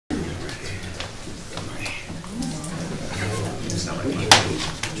Good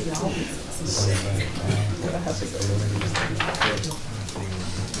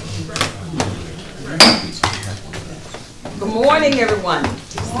morning, everyone.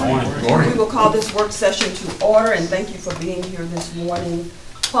 Good morning. We will call this work session to order, and thank you for being here this morning.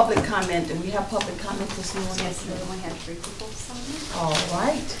 Public comment. Do we have public comment this morning? Yes, we only have 3 people signed. All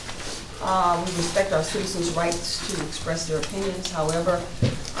right. We respect our citizens' rights to express their opinions. However,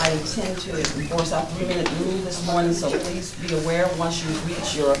 I intend to enforce our 3-minute rule this morning, so please be aware once you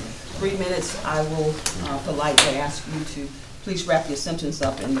reach your 3 minutes, I will politely ask you to please wrap your sentence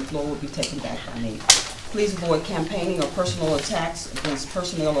up and the floor will be taken back by me. Please avoid campaigning or personal attacks against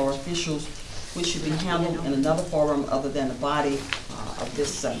personnel or officials, which should be handled in another forum other than the body of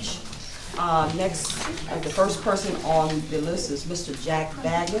this such. Next, the first person on the list is Mr. Jack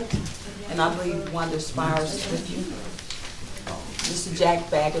Baggett, and I believe Wanda Spires is with you. Mr. Jack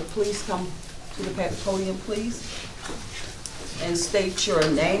Baggett, please come to the podium, please, and state your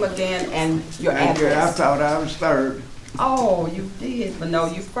name again and your address. I thought I was third. Oh, you did, but no,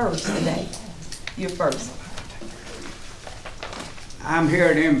 you first today. You're first. I'm here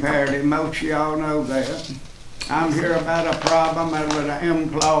at Imperative. Most of y'all know that. I'm here about a problem with an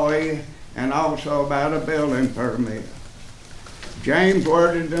employee and also about a building permit. James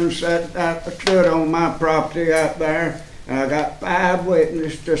Worthington stood on my property out there, and I got 5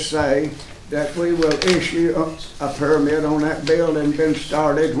 witnesses to say that we will issue a permit on that building. Been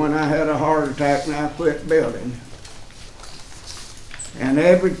started when I had a heart attack and I quit building. And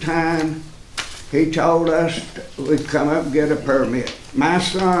every time he told us we'd come up and get a permit. My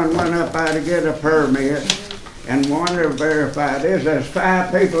son went up there to get a permit, and Warner verified this. There's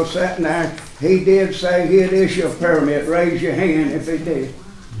 5 people sitting there. He did say he'd issue a permit. Raise your hand if he did.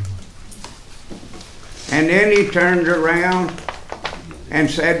 And then he turned around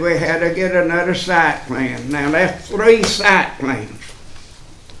and said we had to get another site plan. Now that's 3 site plans.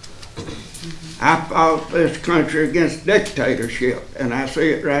 I fought this country against dictatorship, and I see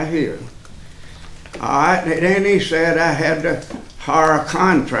it right here. All right, and then he said I had to hire a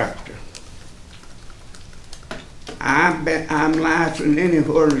contractor. I'm licensed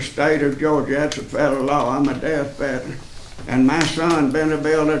anywhere in the state of Georgia. That's a federal law. I'm a deaf veteran, and my son been a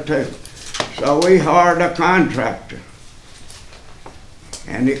builder too. So we hired a contractor,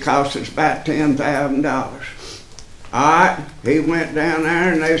 and it cost us about $10,000. All right, he went down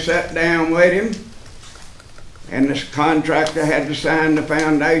there and they sat down with him, and this contractor had to sign the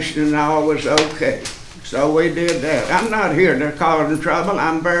foundation and all was okay. So we did that. I'm not here to cause trouble.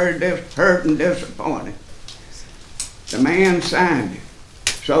 I'm very hurt and disappointed. The man signed it.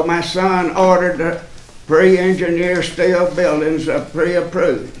 So my son ordered the pre-engineered steel buildings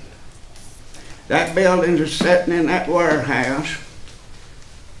pre-approved. That building is sitting in that warehouse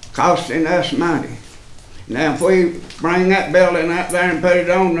costing us money. Now if we bring that building up there and put it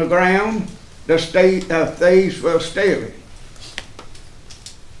on the ground, the thieves will steal it.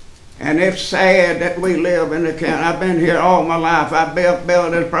 And it's sad that we live in the county. I've been here all my life. I've built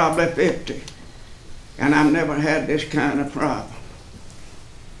buildings probably 50. And I've never had this kind of problem.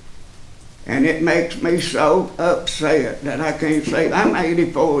 And it makes me so upset that I can't say. I'm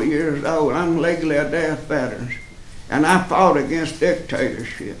 84 years old. I'm legally a deaf veteran. And I fought against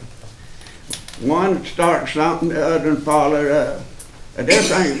dictatorship. One starts something, the other follow it up.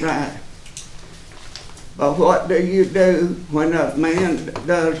 This ain't right. But what do you do when a man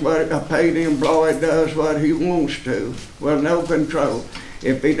does what a paid employee does what he wants to with no control?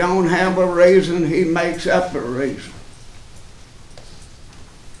 If he don't have a reason, he makes up a reason.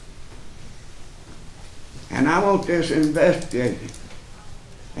 And I want this investigated.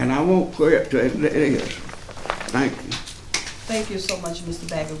 And I won't quit till it is. Thank you. Thank you so much, Mr.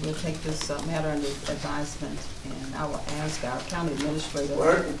 Baggett. We'll take this matter under advisement, and I will ask our county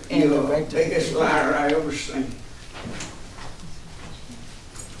administrator and director. Biggest liar I ever seen.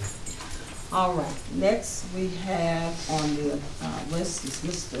 All right. Next, we have on the list is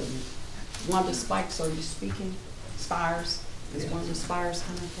Mr. Wanda Spikes. Are you speaking? Spires. Is Wanda Spires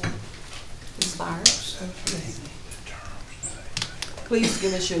coming forward? Spires. Okay. Please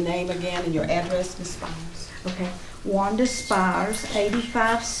give us your name again and your address, Ms. Spires. Okay. Wanda Spires,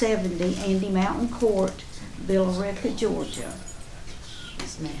 8570 Andy Mountain Court, Billerica, Georgia.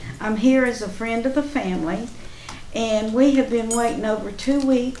 Yes, ma'am. I'm here as a friend of the family, and we have been waiting over 2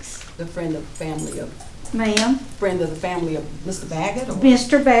 weeks. The friend of the family of? Ma'am? Friend of the family of Mr. Baggett? Or?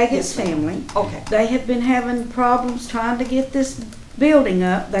 Mr. Baggett's family. Okay. They have been having problems trying to get this building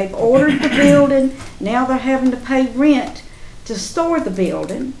up. They've ordered the building. Now they're having to pay rent to store the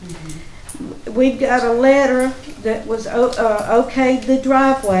building. Mm-hmm. We've got a letter that was okayed the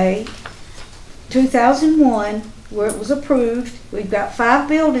driveway 2001 where it was approved. We've got 5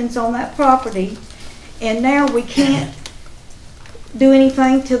 buildings on that property, and now we can't do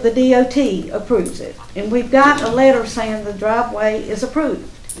anything till the DOT approves it. And we've got a letter saying the driveway is approved.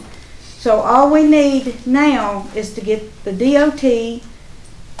 So all we need now is to get the DOT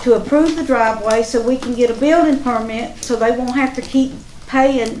to approve the driveway so we can get a building permit, so they won't have to keep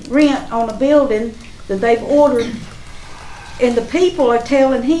paying rent on a building that they've ordered. And the people are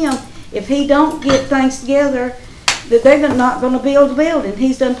telling him if he don't get things together that they're not going to build the building.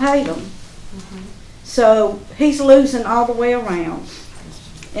 He's done paid them. So he's losing all the way around.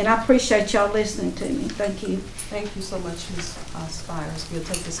 And I appreciate y'all listening to me. Thank you. Thank you so much, Ms. Spires. We'll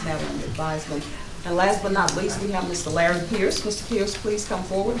take this matter under advisement. And last but not least, we have Mr. Larry Pierce. Mr. Pierce, please come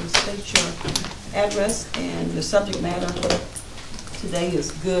forward and state your address, and the subject matter today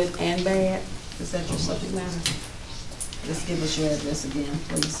is good and bad. Is that your subject matter? Just give us your address again,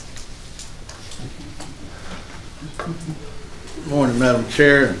 please. Good morning, Madam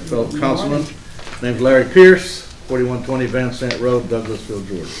Chair and fellow councilmen. Name's Larry Pierce, 4120 Van Sant Road, Douglasville,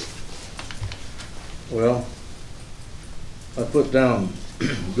 Georgia. Well, I put down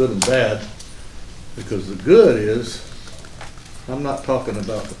good and bad because the good is I'm not talking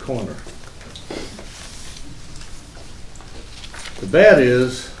about the corner. The bad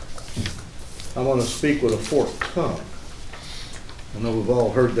is I want to speak with a forked tongue. I know we've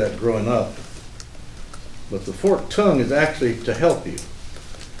all heard that growing up, but the forked tongue is actually to help you.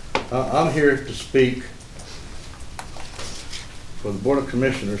 I'm here to speak for the Board of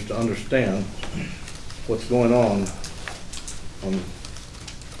Commissioners to understand what's going on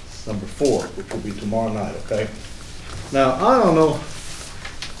number 4, which will be tomorrow night, okay? Now, I don't know,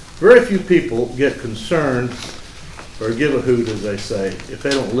 very few people get concerned or give a hoot, as they say, if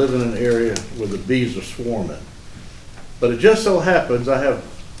they don't live in an area where the bees are swarming. But it just so happens I have a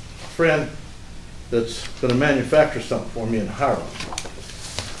friend that's going to manufacture something for me in Hiram.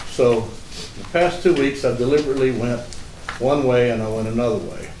 So the past 2 weeks I deliberately went one way and I went another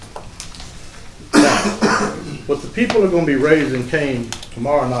way. Now, what the people are going to be raising Cain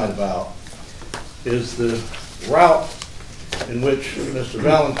tomorrow night about is the route in which Mr.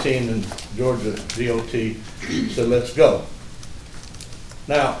 Valentine and Georgia DOT said, let's go.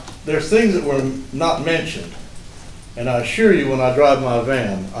 Now, there's things that were not mentioned, and I assure you when I drive my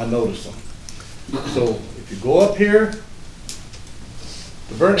van, I notice them. So if you go up here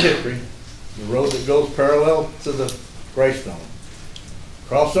to Burnt Hickory, the road that goes parallel to the Greystone,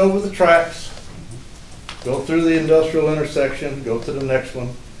 cross over the tracks, go through the industrial intersection, go to the next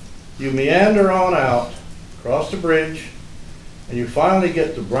one, you meander on out, cross the bridge, and you finally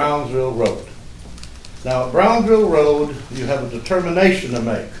get to Brownsville Road. Now at Brownsville Road, you have a determination to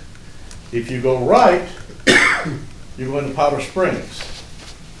make. If you go right, you go into Powder Springs.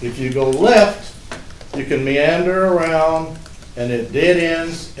 If you go left, you can meander around and it dead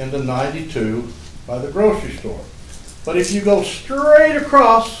ends into 92 by the grocery store. But if you go straight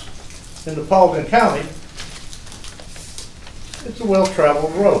across into Paulding County, it's a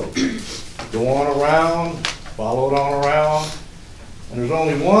well-traveled road. Go on around, follow it on around, and there's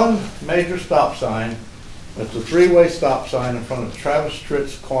only one major stop sign. It's a 3-way stop sign in front of Travis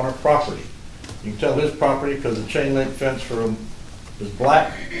Tritt's corner property. You can tell his property because the chain link fence is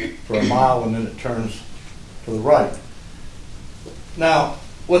black for a mile and then it turns to the right. Now,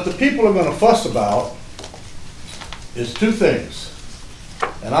 what the people are going to fuss about is 2 things,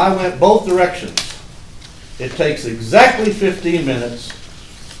 and I went both directions. It takes exactly 15 minutes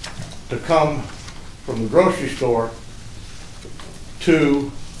to come from the grocery store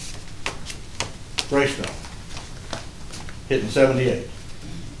to Greystone, hitting 78.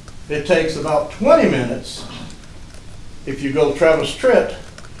 It takes about 20 minutes if you go Travis Tritt.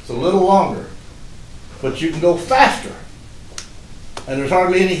 It's a little longer, but you can go faster, and there's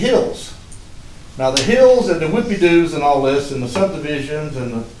hardly any hills. Now the hills and the whippy-doos and all this and the subdivisions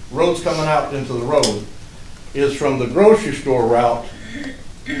and the roads coming out into the road is from the grocery store route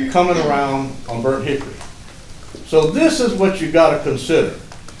coming around on Burnt Hickory. So this is what you got to consider.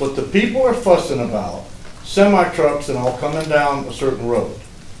 What the people are fussing about, semi-trucks and all coming down a certain road.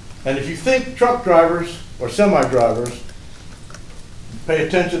 And if you think truck drivers or semi-drivers pay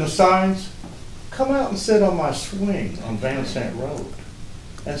attention to signs, come out and sit on my swing on Van Sant Road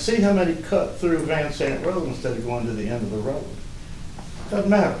and see how many cut through Van Sant Road instead of going to the end of the road. Doesn't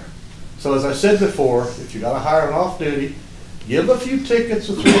matter. So as I said before, if you got to hire an off-duty, give a few tickets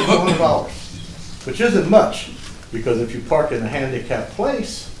of $300 or $400, which isn't much, because if you park in a handicapped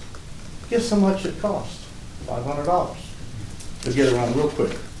place, guess how much it costs? $500 to get around real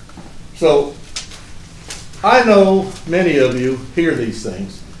quick. So I know many of you hear these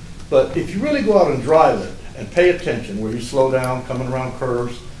things, but if you really go out and drive it and pay attention where you slow down, coming around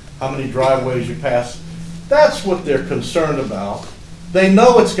curves, how many driveways you pass. That's what they're concerned about. They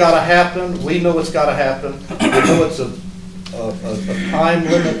know it's got to happen. We know it's got to happen. We know it's a time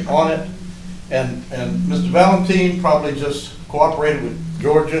limit on it. And Mr. Valentine probably just cooperated with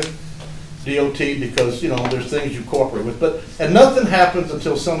Georgia DOT because, you know, there's things you cooperate with. And nothing happens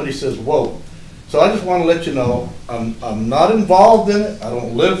until somebody says, whoa. So I just want to let you know, I'm not involved in it. I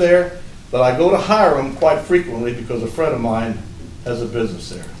don't live there. But I go to Hiram quite frequently because a friend of mine has a business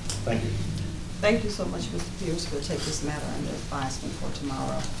there. Thank you. Thank you so much, Mr. Pierce. We'll take this matter under advisement for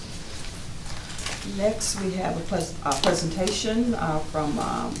tomorrow. Next, we have a presentation from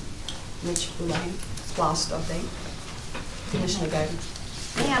Rich Boulay, SPLOST update. Commissioner Gagnon.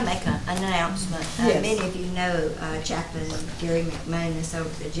 May I make an announcement? Yes. Many of you know Chaplain Gary McManus over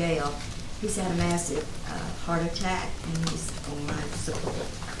at the jail. He's had a massive heart attack and he's on life support.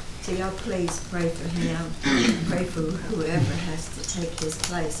 So y'all please pray for him, pray for whoever has to take his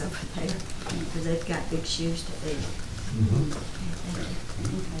place over there, because they've got big shoes to fill. Okay.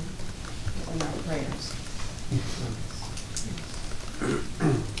 And our prayers.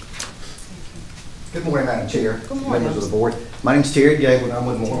 Good morning, Madam Chair. Good morning. Members of the board. My name's Terry Gable, and I'm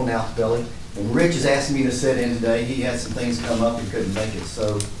with Moral Now Belly. And Rich has asked me to sit in today. He had some things come up and couldn't make it,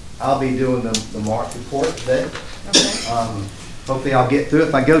 so I'll be doing the March report today. Okay. Hopefully I'll get through it.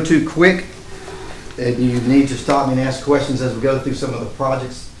 If I go too quick and you need to stop me and ask questions as we go through some of the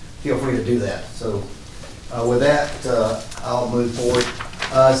projects, feel free to do that. So with that, I'll move forward.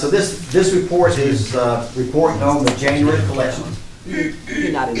 So this report is reporting on the January collection.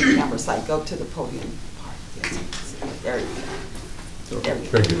 You're not in the camera site. Go to the podium part. Yes. There you go. There you go.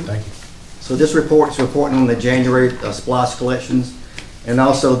 Very good, thank you. So this report is reporting on the January SPLOST collections and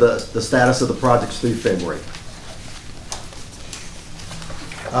also the status of the projects through February.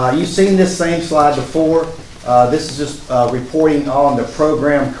 You've seen this same slide before. This is just reporting on the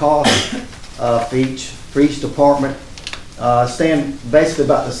program cost for each department. Staying basically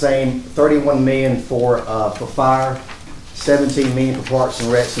about the same, $31 million for fire, $17 million for parks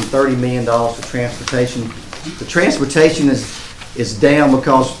and recs, and $30 million for transportation. The transportation is down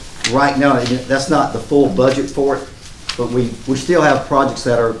because right now that's not the full budget for it, but we still have projects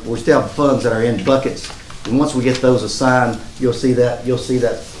we still have funds that are in buckets. And once we get those assigned, you'll see that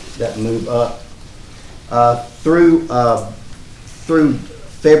move up. Through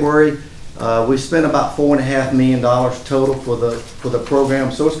February, we spent about $4.5 million total for the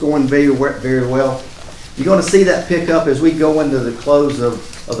program, so it's going very well. You're going to see that pick up as we go into the close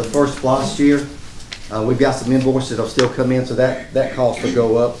of the first SPLOST year. We've got some invoices that'll still come in, so that cost will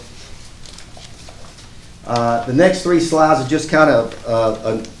go up. The next three slides are just kind of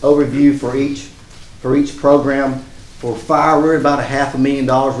an overview for each program. For fire, we're about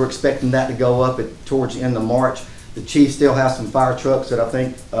 $500,000. We're expecting that to go up towards the end of March. The chief still has some fire trucks that I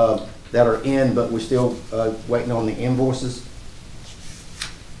think that are in, but we're still waiting on the invoices.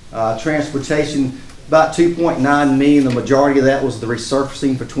 Transportation, about $2.9 million. The majority of that was the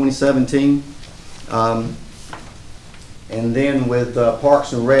resurfacing for 2017. And then with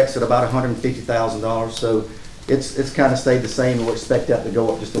parks and recs at about $150,000. So it's kind of stayed the same, and we'll expect that to go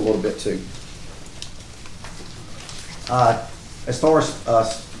up just a little bit too. As far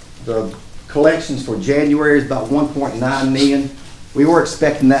as the collections for January is about $1.9 million. We were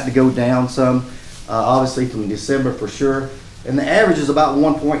expecting that to go down some, obviously from December for sure. And the average is about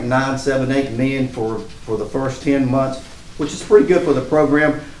 $1.978 million for the first 10 months, which is pretty good for the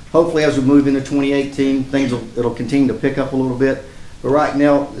program. Hopefully as we move into 2018, it'll continue to pick up a little bit. But right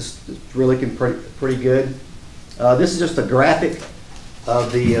now, it's really looking pretty good. This is just a graphic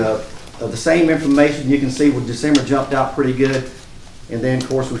of the same information. You can see with December jumped out pretty good, and then of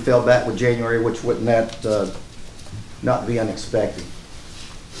course we fell back with January, which wouldn't not be unexpected.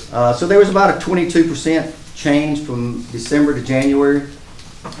 So there was about a 22% change from December to January.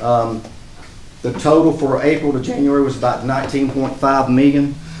 The total for April to January was about 19.5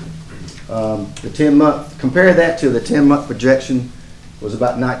 million. The 10-month, compare that to the 10-month projection was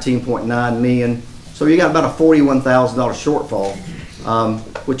about 19.9 million. So you got about a $41,000 shortfall,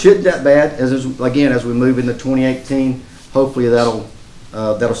 which isn't that bad. As we move into 2018, hopefully that'll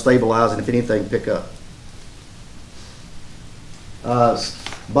stabilize and if anything pick up.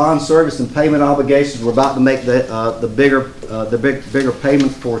 Bond service and payment obligations. We're about to make the bigger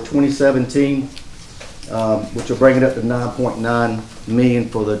payment for 2017, which will bring it up to 9.9 million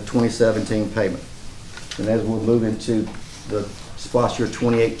for the 2017 payment. And as we'll move into the SPLOST year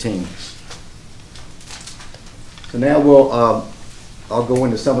 2018. So now I'll go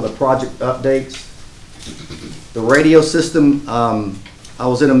into some of the project updates. The radio system, I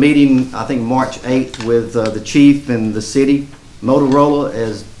was in a meeting, I think March 8th, with the chief and the city. Motorola,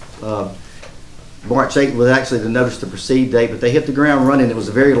 as March 8th was actually the notice to proceed date, but they hit the ground running. It was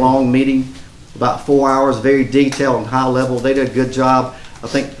a very long meeting, about 4 hours, very detailed and high level. They did a good job. I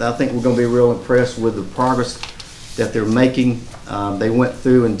think we're going to be real impressed with the progress that they're making. They went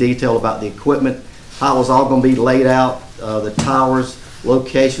through in detail about the equipment, how it was all going to be laid out, the towers,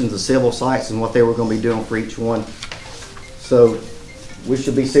 locations, the civil sites, and what they were going to be doing for each one. So we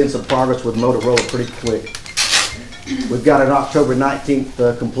should be seeing some progress with Motorola pretty quick. We've got an October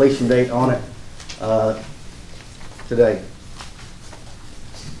 19th completion date on it today.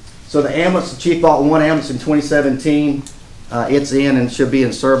 So the ambulance, the chief bought one ambulance in 2017. It's in and should be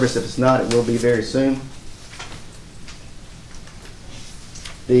in service. If it's not, it will be very soon.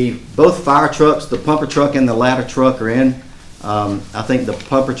 Both fire trucks, the pumper truck and the ladder truck, are in. I think the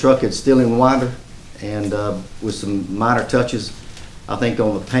pumper truck is still in winder and with some minor touches, I think,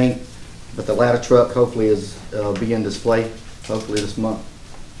 on the paint. But the ladder truck hopefully is be in display hopefully this month.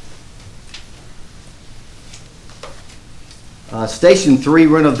 Station 3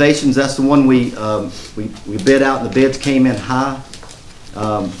 renovations, that's the one we bid out and the bids came in high.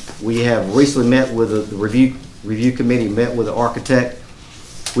 We have recently met with the review committee, met with the architect.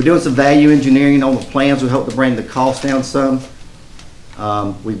 We're doing some value engineering on the plans. We hope to bring the cost down some.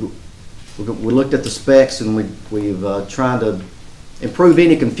 We looked at the specs and we've tried to improve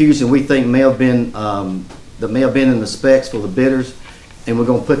any confusion we think may have been in the specs for the bidders, and we're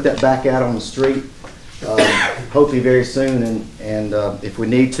going to put that back out on the street hopefully very soon. And if we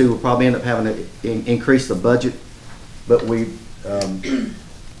need to, we'll probably end up having to increase the budget, but we plan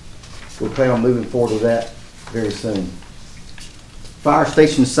on moving forward with that very soon. Fire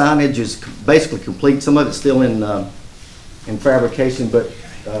station signage is basically complete. Some of it's still in fabrication, but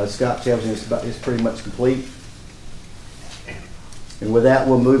Scott tells me it's pretty much complete. And with that,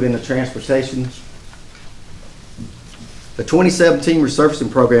 we'll move into transportation. The 2017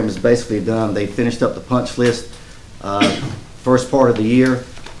 resurfacing program is basically done. They finished up the punch list first part of the year.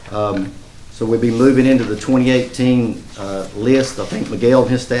 So we'll be moving into the 2018 list. I think Miguel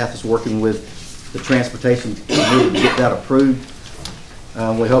and his staff is working with the transportation committee to get that approved.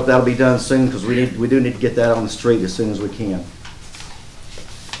 We hope that'll be done soon because we do need to get that on the street as soon as we can.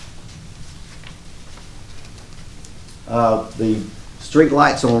 The street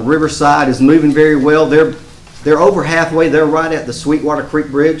lights on Riverside is moving very well. They're over halfway. They're right at the Sweetwater Creek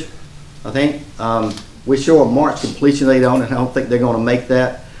Bridge, I think. We show a March completion date on it. I don't think they're going to make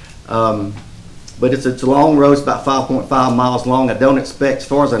that. But it's a long road. It's about 5.5 miles long. I don't expect, as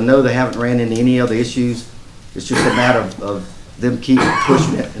far as I know, they haven't ran into any other issues. It's just a matter of them keeping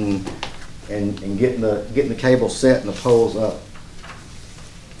pushing it and getting the cable set and the poles up.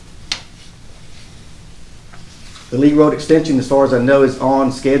 The Lee Road extension, as far as I know, is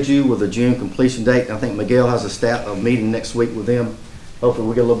on schedule with a June completion date. I think Miguel has a meeting next week with them. Hopefully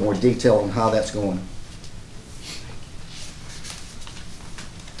we'll get a little more detail on how that's going.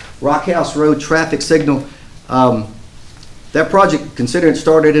 Rock House Road traffic signal. That project, considering it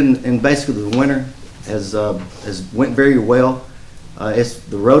started in basically the winter, has went very well.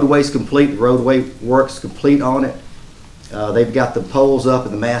 The roadway's complete. The roadway work's complete on it. They've got the poles up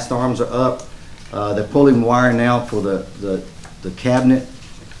and the mast arms are up. They're pulling wire now for the cabinet,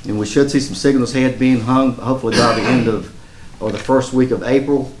 and we should see some signals head being hung hopefully by the end of or the first week of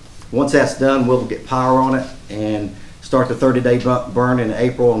April. Once that's done, we'll get power on it and start the 30-day burn in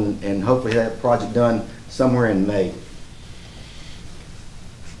April, and hopefully have that project done somewhere in May.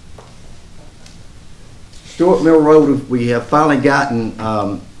 Stewart Mill Road, we have finally gotten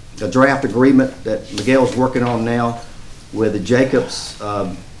a draft agreement that Miguel's working on now with the Jacobs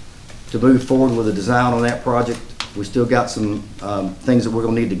to move forward with the design on that project. We still got some things that we're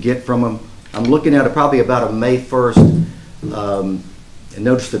going to need to get from them. I'm looking at probably about a May 1st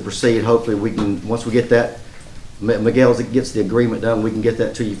notice to proceed. Hopefully we can, once we get that, Miguel gets the agreement done, we can get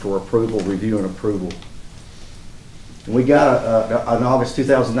that to you for approval, review and approval. And we got an August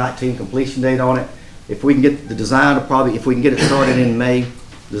 2019 completion date on it. If we can get the design, if we can get it started in May, the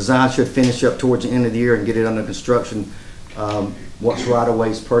design should finish up towards the end of the year and get it under construction. Once right of way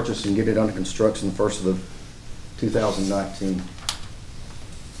is purchased, and get it under construction first of 2019.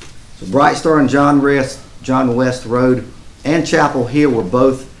 So Bright Star and John West Road and Chapel Hill were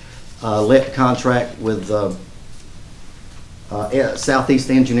both let contract with Southeast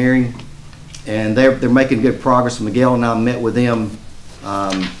Engineering, and they're making good progress. Miguel and I met with them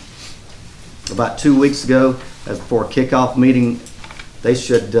about 2 weeks ago for a kickoff meeting. They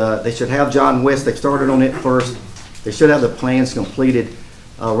should have John West. They started on it first. They should have the plans completed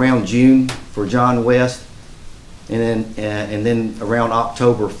around June for John West, and then around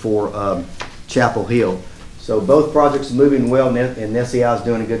October for Chapel Hill. So both projects are moving well, and SEI is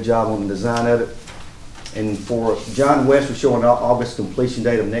doing a good job on the design of it. And for John West, we're showing an August completion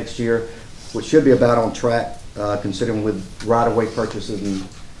date of next year, which should be about on track, considering with right-of-way purchases and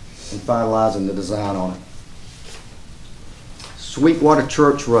finalizing the design on it. Sweetwater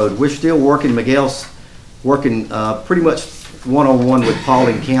Church Road, we're still working. Miguel's working pretty much one-on-one with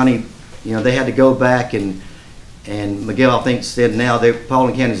Paulding County. You know, they had to go back and Miguel, I think, said now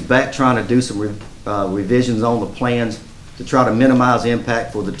Paulding County's back trying to do some revisions on the plans to try to minimize the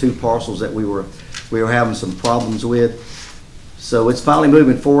impact for the two parcels that we were having some problems with. So it's finally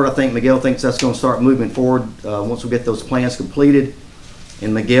moving forward. I think Miguel thinks that's going to start moving forward once we get those plans completed,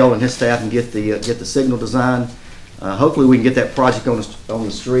 and Miguel and his staff can get the signal design. Hopefully we can get that project on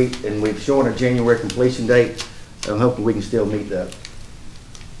the street, and we've shown a January completion date, and hopefully we can still meet that.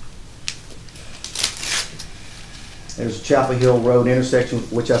 There's Chapel Hill Road intersection,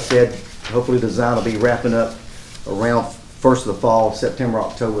 which I said hopefully the design will be wrapping up around first of the fall, September,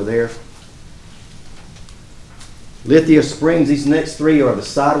 October there. Lithia Springs, these next three are the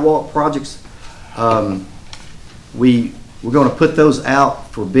sidewalk projects. We're going to put those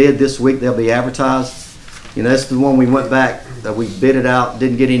out for bid this week. They'll be advertised. You know, that's the one we went back, we bid it out,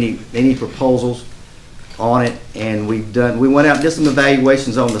 didn't get any proposals on it, and we went out and did some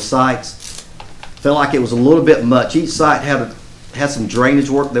evaluations on the sites. Felt like it was a little bit much. Each site had some drainage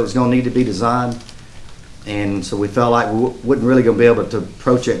work that was going to need to be designed, and so we felt like we wasn't really going to be able to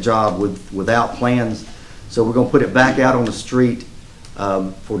approach that job without plans. So we're going to put it back out on the street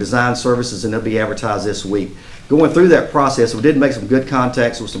for design services, and they'll be advertised this week. Going through that process, we did make some good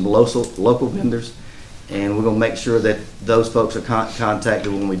contacts with some local vendors, and we're going to make sure that those folks are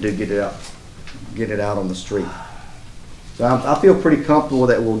contacted when we do get it out on the street. So I feel pretty comfortable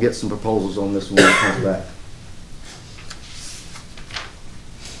that we'll get some proposals on this one when it comes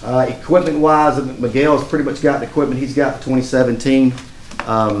back. Equipment-wise, Miguel's pretty much got the equipment he's got for 2017.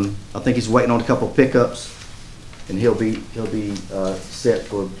 I think he's waiting on a couple of pickups, and he'll be set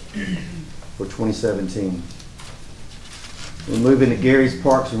for 2017. We'll move into Gary's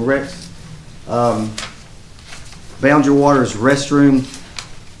Parks and Recs. Boundary Waters restroom.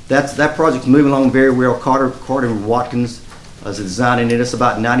 That project's moving along very well. Carter and Watkins is designing it. It's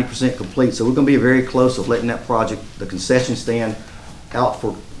about 90% complete, so we're going to be very close to letting that project, the concession stand, out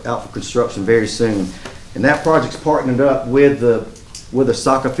for construction very soon. And that project's partnered up with the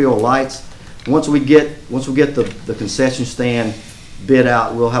soccer field lights. Once we get the concession stand bid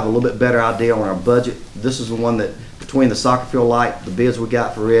out, we'll have a little bit better idea on our budget. This is the one that, between the soccer field light, the bids we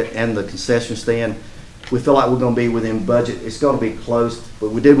got for it, and the concession stand, we feel like we're going to be within budget. It's going to be close, but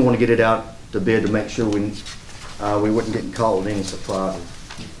we did want to get it out to bid to make sure we wouldn't get caught with any surprises.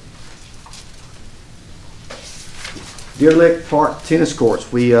 Deer Lick Park tennis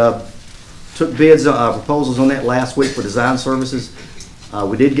courts. We took bids, proposals on that last week for design services.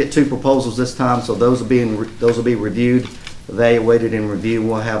 We did get 2 proposals this time, so those will be reviewed, evaluated, and reviewed.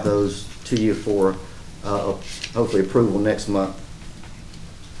 We'll have those to you for hopefully approval next month.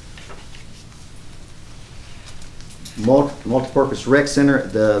 Multipurpose Rec Center.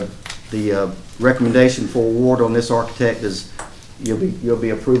 The recommendation for award on this architect is you'll be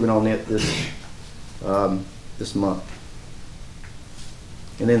approving on it this month.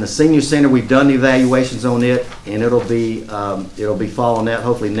 And then the senior center, we've done the evaluations on it, and it'll be following that.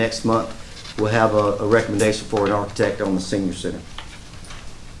 Hopefully next month we'll have a recommendation for an architect on the senior center.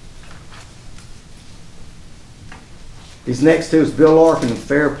 These next two is Bill Larkin and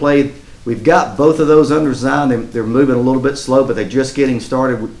Fair Play. We've got both of those under design. They're moving a little bit slow, but they're just getting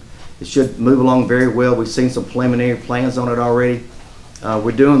started. It should move along very well. We've seen some preliminary plans on it already.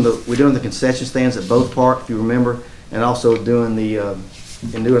 We're doing the concession stands at both parks, if you remember, and also doing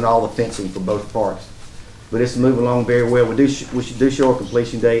all the fencing for both parks. But it's moving along very well. We should show a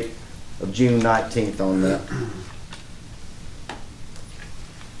completion date of June 19th on that.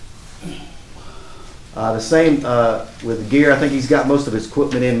 The same with Gear. I think he's got most of his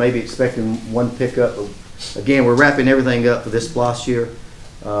equipment in, maybe expecting one pickup. Again, we're wrapping everything up for this last year,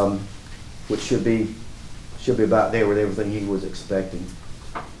 which should be about there with everything he was expecting.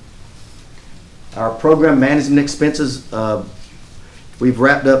 Our program management expenses, we've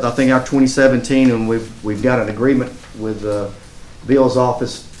wrapped up, I think, our 2017, and we've got an agreement with Bill's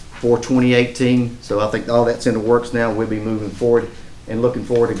office for 2018. So I think all that's in the works now. We'll be moving forward and looking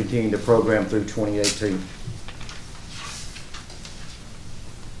forward to continuing the program through 2018.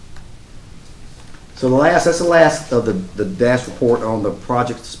 So that's the last of the DAS report on the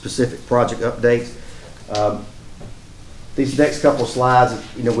specific project updates. these next couple of slides,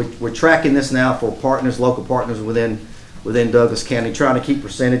 you know, we're tracking this now for partners, local partners within Douglas County, trying to keep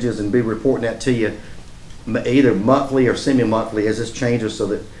percentages and be reporting that to you either monthly or semi-monthly as this changes, so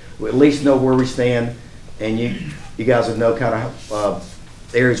that we at least know where we stand, and you guys would know kind of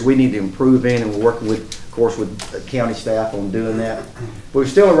areas we need to improve in, and we're working with, of course, with county staff on doing that. But we're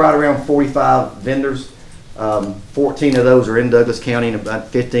still right around 45 vendors. 14 of those are in Douglas County, and about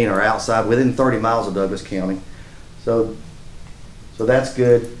 15 are outside, within 30 miles of Douglas County. So that's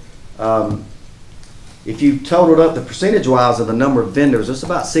good. If you totaled up the percentage-wise of the number of vendors, it's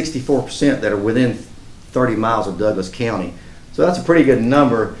about 64% that are within 30 miles of Douglas County. So that's a pretty good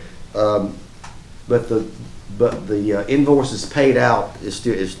number. But the invoices paid out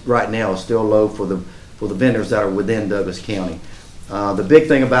is right now is still low for the vendors that are within Douglas County. The big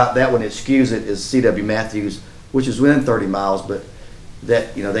thing about that one that skews it is C.W. Matthews, which is within 30 miles, but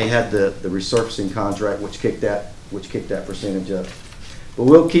that, you know, they had the resurfacing contract, which kicked that percentage up. But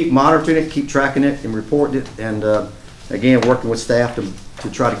we'll keep monitoring it, keep tracking it, and reporting it, and again, working with staff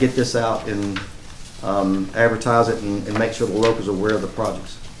to try to get this out and advertise it and make sure the locals are aware of the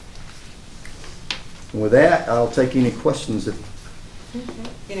projects. And with that, I'll take any questions.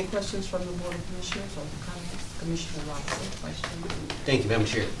 Any questions from the Board of Commissioners or comments? Commissioner Robinson, question? Thank you, Madam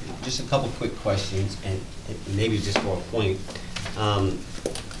Chair. Just a couple quick questions, and maybe just for a point.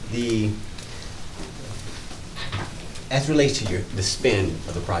 As it relates to the spend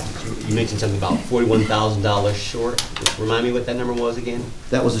of the project, you mentioned something about $41,000 short. Remind me what that number was again?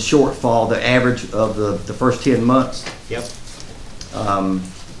 That was a shortfall, the average of the first 10 months. Yep.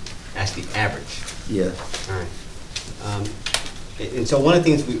 That's the average. Yeah. All right. And so one of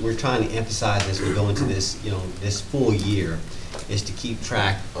the things we're trying to emphasize as we go into this, this full year, is to keep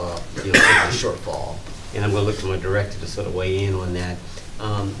track of, the shortfall. And I'm going to look to my director to sort of weigh in on that.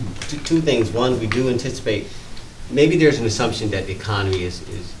 Two things. One, we do anticipate, maybe there's an assumption that the economy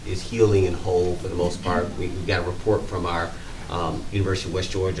is healing and whole for the most part. We've got a report from our University of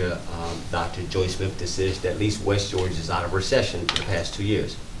West Georgia, Dr. Joyce Smith, that says that at least West Georgia is out of recession for the past 2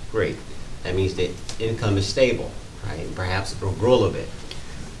 years. Great. That means that income is stable, right? And perhaps it will grow a little bit.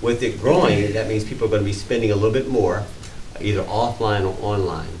 With it growing, that means people are going to be spending a little bit more, either offline or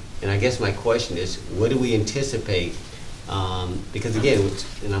online. And I guess my question is, what do we anticipate? Because again,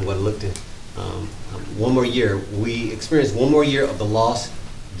 and I'm going to look to one more year, we experience one more year of the loss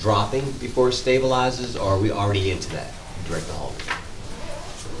dropping before it stabilizes, or are we already into that, Director Hall?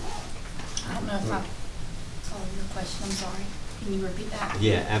 I don't know if I followed your question, I'm sorry. Can you repeat that?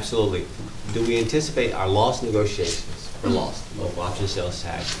 Yeah, absolutely. Do we anticipate our loss negotiations for loss, local option sales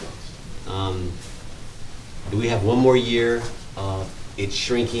tax? Do we have one more year of it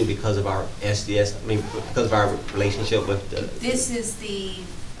shrinking because of our SDS, because of our relationship with the... This is the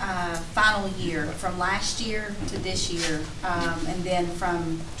final year, from last year to this year, and then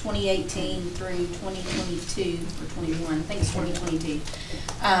from 2018 through 2022 or 21, I think it's 2022,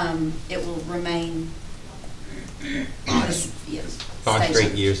 it will remain yes, 5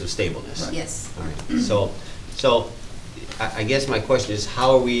 straight years of stableness. Right. Yes. All right. So I guess my question is,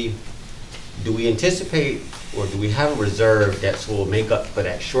 do we anticipate, or do we have a reserve that will make up for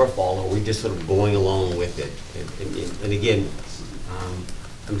that shortfall, or are we just sort of going along with it? And again,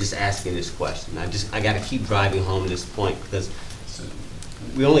 I'm just asking this question. I got to keep driving home this point, because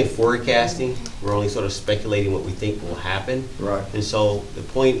we're only forecasting. We're only sort of speculating what we think will happen. Right. And so the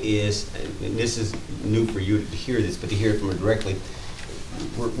point is, and this is new for you to hear this, but to hear it from her directly,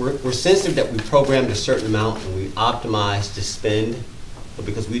 we're sensitive that we programmed a certain amount and we optimize to spend, but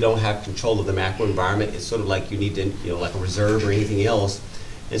because we don't have control of the macro environment, it's sort of like you need to, like a reserve or anything else.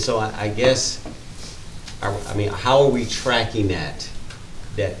 And so I guess, how are we tracking that?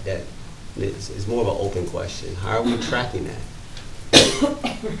 That is more of an open question. How are we tracking that?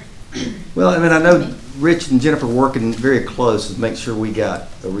 Well, I know Rich and Jennifer working very close to make sure we got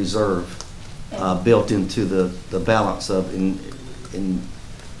a reserve built into the balance of, and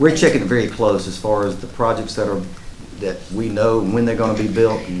we're checking it very close as far as the projects that we know and when they're going to be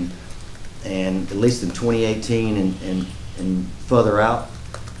built, and at least in 2018 and further out.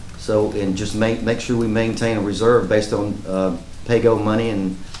 So, and just make sure we maintain a reserve based on pay-go money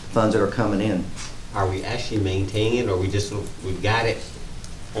and funds that are coming in. Are we actually maintaining it, or we've got it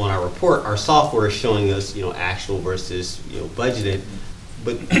on our report? Our software is showing us, actual versus, budgeted,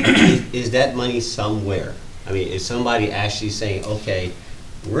 but is that money somewhere? Is somebody actually saying, okay,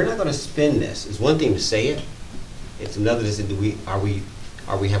 we're not going to spend this? It's one thing to say it. It's another to say, have we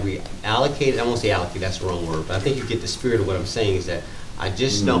allocated? I won't say allocate, that's the wrong word, but I think you get the spirit of what I'm saying, is that I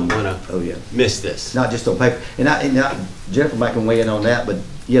just don't wanna Oh, yeah. miss this. Not just on paper. And Jennifer might can weigh in on that, but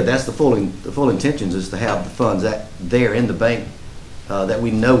yeah, that's the full intentions is to have the funds there in the bank that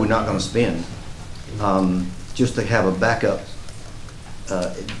we know we're not gonna spend. Just to have a backup,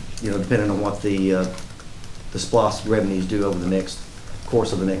 depending on what the SPOS revenues do over the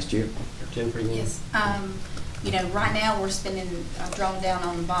course of the next year. Jennifer, you want- Yes, right now, we're spending, drawing down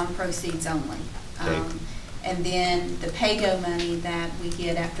on the bond proceeds only. Okay. And then the pay-go money that we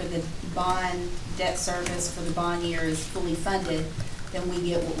get after the bond debt service for the bond year is fully funded, then we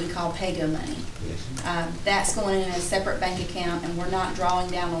get what we call pay-go money. Yes. That's going in a separate bank account, and we're not drawing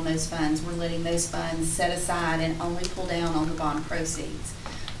down on those funds. We're letting those funds set aside and only pull down on the bond proceeds.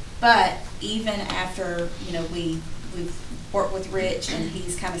 But even after, we've worked with Rich and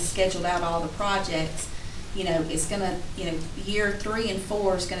he's kind of scheduled out all the projects, it's gonna, year 3 and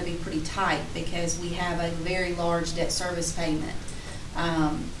 4 is gonna be pretty tight because we have a very large debt service payment.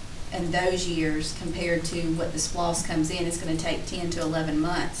 And those years compared to what the SPLOS comes in, it's gonna take 10 to 11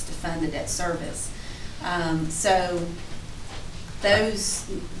 months to fund the debt service. So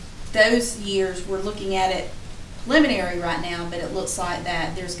those years, we're looking at it preliminary right now, but it looks like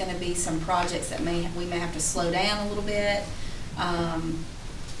that there's gonna be some projects that we may have to slow down a little bit,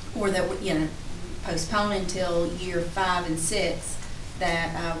 or that, postpone until year 5 and 6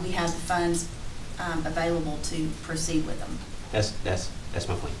 that we have the funds available to proceed with them. That's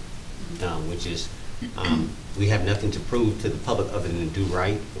my point, which is we have nothing to prove to the public other than to do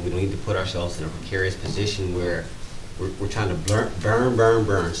right, and we don't need to put ourselves in a precarious position where we're trying to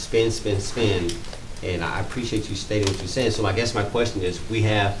burn, spend. And I appreciate you stating what you're saying. So I guess my question is, we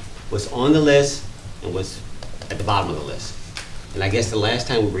have what's on the list and what's at the bottom of the list. And I guess the last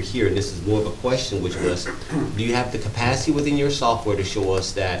time we were here, and this is more of a question, which was, do you have the capacity within your software to show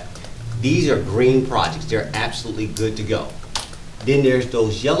us that these are green projects, they're absolutely good to go? Then there's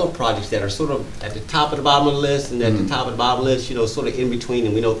those yellow projects that are sort of at the top of the bottom of the list, and at the top of the bottom of the list, sort of in between,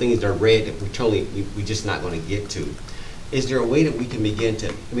 and we know things that are red that we're just not going to get to. Is there a way that we can begin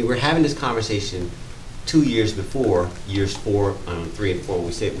to, we're having this conversation 2 years before, years 4, 3 and 4, when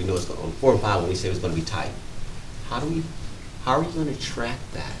we said we know it's going, 4 and 5 when we said it was going to be tight. How are you going to track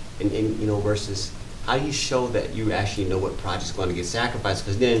that? And versus how do you show that you actually know what project's going to get sacrificed?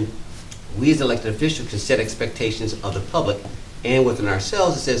 Because then we as elected officials can set expectations of the public and within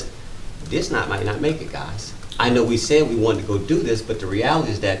ourselves. It says, this might not make it, guys. I know we said we wanted to go do this, but the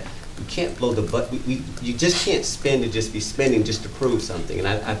reality is that you can't blow the butt. You just can't spend to just be spending just to prove something. And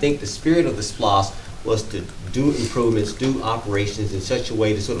I think the spirit of the SPLOS was to do improvements, do operations in such a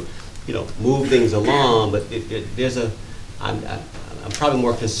way to sort of, move things along. But I'm probably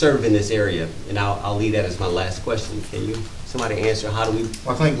more conservative in this area, and I'll leave that as my last question. Can somebody answer how do we?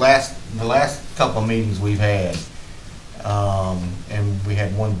 Well, I think the last couple of meetings we've had, and we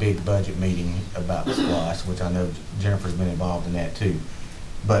had one big budget meeting about the SPLOS, which I know Jennifer's been involved in that too.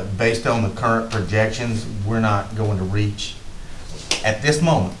 But based on the current projections, we're not going to reach, at this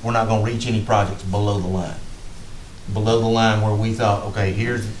moment, we're not going to reach any projects below the line. Below the line where we thought, okay,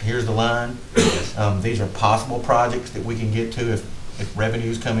 here's the line. These are possible projects that we can get to if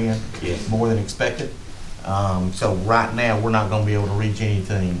revenues come in more than expected. So right now, we're not going to be able to reach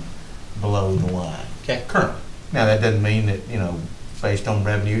anything below the line. Okay. Currently. Now, that doesn't mean that, based on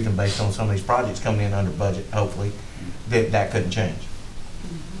revenues and based on some of these projects coming in under budget, hopefully, that couldn't change.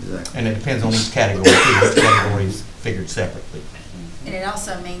 Exactly. And it depends on each category, too. Each category is figured separately. And it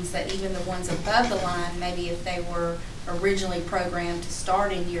also means that even the ones above the line, maybe if they were originally programmed to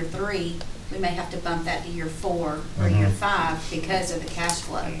start in year 3, we may have to bump that to year 4 or year 5 because of the cash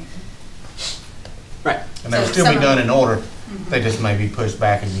flow. Right. And they'll still be done in order. They just may be pushed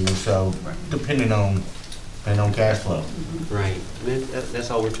back a year or so, depending on cash flow. Right. That's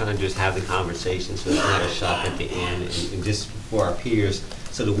all we're trying to do is have the conversation, so it's not a shock at the end, and just for our peers,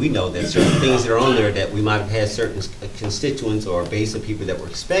 so that we know that certain things that are on there that we might have had certain constituents or a base of people that were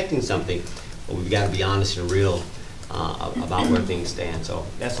expecting something, but we've got to be honest and real about where things stand. So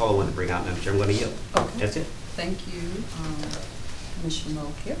that's all I wanted to bring out, Madam Chair. I'm going to yield. Okay. That's it. Thank you, Commissioner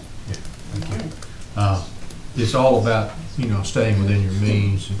Mulcair. Yeah, thank you. It's all about, staying within your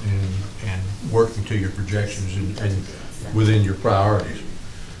means and working to your projections and within your priorities.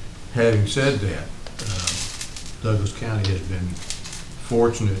 Having said that, Douglas County has been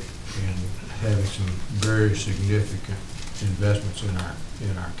fortunate in having some very significant investments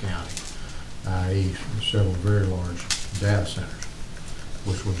in our county, i.e. several very large data centers,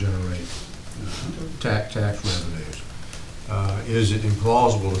 which will generate tax revenues. Is it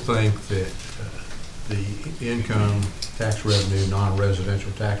implausible to think that the income, tax revenue,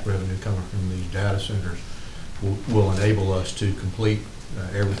 non-residential tax revenue coming from these data centers will enable us to complete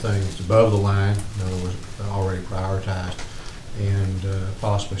everything that's above the line, in other words, already prioritized, and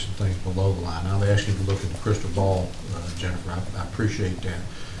possibly some things below the line. I'll ask you to look at the crystal ball, Jennifer. I appreciate that.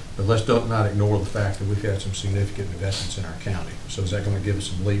 But let's not ignore the fact that we've had some significant investments in our county. So is that going to give us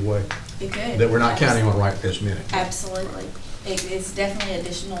some leeway? It could. That we're not counting on right this minute? Absolutely. It's definitely an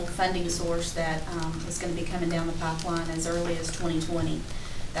additional funding source that is going to be coming down the pipeline as early as 2020.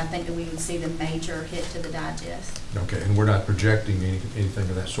 I think that we would see the major hit to the digest. Okay, and we're not projecting anything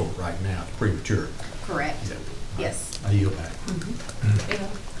of that sort right now. It's premature. Correct. Yeah. Yes. I yield back. Yeah.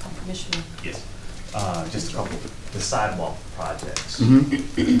 Commissioner. Yes. Just a couple, the sidewalk projects.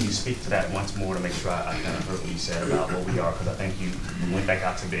 Mhm. Can you speak to that once more to make sure I kind of heard what you said about what we are? Because I think you went back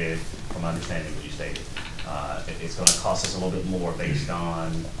out to bid, from understanding what you stated. It's going to cost us a little bit more based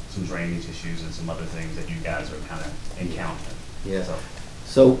on some drainage issues and some other things that you guys are kind of encountering. Yeah.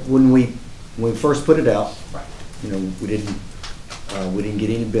 So when we first put it out, Right. you know, we didn't get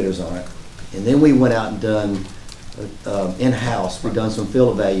any bidders on it, and then we went out and done in-house. We've done some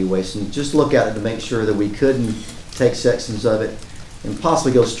field evaluations, just look at it to make sure that we couldn't take sections of it and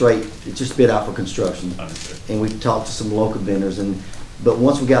possibly go straight, just bid out for construction. Understood. And we talked to some local vendors, but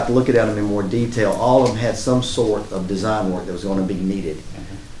once we got to look at them in more detail, all of them had some sort of design work that was going to be needed.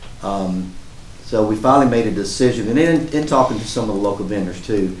 So we finally made a decision, and in talking to some of the local vendors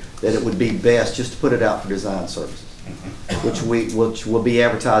too, that it would be best just to put it out for design services, which will be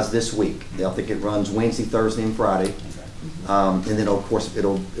advertised this week. I think it runs Wednesday, Thursday, and Friday, and then of course the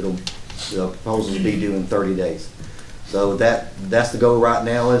proposals will be due in 30 days. So that's the goal right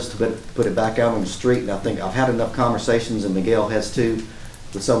now, is to put it back out on the street. And I think I've had enough conversations, and Miguel has too,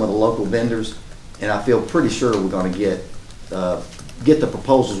 with some of the local vendors, and I feel pretty sure we're going to get the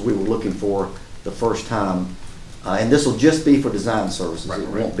proposals we were looking for the first time. And this will just be for design services. Right, it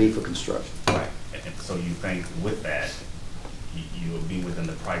won't be for construction. Right. And so you think with that, you will be within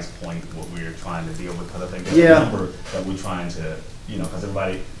the price point what we're trying to deal with? Because I think that's the number that we're trying to, because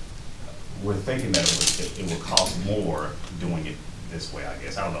everybody, we're thinking that it will cost more doing it this way, I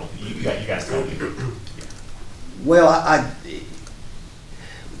guess. I don't know. You guys tell me. Yeah. Well,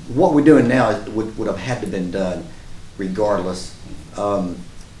 what we're doing now would have had to been done regardless.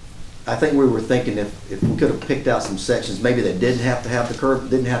 I think we were thinking if we could have picked out some sections maybe that didn't have to have the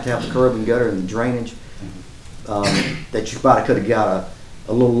curb, and gutter and the drainage, that you probably could have got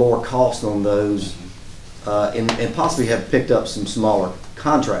a little lower cost on those, and possibly have picked up some smaller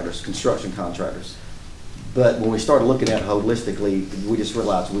contractors, construction contractors. But when we started looking at it holistically, we just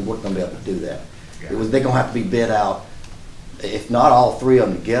realized we weren't going to be able to do that. They're going to have to be bid out, if not all three of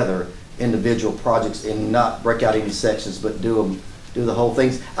them together, individual projects, and not break out any sections, but do the whole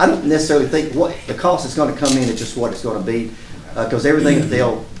things. I don't necessarily think what the cost is going to come in is just what it's going to be, because everything that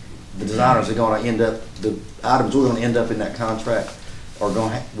the designers are going to end up, the items we're going to end up in that contract we're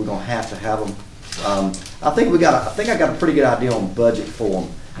going to have them. I think I got a pretty good idea on budget for them,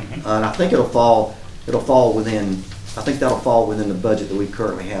 and I think that'll fall within the budget that we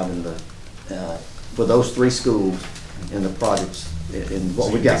currently have in the for those three schools in the projects in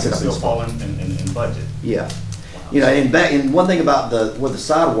what we got set up. Still fall in budget. Yeah. And one thing about where the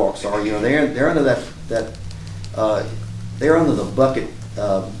sidewalks are, they're under they're under the bucket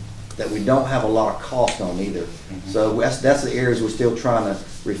that we don't have a lot of cost on either. So that's the areas we're still trying to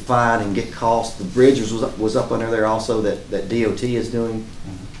refine and get cost. The bridges was up under there also that DOT is doing.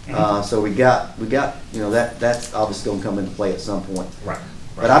 So we got that's obviously going to come into play at some point. Right.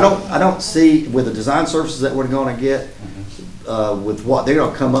 But I don't see with the design services that we're going to get with what they're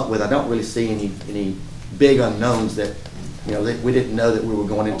going to come up with. I don't really see any big unknowns that that we didn't know that we were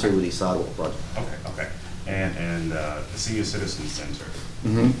going into with these sidewalk projects. Okay. And the Senior Citizen Center.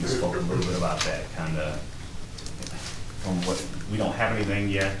 You spoke a little bit about that, kind of from what we don't have anything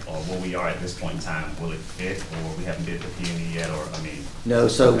yet, or where we are at this point in time. Will it fit, or we haven't did the P&E yet, or I mean? No.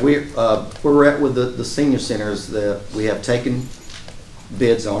 So where we're at with the senior centers, we have taken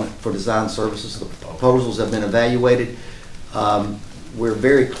bids on it for design services. The proposals have been evaluated. We're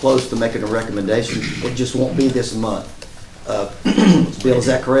very close to making a recommendation. It just won't be this month. Bill, is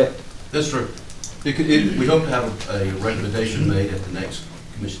that correct? That's true. We hope to have a recommendation made at the next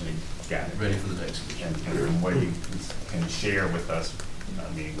commission meeting. Got it. Ready for the next commission. And what you can share with us, I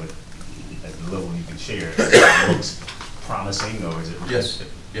mean, with as little you can share, it looks promising, or is it? Yes.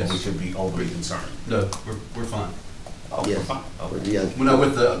 We should be overly concerned. No, we're fine. Oh, Yeah. we're fine. Okay. Yeah. Well, no,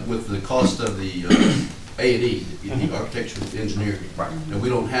 with the cost of the A&E, the architecture and engineering. Right. And we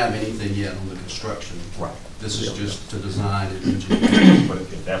don't have anything yet on the construction. Right. This is just to design and engineer. But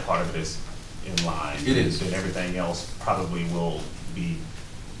if that part of it is in line, It is. then everything else probably will be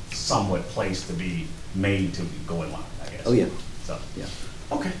somewhat placed to be made to go in line, I guess. Oh yeah. So, Yeah.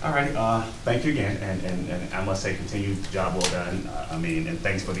 okay, all right. Thank you again, and I must say, continued job well done. I mean, and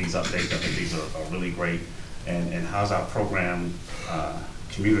thanks for these updates. I think these are really great. And how's our program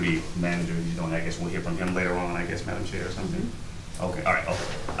community manager? You know, I guess we'll hear from him later on. I guess, Madam Chair, or something. Okay, all right. Okay,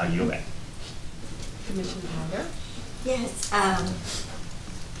 I yield back. Commissioner Carter? Yes,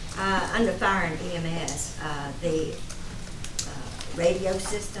 under fire and EMS, the radio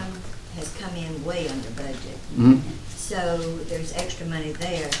system has come in way under budget. Mhm. So there's extra money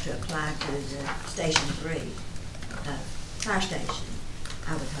there to apply to the Station 3 fire station,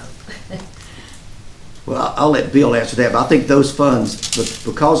 I would hope. Well, I'll let Bill answer that, but I think those funds,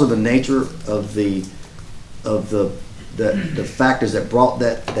 because of the nature of the factors that brought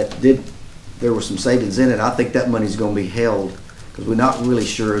there were some savings in it. I think that money's going to be held because we're not really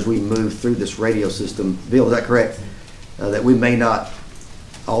sure as we move through this radio system. Bill, is that correct? That we may not,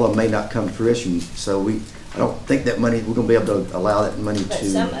 all of them may not come to fruition. So I don't think that money, we're going to be able to allow that money But to.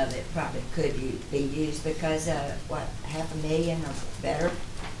 some of it probably could be used because, what, $500,000 or better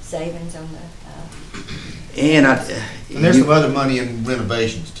savings on the, And And there's some other money in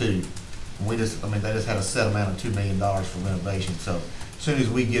renovations too. They just had a set amount of $2 million for renovation. So as soon as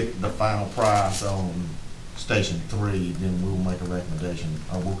we get the final price on Station 3, then we'll make a recommendation,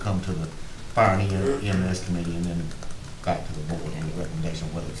 or we'll come to the Fire and EMS committee and then back to the board with a recommendation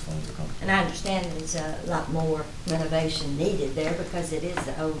whether it's funds to come. and I understand there's a lot more renovation needed there because it is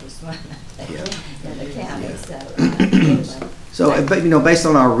the oldest one, I think, in the county, so, anyway. So, but, based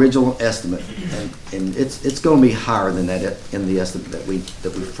on our original estimate, and it's going to be higher than that in the estimate that we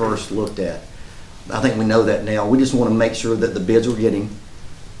first looked at. I think we know that now. We just want to make sure that the bids we're getting,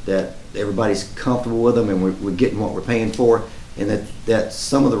 that everybody's comfortable with them, and we're getting what we're paying for, and that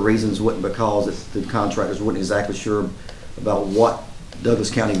some of the reasons wasn't because the contractors weren't exactly sure about what Douglas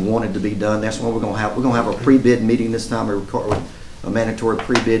County wanted to be done. That's why we're going to have a pre-bid meeting this time, a mandatory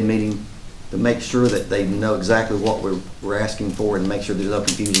pre-bid meeting, to make sure that they know exactly what we're asking for and make sure there's no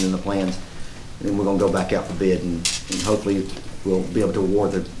confusion in the plans. And then we're going to go back out for bid and hopefully we'll be able to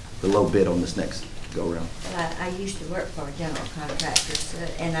award the low bid on this next go around. I used to work for general contractors,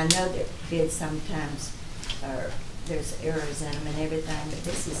 and I know that bids sometimes there's errors in them and everything, but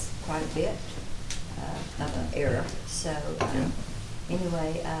this is quite a bit of an error. So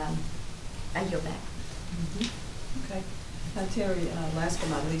anyway, I yield back. Okay. Terry, last but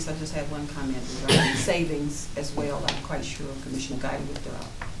not least, I just have one comment regarding savings as well. I'm quite sure Commissioner Guy would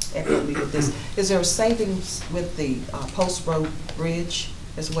echo me with this. Is there a savings with the Post Road Bridge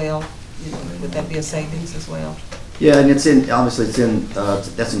as well? Would that be a savings as well? Yeah, and obviously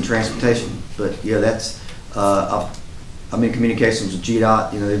that's in transportation, but yeah, that's, I'm in communications with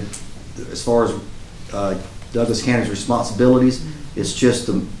GDOT, as far as Douglas County's responsibilities, it's just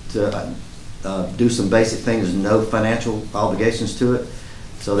to do some basic things, no financial obligations to it.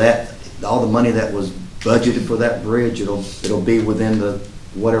 So that all the money that was budgeted for that bridge, it'll be within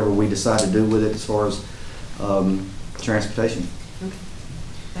whatever we decide to do with it as far as transportation. Okay.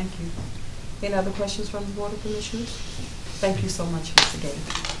 Thank you. Any other questions from the Board of Commissioners? Thank you so much, Mr. Gates.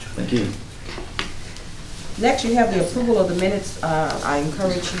 Thank you. Next, you have the approval of the minutes. I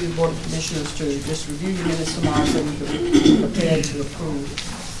encourage you, Board of Commissioners, to just review your minutes tomorrow so we can be prepared to approve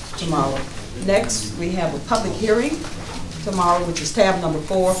tomorrow. Next, we have a public hearing tomorrow, which is tab number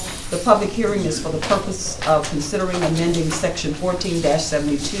 4. The public hearing is for the purpose of considering amending section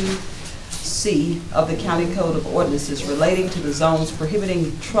 14-72C of the County Code of Ordinances relating to the zones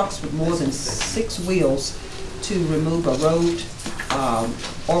prohibiting trucks with more than 6 wheels to remove a road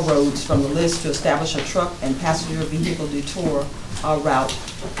or roads from the list to establish a truck and passenger vehicle detour route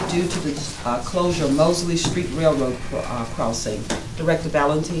due to the closure of Mosley Street Railroad crossing. Director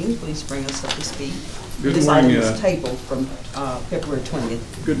Valentine, please bring us up to speed. Good morning. This item is tabled from February 20th.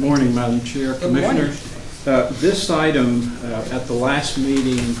 Good morning, Madam Chair, Commissioners. This item, at the last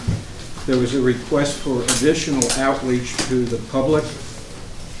meeting, there was a request for additional outreach to the public.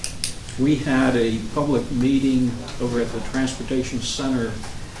 We had a public meeting over at the Transportation Center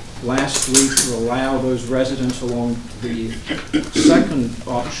last week to allow those residents along the second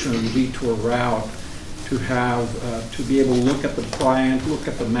option detour route to have to be able to look at the plan, look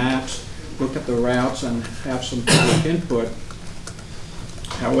at the maps, look at the routes, and have some public input.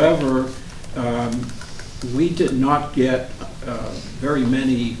 However, we did not get very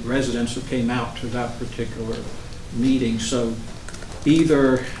many residents who came out to that particular meeting. So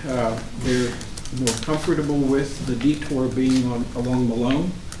either they're more comfortable with the detour being along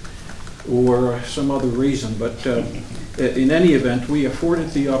Malone, or some other reason. But in any event, we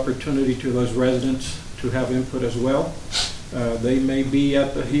afforded the opportunity to those residents to have input as well. They may be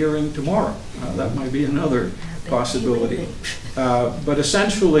at the hearing tomorrow. That might be another possibility. But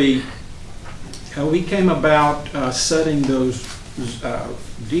essentially, how we came about setting those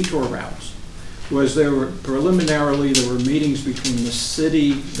detour routes was there were meetings between the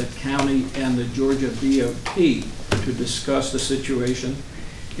city, the county, and the Georgia BOC to discuss the situation.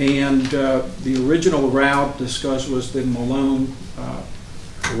 And the original route discussed was the Malone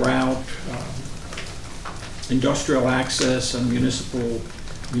route, industrial access and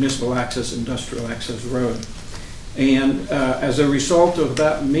municipal access, industrial access road. And as a result of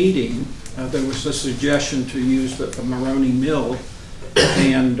that meeting, there was a suggestion to use the Maroney Mill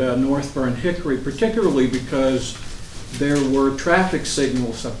and North Burn Hickory, particularly because there were traffic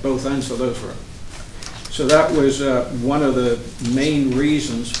signals at both ends of those roads. So that was one of the main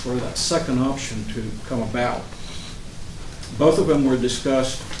reasons for that second option to come about. Both of them were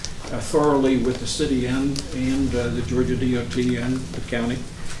discussed thoroughly with the city and the Georgia DOT and the county.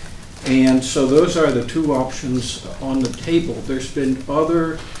 And so those are the two options on the table. There's been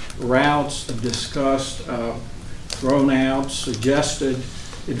other routes discussed, thrown out, suggested.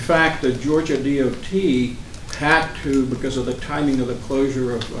 In fact, the Georgia DOT had to, because of the timing of the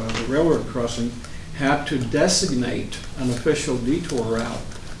closure of the railroad crossing, had to designate an official detour route,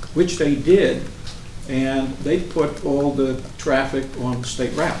 which they did, and they put all the traffic on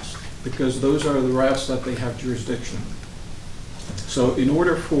state routes because those are the routes that they have jurisdiction. So in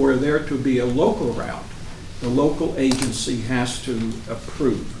order for there to be a local route, the local agency has to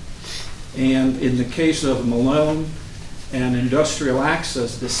approve. And in the case of Malone and industrial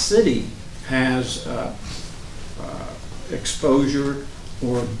access, the city has exposure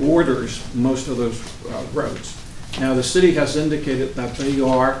or borders most of those roads. Now the city has indicated that they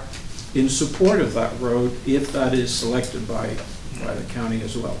are in support of that road if that is selected by the county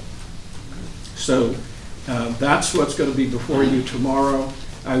as well. So that's what's going to be before you tomorrow.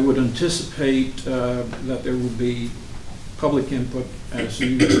 I would anticipate that there will be public input, as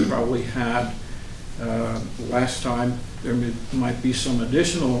you probably had last time. There might be some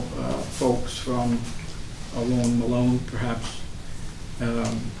additional folks from along Malone, perhaps.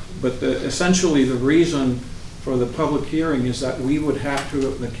 But essentially the reason for the public hearing is that we would have to,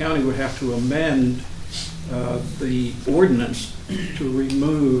 the county would have to amend the ordinance to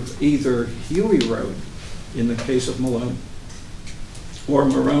remove either Huey Road in the case of Malone or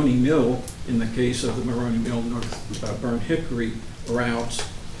Maroney Mill in the case of the Maroney Mill North Burn Hickory routes,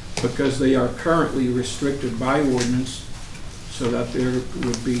 because they are currently restricted by ordinance so that there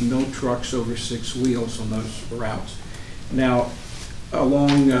would be no trucks over 6 wheels on those routes. Now,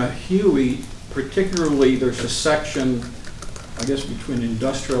 along Huey, particularly, there's a section, I guess, between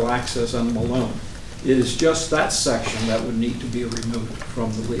industrial access and Malone. It is just that section that would need to be removed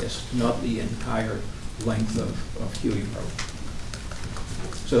from the list, not the entire length of Huey Road.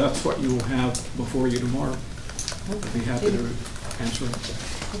 So that's what you will have before you tomorrow. I'll be happy to answer it.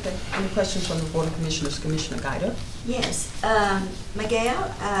 Okay. Any questions from the Board of Commissioners? Commissioner Guider? Yes. Miguel,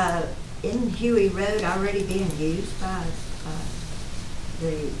 isn't Huey Road already being used by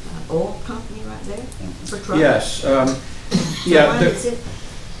the oil company right there for trucks? Yes. So yeah.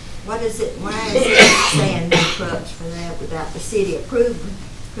 why is it saying no trucks for that without the city approving?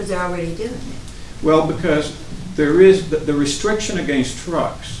 Because they're already doing it. Well, because there is the restriction against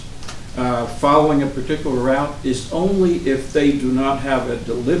trucks following a particular route is only if they do not have a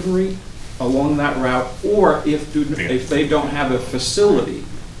delivery along that route, or if they don't have a facility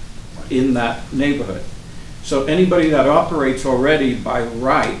in that neighborhood. So anybody that operates already by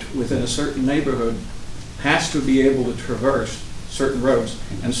right within a certain neighborhood has to be able to traverse certain roads,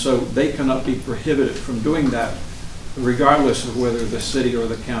 and so they cannot be prohibited from doing that regardless of whether the city or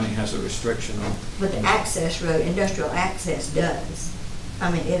the county has a restriction on. But the access road, industrial access does.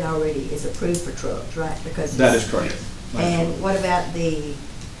 I mean, it already is approved for trucks, right? Because that is correct. And what about the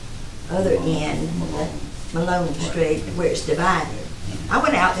other end, Malone Street, where it's divided? I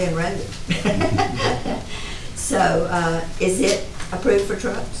went out there and rode it. So, is it approved for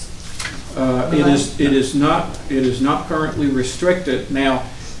trucks? It is not currently restricted. Now,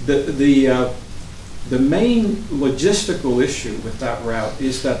 the main logistical issue with that route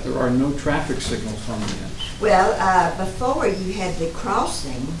is that there are no traffic signals on the ends. Well, before you had the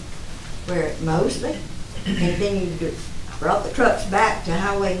crossing where Mosley, and then you brought the trucks back to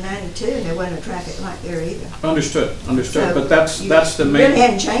Highway 92, and there wasn't a traffic light there either. Understood. So but that's the main. Really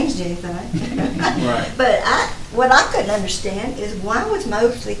hadn't changed anything. Right. But what I couldn't understand is why was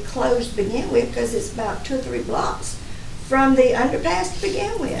Mosley closed to begin with? Because it's about 2 or 3 blocks from the underpass to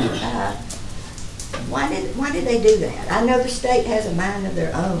begin with. Why did they do that? I know the state has a mind of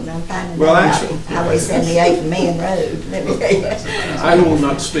their own. I'm finding Well, that actually- out. Highway 78 and Main Road, let me tell you. I will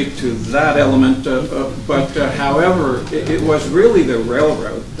not speak to that element, but however, it was really the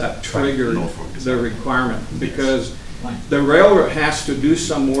railroad that triggered the requirement, because the railroad has to do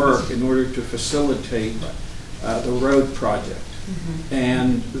some work in order to facilitate the road project.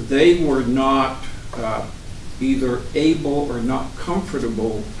 And they were not either able or not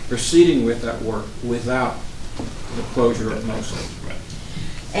comfortable proceeding with that work without the closure of Mosley.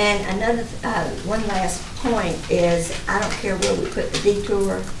 And another, one last point is, I don't care where we put the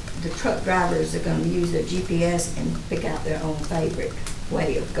detour, the truck drivers are gonna use their GPS and pick out their own favorite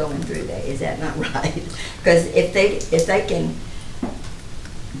way of going through that. Is that not right? Because if they can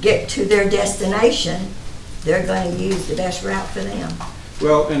get to their destination, they're gonna use the best route for them.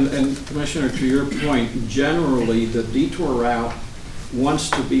 Well, and Commissioner, to your point, generally, the detour route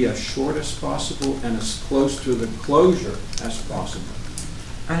wants to be as short as possible and as close to the closure as possible.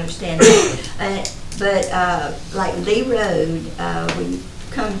 I understand that. But like Lee Road, when you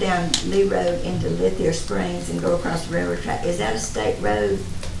come down Lee Road into Lithia Springs and go across the railroad track, is that a state road?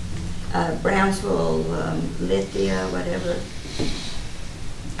 Brownsville, Lithia, whatever.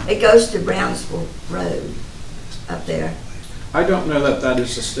 It goes to Brownsville Road up there. I don't know that that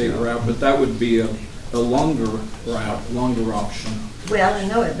is a state route, but that would be a longer route, longer option. Well, I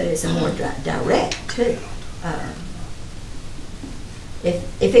know it, but it's a more direct too.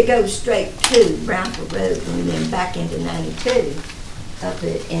 If it goes straight to Brownsville Road and then back into 92 up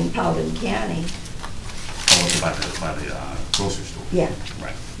in Paulding County. Oh, it's by the grocery store. Yeah.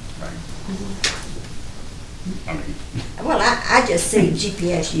 Right. I mean, Well, I just see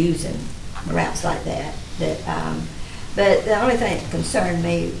GPS using routes like that. But the only thing that concerned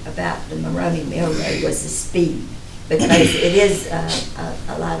me about the Maroney Mill Road was the speed, because it is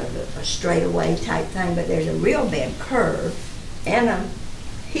a lot of a straightaway type thing, but there's a real bad curve and a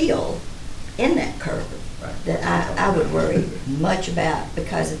hill in that curve that I would worry much about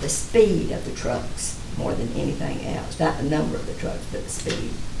because of the speed of the trucks more than anything else. Not the number of the trucks, but the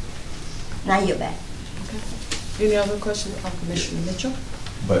speed. Now you're back. Any other questions from Commissioner Mitchell?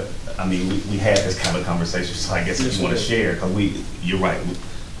 but, I mean, we had this kind of conversation, so I guess if you want to share, because you're right,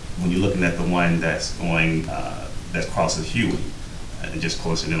 when you're looking at the one that's going, that crosses Huey, and just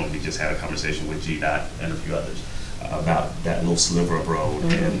coincidental, we just had a conversation with GDOT and a few others about that little sliver of road,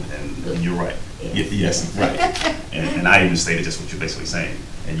 and you're right. Yes, right. And I even stated just what you're basically saying,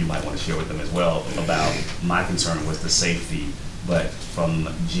 and you might want to share with them as well about my concern was the safety, but from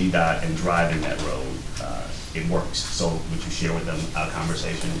GDOT and driving that road, it works. So would you share with them our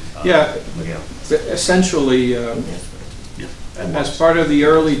conversation? Yeah, Miguel? Essentially, as part of the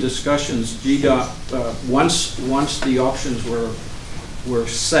early discussions, GDOT, once the options were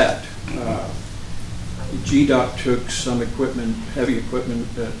set, GDOT took some equipment, heavy equipment,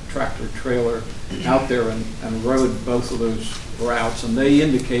 tractor trailer out there and rode both of those routes, and they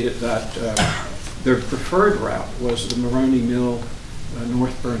indicated that their preferred route was the Maroney Mill,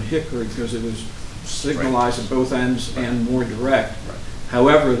 Northburn Hickory, because it was signalized at both ends and more direct.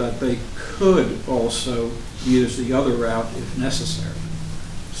 However, that they could also use the other route if necessary.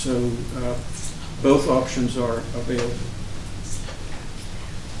 So both options are available.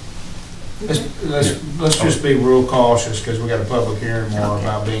 Let's just be real cautious, because we got a public hearing tomorrow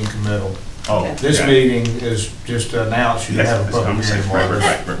about being committal. Oh, This meeting is just to announce you have a public hearing tomorrow.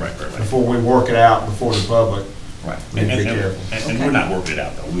 Right. Before we work it out before the public. Right. Be careful. And we're not working it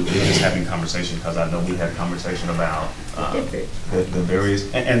out, though. We're just having conversation, because I know we had a conversation about the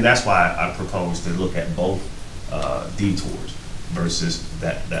various, and that's why I proposed to look at both detours versus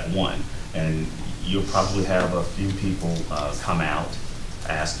that one. And you'll probably have a few people come out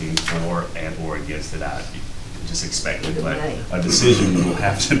asking for and or against it. I just expect it, but a decision will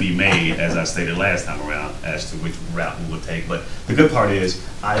have to be made, as I stated last time around, as to which route we would take. But the good part is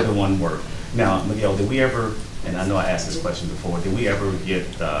either one worked. Now, Miguel, did we ever, and I know I asked this question before, did we ever get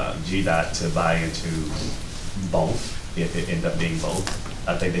GDOT to buy into both, if it ended up being both?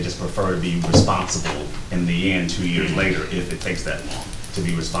 I think they just prefer to be responsible in the end 2 years later, if it takes that long, to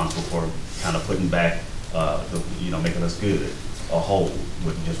be responsible for kind of putting back, making us good or whole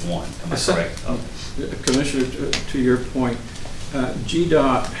with just one. Am I correct? Commissioner, to your point,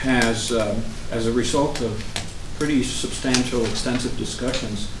 GDOT has, as a result of pretty substantial, extensive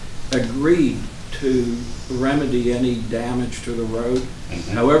discussions, agreed to remedy any damage to the road.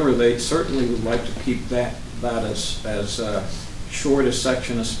 Mm-hmm. However, they certainly would like to keep that as short a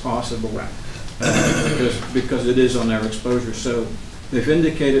section as possible, because it is on their exposure. So They've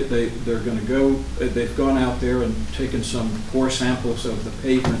indicated they're going to go, they've gone out there and taken some core samples of the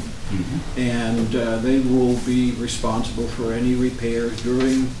pavement, and they will be responsible for any repairs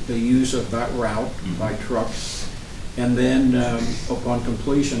during the use of that route by trucks. And then upon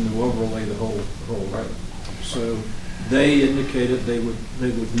completion, they'll overlay the whole road. So they indicated they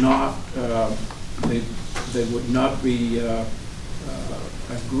would not be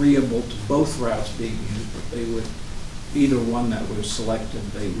agreeable to both routes being used, but they would, either one that was selected,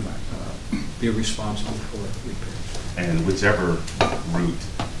 they would be responsible for repairs. And whichever route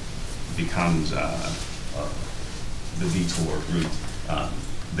becomes the detour route,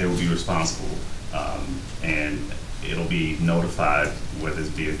 they will be responsible, and it'll be notified, whether it's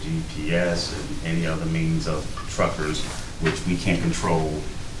via GPS and any other means of truckers, which we can't control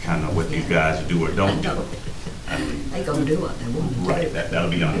kind of what you guys do or don't do. They gonna do what they want to do. Right, that'll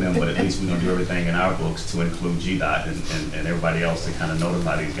be on them, but at least we're gonna do everything in our books to include GDOT and everybody else to kind of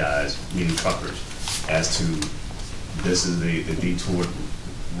notify these guys, meaning truckers, as to this is the detour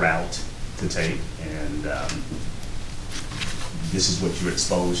route to take, and this is what you're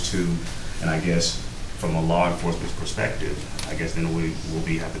exposed to. And I guess from a law enforcement perspective, I guess then we will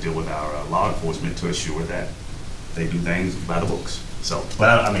have to deal with our law enforcement to assure that they do things by the books. So, but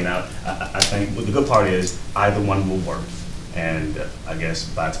I think the good part is either one will work, and I guess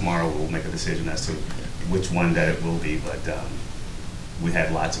by tomorrow we'll make a decision as to which one that it will be. But we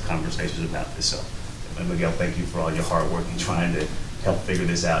had lots of conversations about this. So, and Miguel, thank you for all your hard work in trying to help figure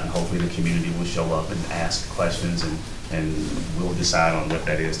this out, and hopefully the community will show up and ask questions, and we'll decide on what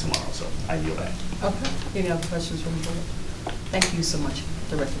that is tomorrow. So I yield back. Okay. Any other questions from the board? Thank you so much,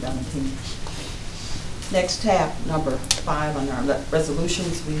 Director Valentini. Next tab, number 5 on our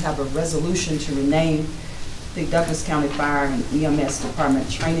resolutions, we have a resolution to rename the Douglas County Fire and EMS Department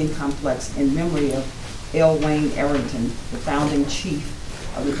Training Complex in memory of L. Wayne Arrington, the founding chief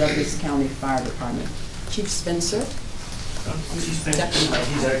of the Douglas County Fire Department. Chief Spencer? He's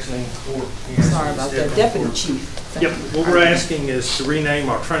actually in court. Sorry about that. Deputy Chief. Yep. What we're asking is to rename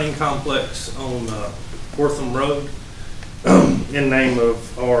our training complex on Wortham Road in name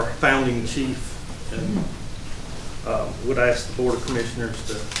of our founding chief. And would ask the Board of Commissioners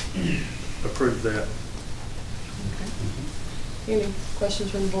to approve that. Okay. Any questions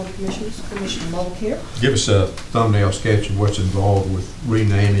from the Board of Commissioners? Commissioner Mulk here. Give us a thumbnail sketch of what's involved with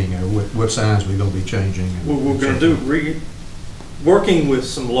renaming, or what signs we're going to be changing. We're going to do working with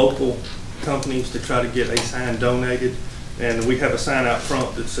some local companies to try to get a sign donated, and we have a sign out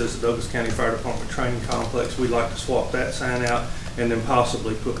front that says the Douglas County Fire Department Training Complex. We'd like to swap that sign out and then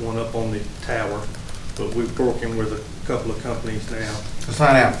possibly put one up on the tower. But we're working with a couple of companies now. The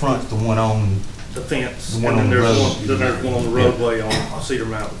sign out front's the one on the fence, the one and then on there's one on the roadway on Cedar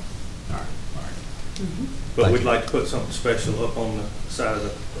Mountain. All right. But we'd like to put something special up on the side of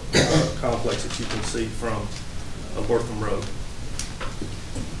the complex that you can see from Wortham Road.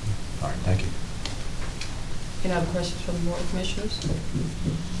 All right, thank you. Any other questions from the Board of Commissioners?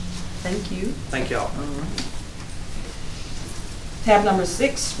 Thank you. Thank y'all. All right. Tab number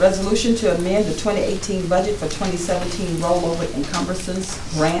 6, resolution to amend the 2018 budget for 2017 rollover encumbrances,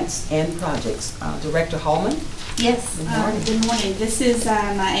 grants, and projects. Director Hallman? Yes, Good morning. good morning. This is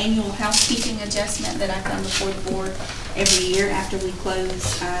my annual housekeeping adjustment that I come before the board every year after we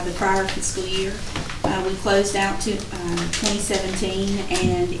close the prior fiscal year. We closed out to 2017,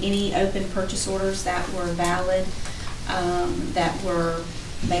 and any open purchase orders that were valid, that were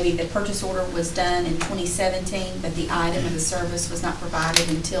maybe the purchase order was done in 2017, but the item of the service was not provided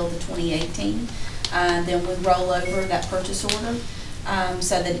until the 2018. Then we roll over that purchase order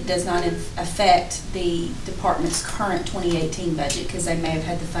so that it does not affect the department's current 2018 budget, because they may have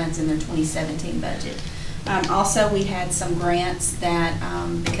had the funds in their 2017 budget. Also, we had some grants that,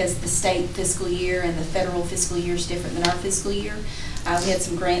 because the state fiscal year and the federal fiscal year is different than our fiscal year, we had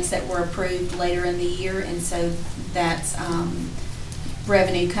some grants that were approved later in the year, and so that's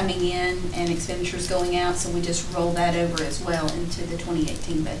revenue coming in and expenditures going out, so we just roll that over as well into the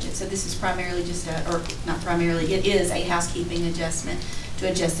 2018 budget. So this is primarily just or not primarily, it is a housekeeping adjustment to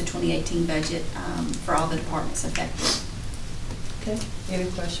adjust the 2018 budget for all the departments affected. Okay. Any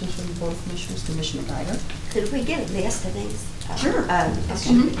questions from the Board of Commissioners? Commissioner Geiger? Could we get a list of these? Sure.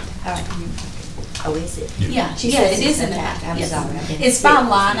 Oh, is it? Yeah, She yeah, says it it's is in the attached. I'm yes. sorry, I didn't It's by see it.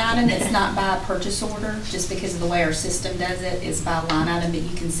 line item, it's not by purchase order, just because of the way our system does it, it's by line item, but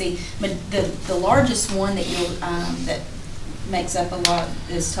you can see, but the largest one that you'll, that makes up a lot of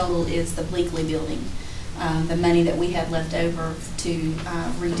this total is the Bleakley building. The money that we had left over to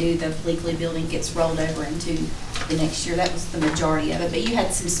redo the Bleakley building gets rolled over into the next year. That was the majority of it, but you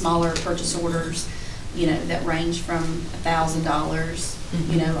had some smaller purchase orders you know, that range from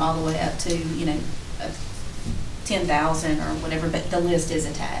 $1,000, you know, all the way up to, you know, 10,000 or whatever, but the list is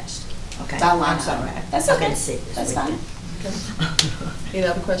attached. Okay. By line I'm sorry. item. That's I okay. couldn't see this That's weekend. fine. Any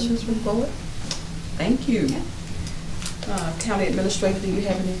other questions from the board? Thank you. County Administrator, do you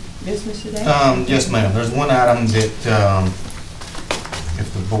have any business today? Yes, ma'am. There's one item that,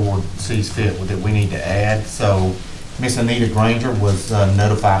 if the board sees fit, that we need to add. So Miss Anita Granger was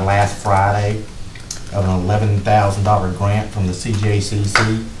notified last Friday of an $11,000 grant from the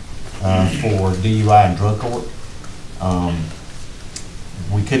CJCC for DUI and drug court.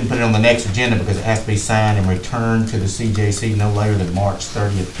 We couldn't put it on the next agenda because it has to be signed and returned to the CJC no later than March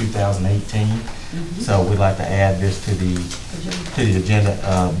 30th, 2018. So we'd like to add this to the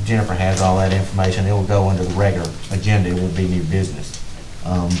agenda. Jennifer has all that information. It will go under the regular agenda. It will be new business.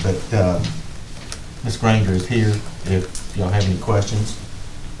 But Ms. Granger is here if y'all have any questions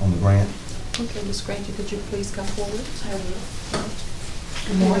on the grant. Okay, Ms. Granger, could you please come forward? I will.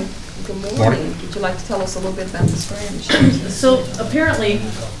 Good morning. Good morning. Morning. Would you like to tell us a little bit about this grant? So apparently,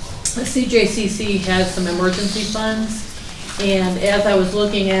 the CJCC has some emergency funds, and as I was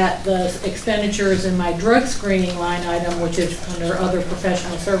looking at the expenditures in my drug screening line item, which is under other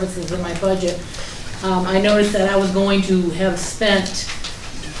professional services in my budget, I noticed that I was going to have spent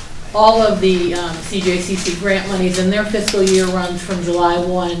all of the CJCC grant monies, and their fiscal year runs from July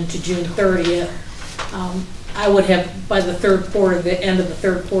 1 to June 30th. I would have, by the third quarter, the end of the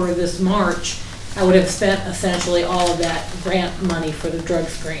third quarter this March, I would have spent essentially all of that grant money for the drug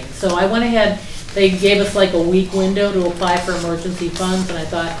screen. So I went ahead, they gave us like a week window to apply for emergency funds, and I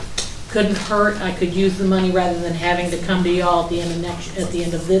thought, couldn't hurt, I could use the money rather than having to come to y'all at the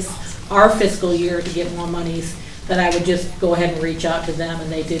end of this, our fiscal year to get more monies, that I would just go ahead and reach out to them,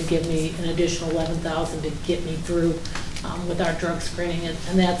 and they did give me an additional $11,000 to get me through with our drug screening,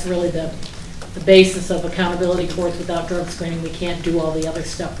 and that's really the basis of accountability courts. Without drug screening, we can't do all the other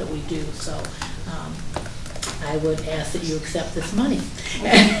stuff that we do. So I would ask that you accept this money.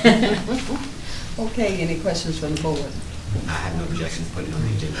 Okay, any questions from the board? I have no objection to putting it on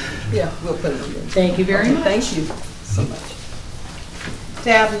the agenda. Yeah, we'll put it on there. Thank you very much. Thank you so much.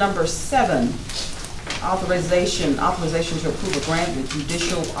 Tab number 7, authorization to approve a grant with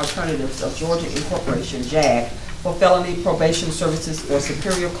Judicial Alternatives of Georgia Incorporation, JAG, for felony probation services for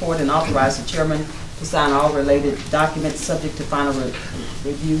Superior Court, and authorize the chairman to sign all related documents subject to final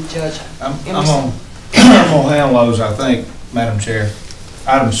review. Judge I'm gonna handle those, I think, Madam Chair.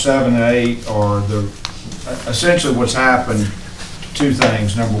 Items 7 and 8 are essentially what's happened. Two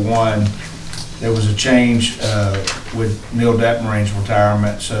things. Number one, there was a change with Neil Detmerine's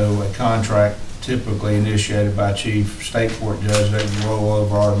retirement, so a contract typically initiated by chief state court judge doesn't roll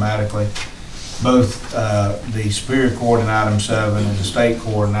over automatically. Both the Superior Court in item 7 and the State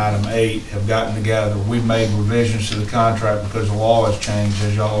Court in item 8 have gotten together. We've made revisions to the contract because the law has changed,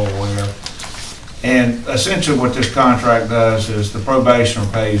 as y'all are aware. And essentially what this contract does is the probationer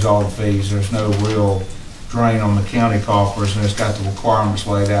pays all the fees. There's no real drain on the county coffers, and it's got the requirements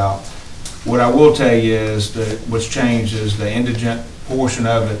laid out. What I will tell you is that what's changed is the indigent portion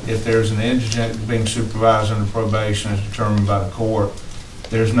of it. If there's an indigent being supervised under probation as determined by the court,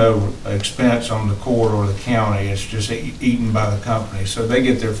 there's no expense on the court or the county. It's just eaten by the company. So they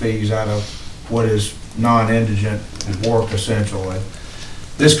get their fees out of what is non-indigent work, essentially.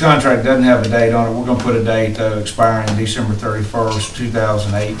 This contract doesn't have a date on it. We're going to put a date expiring December 31st,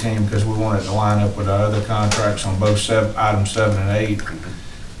 2018, because we want it to line up with our other contracts on both items 7 and 8.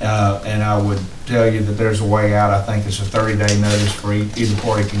 And I would tell you that there's a way out. I think it's a 30-day notice for either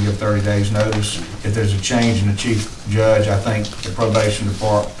party can give 30 days notice. If there's a change in the chief judge, I think the probation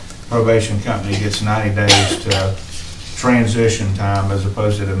company gets 90 days to transition time as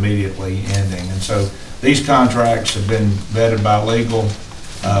opposed to immediately ending. And so these contracts have been vetted by legal.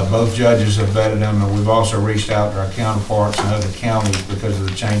 Both judges have vetted them, and we've also reached out to our counterparts in other counties because of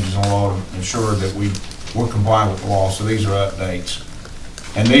the changes in law to ensure that we're compliant with the law. So these are updates.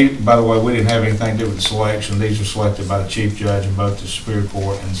 And these, by the way, we didn't have anything to do with the selection. These were selected by the chief judge in both the Superior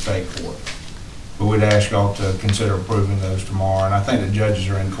Court and the State Court. But we'd ask y'all to consider approving those tomorrow. And I think the judges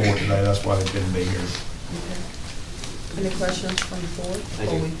are in court today. That's why they couldn't be here. Okay. Any questions from the board?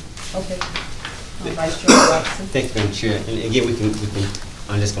 Thank you. Okay. Vice Chair Robinson. Thank you, Madam Chair. And again, we can.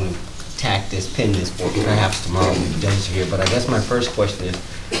 I'm just going to tack this, pin this for perhaps tomorrow when the judges are here. But I guess my first question is,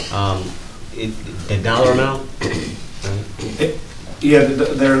 the dollar amount. Yeah,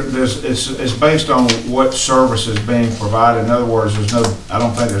 it's based on what service is being provided. In other words, I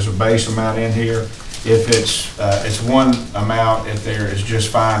don't think there's a base amount in here. If it's one amount, if there is just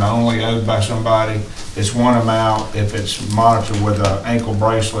fine only owed by somebody, it's one amount. If it's monitored with an ankle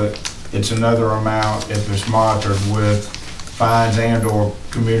bracelet, It's another amount if it's monitored with fines and/or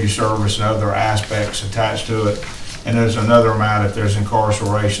community service and other aspects attached to it. And there's another amount if there's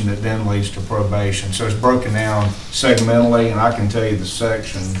incarceration that then leads to probation. So it's broken down segmentally, and I can tell you the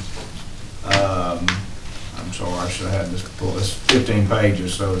section. I'm sorry, I should have had this pulled. It's 15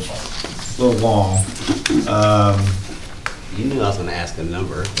 pages, so it's a little long. You knew I was going to ask a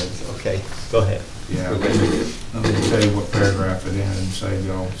number. That's okay. Go ahead. Yeah, let me tell you what paragraph it in and save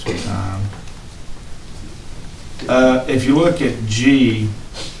y'all some time. If you look at G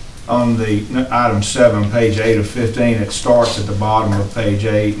on the item 7, page 8 of 15, it starts at the bottom of page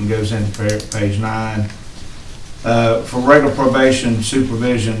 8 and goes into page 9. For regular probation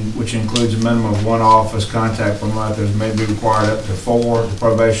supervision, which includes a minimum of 1 office contact per month, there may be required up to 4. The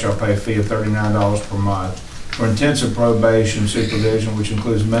probation shall pay a fee of $39 per month. For intensive probation supervision, which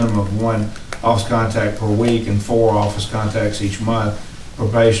includes a minimum of 1 office contact per week and 4 office contacts each month,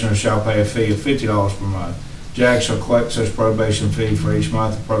 probationers shall pay a fee of $50 per month. JAG shall collect such probation fee for each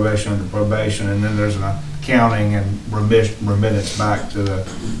month of probation under probation, and then there's an accounting and remittance back to the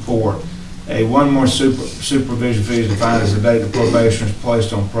court. One more supervision fee is defined as the date the probation is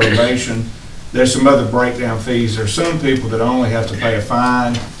placed on probation. There's some other breakdown fees. There's some people that only have to pay a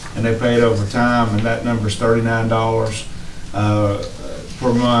fine, and they pay it over time, and that number is $39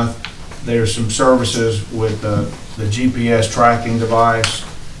 per month. There's some services with the GPS tracking device,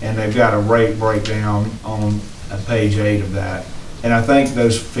 and they've got a rate breakdown on page 8 of that. And I think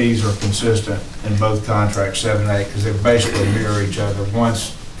those fees are consistent in both contracts, 7 and 8, because they basically mirror each other.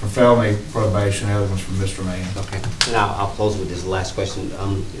 One's for felony probation, the other one's for misdemeanor. Okay. And I'll close with this last question.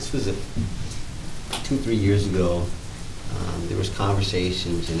 This was 2-3 years ago. There was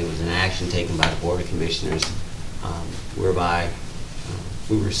conversations and there was an action taken by the Board of Commissioners whereby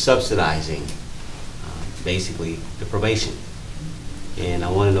we were subsidizing basically the probation. And I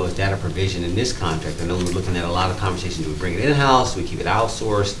want to know, is that a provision in this contract? I know we were looking at a lot of conversations. Do we bring it in-house? Do we keep it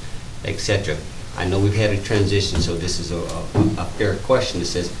outsourced, etc.? I know we've had a transition, so this is a fair question that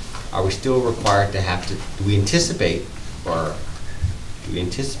says, are we still required to have to, do we anticipate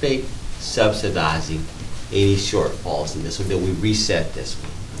subsidizing any shortfalls in this, or do we reset this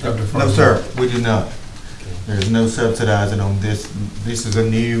one? No, sir, we do not. There's no subsidizing on this. This is a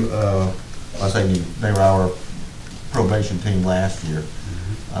new, I say new, they were our probation team last year.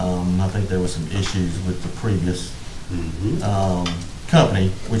 I think there were some issues with the previous company,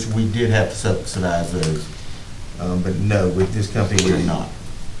 which we did have to subsidize those. But no, with this company, we are not.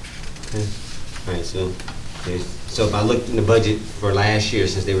 Okay. All right, so if I looked in the budget for last year,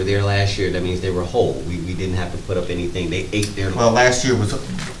 since they were there last year, that means they were whole. We didn't have to put up anything. They ate their. Well, last year was a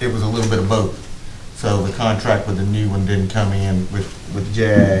little bit of both. So the contract with the new one didn't come in with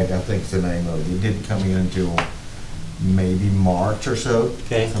JAG, I think is the name of it. It didn't come in until maybe March or so,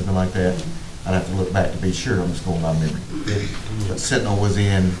 something like that. I'd have to look back to be sure. I'm just going by memory. But Sentinel was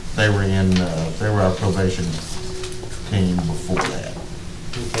in. They were our probation team before that.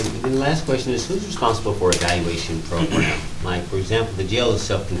 Okay, and then the last question is, who's responsible for evaluation program? Like, for example, the jail is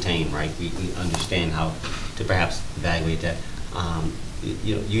self-contained, right? We understand how to perhaps evaluate that.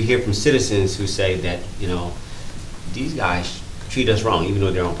 You hear from citizens who say that, these guys treat us wrong. Even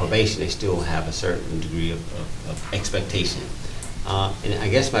though they're on probation, they still have a certain degree of expectation. And I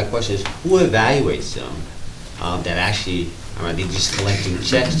guess my question is, who evaluates them that actually, are they just collecting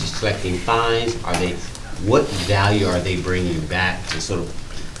checks, just collecting fines? What value are they bringing back to sort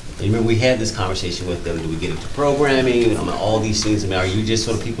of, remember we had this conversation with them, do we get into programming, all these things, are you just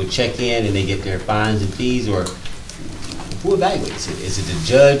sort of people check in and they get their fines and fees, or who evaluates it? Is it the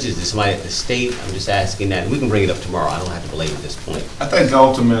judge, is it somebody at the state? I'm just asking that, and we can bring it up tomorrow, I don't have to belabor this point. I think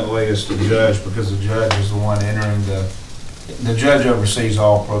ultimately it's the judge, because the judge is the one entering the judge oversees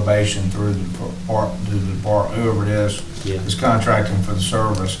all probation through the department, whoever it is contracting for the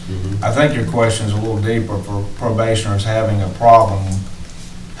service. I think your question is a little deeper. For probationers having a problem,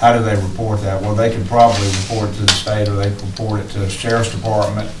 how do they report that? Well, they can probably report it to the state, or they can report it to the sheriff's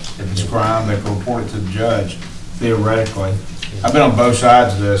department. If it's a crime, they can report it to the judge, theoretically. I've been on both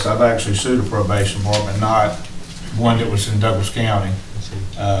sides of this. I've actually sued a probation department, not one that was in Douglas County.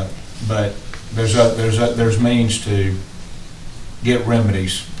 But there's means to get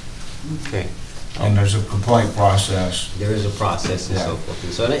remedies. Okay. And there's a complaint process. There is a process and so forth.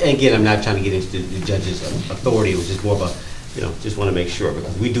 And so, and again, I'm not trying to get into the judge's authority. It was just more of a, just want to make sure,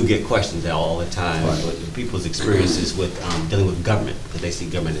 because we do get questions all the time. Right. People's experiences with dealing with government, because they see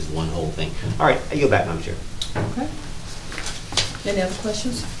government as one whole thing. All right, I yield back, Madam Chair. Okay. Any other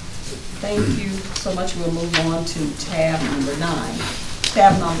questions? Thank you so much. We'll move on to tab number 9.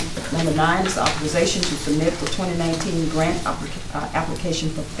 Tab number 9 is authorization to submit the 2019 grant application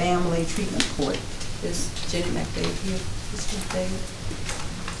for family treatment court. Is Jenny McDade here? Is McDade?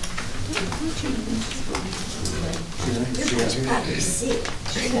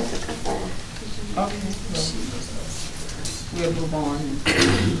 Okay. We'll move on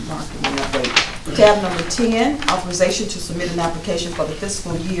and mark it and update. Tab number 10, authorization to submit an application for the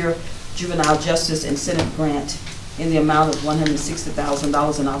fiscal year juvenile justice incentive grant in the amount of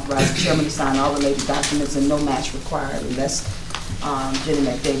 $160,000 and authorize the chairman to sign all related documents and no match required. And that's Jenny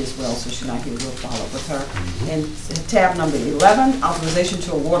McDade as well, so she's not here. We'll follow up with her. And tab number 11, authorization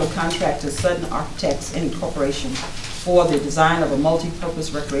to award a contract to Sutton Architects Incorporation for the design of a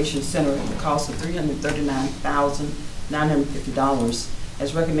multi-purpose recreation center at the cost of $339,950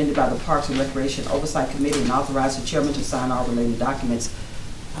 as recommended by the Parks and Recreation Oversight Committee, and authorize the chairman to sign all related documents.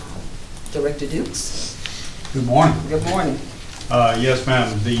 Director Dukes. Good morning. Good morning. Yes,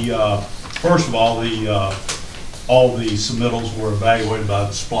 ma'am. First of all, all the submittals were evaluated by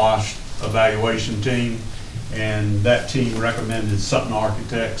the SPLOSH evaluation team, and that team recommended Sutton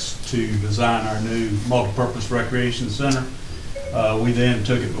Architects to design our new multipurpose recreation center. We then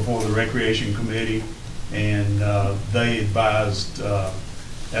took it before the Recreation Committee, and they advised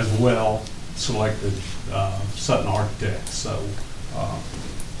as well, selected Sutton Architects. So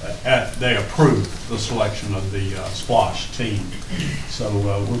they approved the selection of the SPLOSH team. So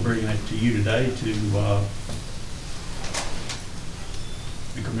we're bringing it to you today to the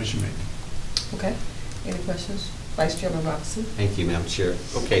commission meeting. Okay. Any questions? Vice Chairman Robinson. Thank you, Madam Chair.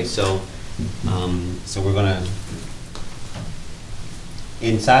 Okay, so we're gonna,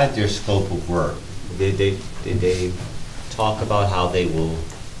 inside their scope of work, did they talk about how they will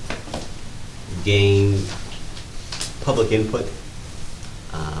gain public input?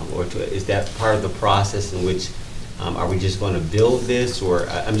 Is that part of the process in which, are we just going to build this, or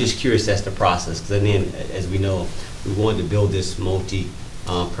I'm just curious as to the process, because then, as we know, we wanted to build this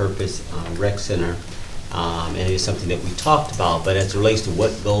multi-purpose rec center, and it is something that we talked about, but as it relates to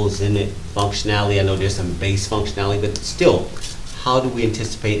what goes in it functionality, I know there's some base functionality, but still, how do we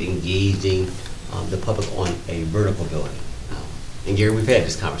anticipate engaging the public on a vertical building? And Gary, we've had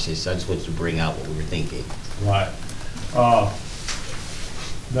this conversation, so I just wanted to bring out what we were thinking. Right.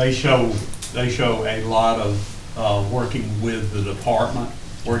 They show a lot of working with the department,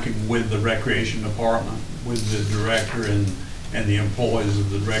 working with the recreation department, with the director and the employees of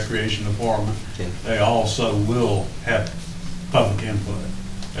the recreation department. Okay. They also will have public input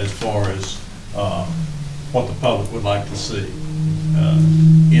as far as what the public would like to see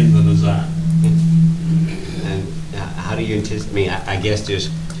in the design. And how do you anticipate, I guess there's,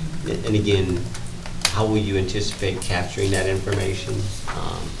 and again, how will you anticipate capturing that information?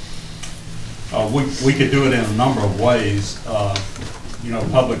 We could do it in a number of ways.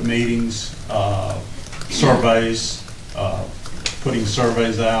 Public meetings, surveys, putting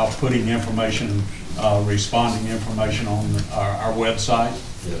surveys out, putting information, responding information on our website,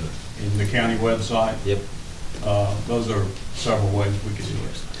 in the county website. Yep. Those are several ways we could do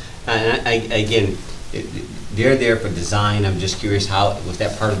it. And again, they're there for design. I'm just curious, how was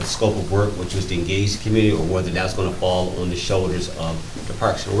that part of the scope of work, which was to engage the community, or whether that's going to fall on the shoulders of the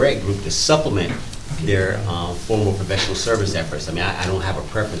Parks and Rec group to supplement their formal professional service efforts? I mean, I don't have a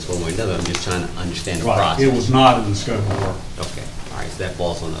preference one way or another. I'm just trying to understand the process. It was not in the scope of work. Okay. All right. So that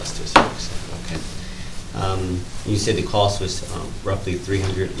falls on us to a certain extent. Okay. You said the cost was roughly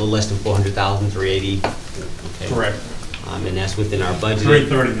 300, a little less than 400,000, 380. Okay. Correct. And that's within our budget.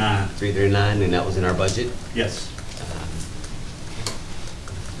 339. 339, and that was in our budget. Yes.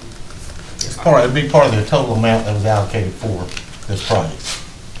 It'd be part of the total amount that was allocated for this project.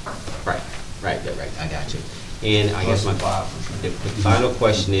 Right. I got you. And I guess the final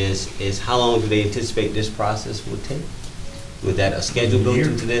question is how long do they anticipate this process will take? With that a schedule built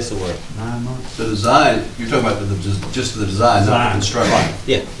into this, or 9 months? The design, you're talking about just the design, not the construction. Right.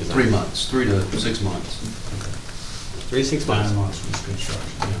 Yeah. 3 months, 3 to 6 months. 3 to 6 months. 9 months was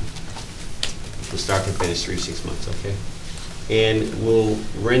construction, yeah. From start to finish, 3 to 6 months, okay. And will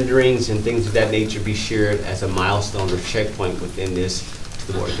renderings and things of that nature be shared as a milestone or checkpoint within this to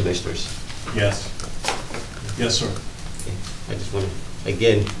the Board of Commissioners? Yes. Yes, sir. Okay. I just want to,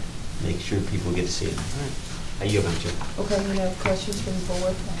 again, make sure people get to see it. All right. How you, Madam Chair? Okay, any other questions from the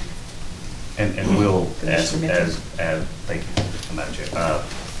board? And we'll, as Commissioner thank you, Madam Chair.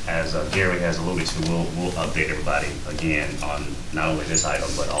 As Gary has alluded to, we'll update everybody again on not only this item,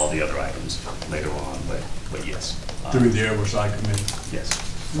 but all the other items later on, but yes. Through the Oversight Committee. Yes.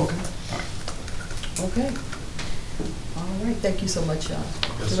 Okay. All right. Okay. All right, thank you so much,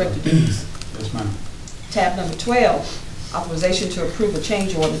 Yes, Director sir. Dukes. Yes, ma'am. Tab number 12, Authorization to approve a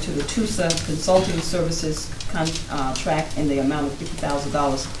change order to the TUSA Consulting Services contract in the amount of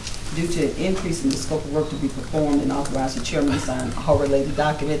 $50,000 due to an increase in the scope of work to be performed, and authorize the chairman to sign all related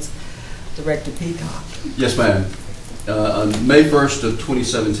documents. Director Peacock. Yes, ma'am. On May 1st of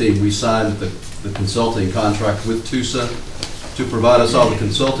 2017, we signed the consulting contract with TUSA to provide us all the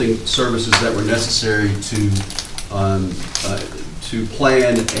consulting services that were necessary to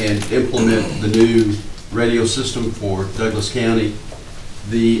plan and implement the new radio system for Douglas County.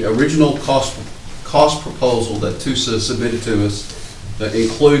 The original cost proposal that TUSA submitted to us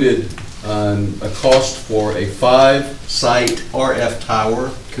included a cost for a 5-site RF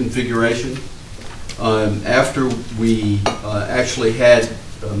tower configuration. After we actually had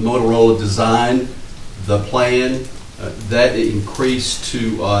Motorola design the plan, that increased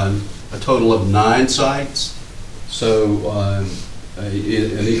to a total of 9 sites. So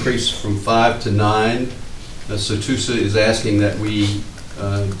an increase from 5 to 9. So TUSA is asking that we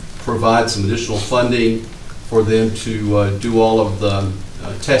provide some additional funding for them to do all of the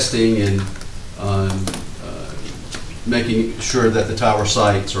testing and making sure that the tower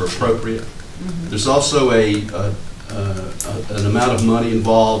sites are appropriate. There's also an amount of money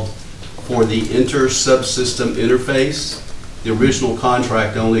involved for the inter-subsystem interface. The original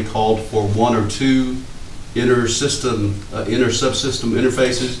contract only called for 1 or 2 inter-subsystem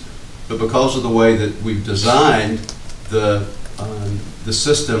interfaces, but because of the way that we've designed the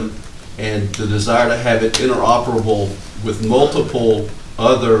system and the desire to have it interoperable with multiple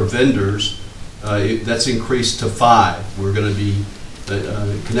other vendors, that's increased to 5. We're going to be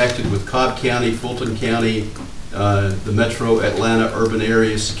connected with Cobb County, Fulton County, the Metro Atlanta Urban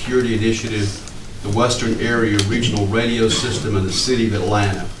Area Security Initiative, the Western Area Regional Radio System, and the City of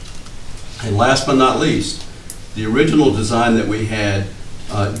Atlanta. And last but not least, the original design that we had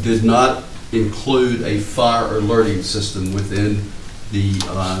did not include a fire alerting system within the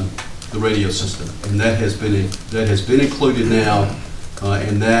radio system, and that has been included now,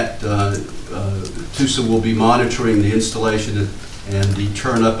 and that TUSA will be monitoring the installation and the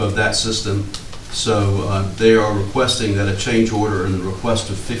turn up of that system. So they are requesting that a change order and the request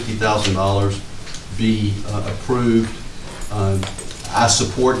of $50,000 be approved. I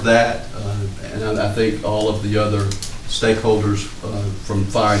support that, and I think all of the other stakeholders from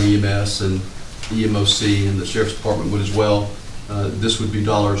Fire and EMS and EMOC and the Sheriff's Department would as well. This would be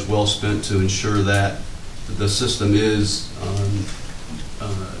dollars well spent to ensure that the system is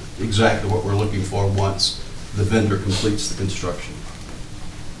exactly what we're looking for once the vendor completes the construction.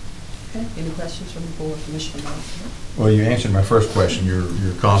 Okay. Any questions from the board, Commissioner Martin? Well, you answered my first question.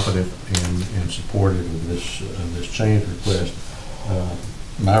 You're confident and supportive of this change request.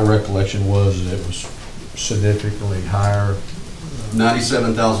 My recollection was that it was significantly higher.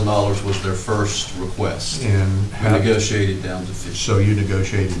 $97,000 was their first request. And we negotiated down to 50. So you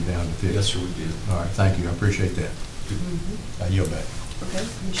negotiated down to 50? Yes, sir, we did. All right, thank you. I appreciate that. I yield back. Okay,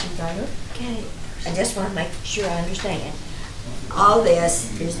 Commissioner Geiger? Okay, I just want to make sure I understand. All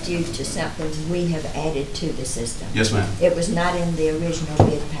this is due to something we have added to the system. Yes, ma'am. It was not in the original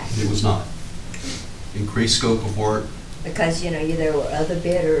bid package. It was not. Increased scope of work. Because, there were other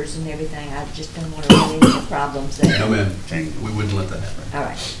bidders and everything. I just don't want to run into the problems there. No, ma'am. We wouldn't let that happen. All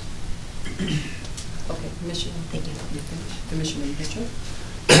right. Okay, Commissioner. Thank you. Commissioner Mitchell?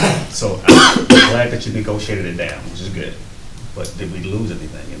 So I'm glad that you negotiated it down, which is good. But did we lose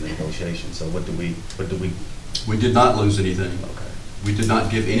anything in the negotiation? So what do we? We did not lose anything. Okay. We did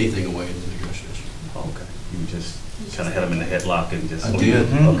not give anything away in the negotiation. Oh, okay. You just kind of had them in the headlock and just. I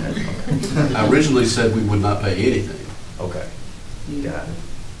did. Okay. I originally said we would not pay anything. Okay. Got it.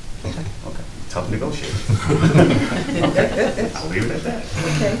 Okay. Tough negotiator. I'll leave it at that.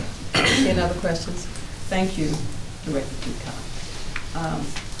 Okay. Any other questions? Thank you, Director Peacock.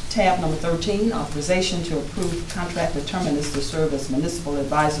 Tab number 13, authorization to approve contract with Terminus to serve as municipal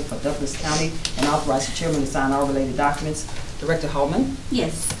advisor for Douglas County and authorize the chairman to sign all related documents. Director Holman?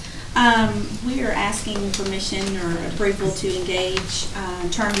 Yes. We are asking permission or approval to engage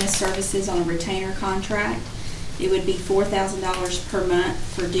Terminus Services on a retainer contract. It would be $4,000 per month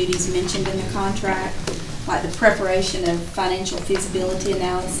for duties mentioned in the contract, like the preparation of financial feasibility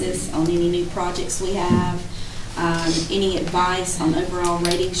analysis on any new projects we have, any advice on overall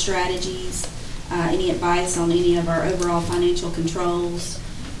rating strategies, any advice on any of our overall financial controls,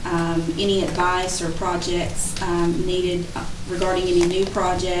 any advice or projects needed regarding any new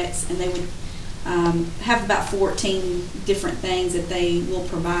projects, and they would have about 14 different things that they will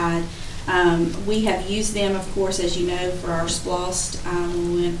provide. We have used them, of course, as you know, for our SPLOST,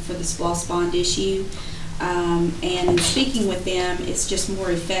 when we went for the SPLOST bond issue. And in speaking with them, it's just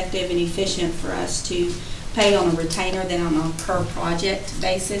more effective and efficient for us to pay on a retainer than on a per project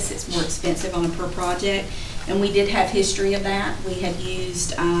basis. It's more expensive on a per project. And we did have history of that. We had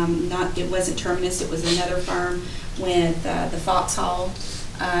used, it wasn't Terminus, it was another firm with the Foxhall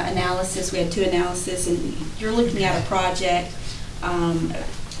analysis. We had 2 analysis, and you're looking at a project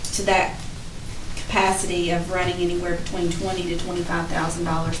to that capacity of running anywhere between $20,000 to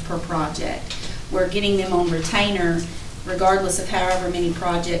 $25,000 per project. We're getting them on retainer regardless of however many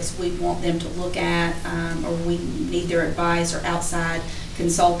projects we want them to look at, or we need their advice or outside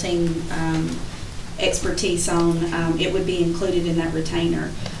consulting expertise on, it would be included in that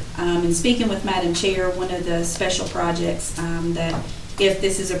retainer. And speaking with Madam Chair, one of the special projects that, if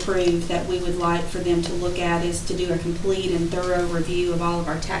this is approved, that we would like for them to look at is to do a complete and thorough review of all of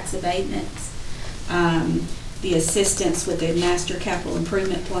our tax abatements, the assistance with the Master Capital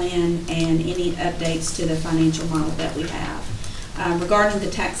Improvement Plan, and any updates to the financial model that we have. Regarding the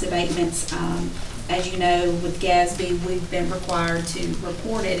tax abatements, as you know, with GASB, we've been required to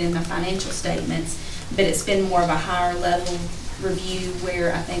report it in the financial statements, but it's been more of a higher level review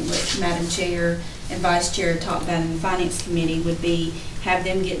where I think what Madam Chair and Vice Chair talked about in the Finance Committee would be have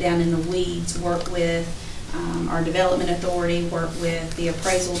them get down in the weeds, work with our Development Authority, work with the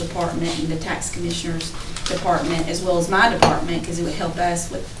Appraisal Department and the Tax Commissioner's Department, as well as my department, because it would help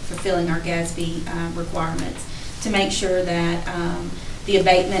us with fulfilling our GASB requirements, to make sure that the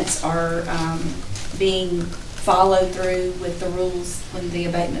abatements are being followed through with the rules when the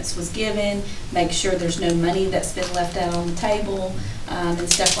abatements was given, make sure there's no money that's been left out on the table, and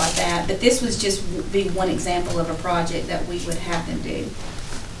stuff like that. But this was just be one example of a project that we would have them do.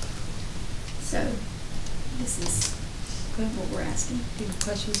 So this is what we're asking. Any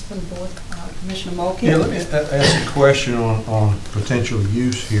questions from the board? Commissioner Mulkey? Yeah, let me ask a question on potential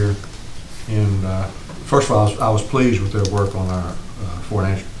use here. And first of all, I was pleased with their work on our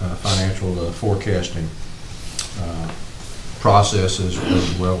financial forecasting processes,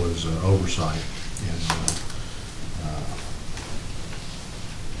 as well as oversight and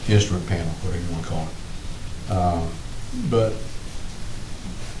instrument panel, whatever you want to call it. But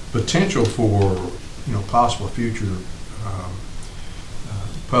potential for possible future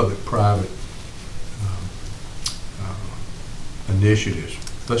public-private initiatives.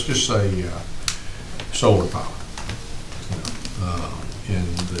 Let's just say solar power. In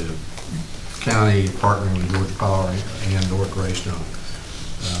the county partnering with Georgia Power and North Greystone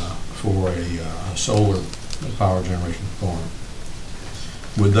for a solar power generation farm.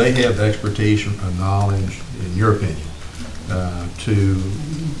 Would they have expertise and knowledge, in your opinion, to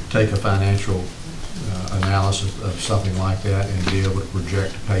take a financial analysis of something like that and be able to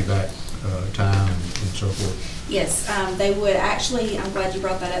project payback time and so forth? Yes, they would actually. I'm glad you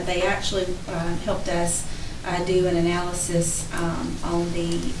brought that up. They actually helped us do an analysis on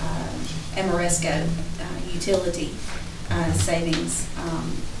the Amoresco utility savings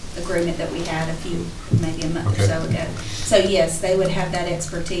agreement that we had maybe a month or so ago. So yes, they would have that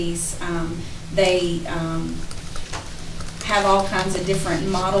expertise. They have all kinds of different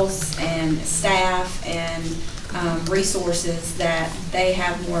models and staff and resources that they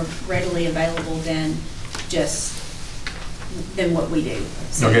have more readily available than what we do.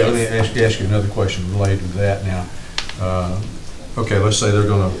 So okay, let me ask you another question related to that now. Okay, let's say they're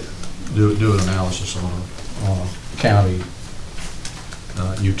going to do an analysis on a county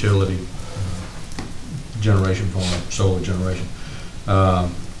utility generation farm, solar generation.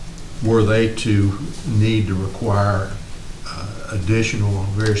 Were they to need to require additional,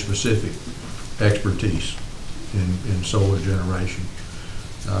 very specific expertise in solar generation,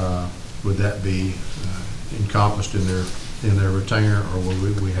 would that be encompassed in their retainer, or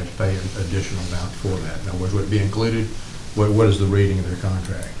would we have to pay an additional amount for that? In other words, would it be included? What is the reading of their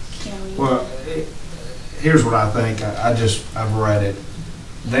contract? Well, here's what I think. I've read it.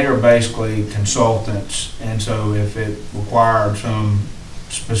 They are basically consultants, and so if it required some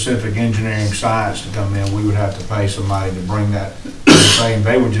specific engineering science to come in, we would have to pay somebody to bring that thing.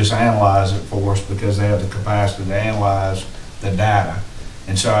 They would just analyze it for us because they have the capacity to analyze the data.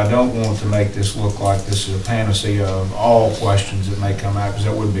 And so I don't want to make this look like this is a panacea of all questions that may come out, because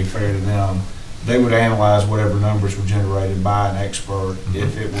that wouldn't be fair to them. They would analyze whatever numbers were generated by an expert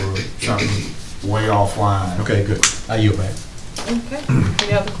if it were something way offline. Okay, good. I yield back. Okay.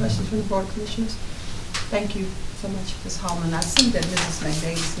 Any other questions from the Board of Commissioners? Thank you so much, Ms. Holman. I see that Mrs.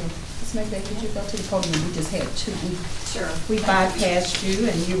 McDade is here. Ms. McDade, could you go to the podium? We just had two. Sure. We bypassed you,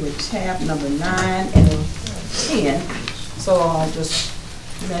 and you were tab number 9 and 10. So I'll just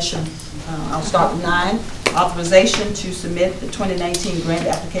mention, I'll start with 9. Authorization to submit the 2019 grant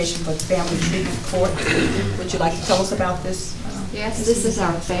application for the Family Treatment Court. Would you like to tell us about this? Yes, this is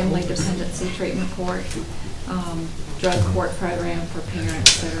our family dependency treatment court, drug court program for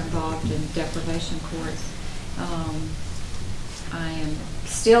parents that are involved in deprivation court. I am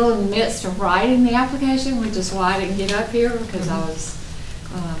still in the midst of writing the application, which is why I didn't get up here, because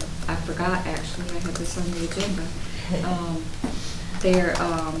I forgot actually I had this on the agenda. There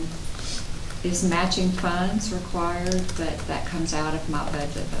is matching funds required, but that comes out of my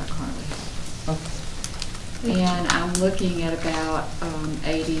budget that I currently have. Okay. And I'm looking at about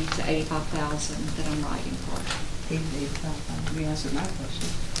 80 to 85,000 that I'm writing for. 80 to 85,000. You answered my question.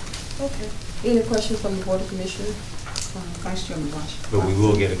 Okay. Any questions from the Board of Commissioners? Vice Chairman Washington. But we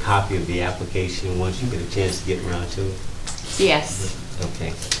will get a copy of the application once you get a chance to get around to it? Yes.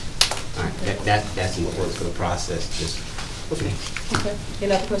 Okay. All right, that's important for the process, just, okay. Okay.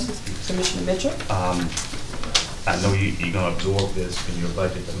 Any other questions? Commissioner Mitchell? I know you're gonna absorb this in your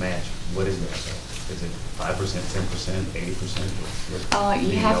budget to match. What is that? Is it 5%, 10%, 80%?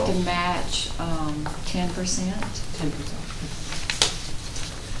 You have to match 10%. 10%.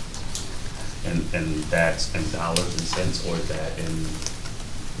 And that's in dollars and cents, or is that in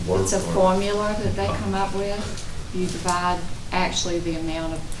work? It's a or- formula that they come up with. You divide actually the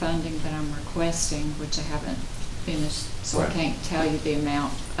amount of funding that I'm requesting, which I haven't finished, so I Right. can't tell you the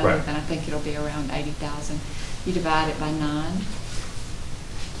amount, other Right. than I think it'll be around 80,000. You divide it by 9,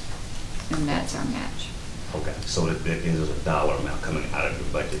 and that's our match. Okay, so there is a dollar amount coming out of your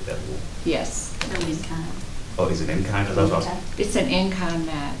budget that will, Yes. oh, is it in kind? 'Cause that's what I was- It's an in-kind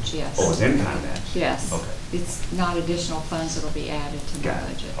match, yes. Oh, it's in kind match? Yes. Okay. It's not additional funds that'll be added to the Got it.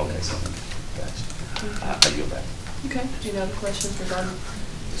 budget. Okay, so, gotcha. I yield back. Okay. Any other questions regarding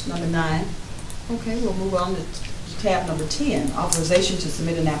number 9? Okay, we'll move on to tab number 10, authorization to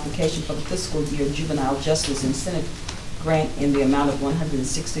submit an application for the fiscal year juvenile justice incentive grant in the amount of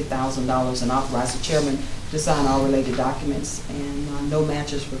 $160,000 and authorize the chairman to sign all related documents, and no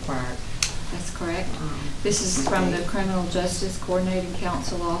matches required. That's correct. This is from the Criminal Justice Coordinating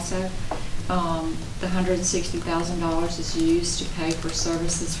Council also. The $160,000 is used to pay for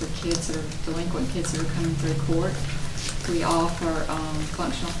services for kids that are delinquent kids that are coming through court. We offer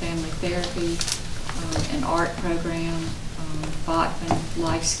functional family therapy, an art program, Bachman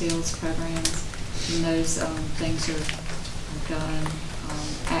life skills programs, and those things are done,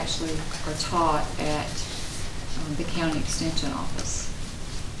 actually are taught at the county extension office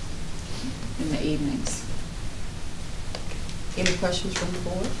in the evenings. Any questions from the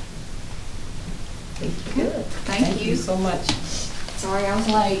board? Good. Thank you so much. Sorry I was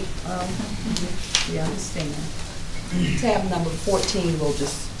late. We understand. Tab number 14, we'll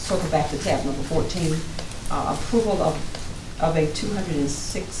just circle back to tab number 14. Approval of a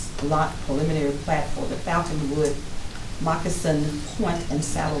 206 lot preliminary plat for the Falconwood, Moccasin Point, and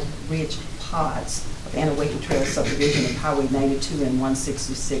Saddle Ridge pods of Anawake Trail subdivision of Highway 92 and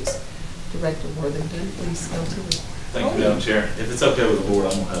 166. Director Worthington, please go to it. Thank you, Madam Chair. If it's okay with the board,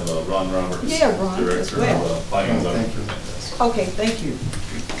 I'm gonna have Ron Roberts, Yeah, Ron, as Director well. of Planning and Zoning, present this. Okay, thank you.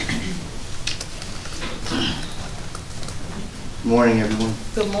 Morning, everyone.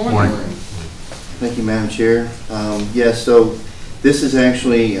 Good morning. Thank you, Madam Chair. Yes, so this is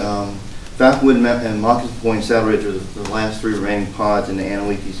actually Falconwood and Moccasin Point Saddle Ridge are the last 3 remaining pods in the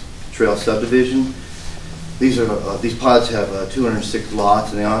Anawake Trail subdivision. These pods have 206 lots,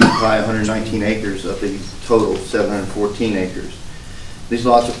 and they occupy 119 acres of the total 714 acres. These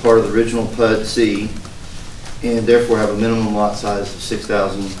lots are part of the original PUD C, and therefore have a minimum lot size of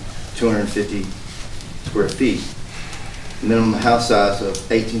 6,250 square feet. Minimum house size of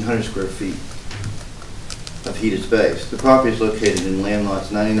 1,800 square feet of heated space. The property is located in land lots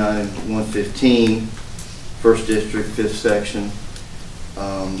 99 and 115, 1st District, 5th Section.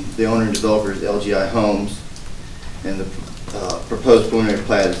 The owner and developer is LGI Homes, and the proposed preliminary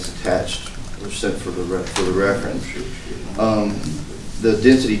plat is attached or sent for the reference. The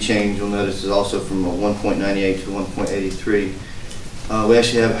density change, you'll notice, is also from 1.98 to 1.83. We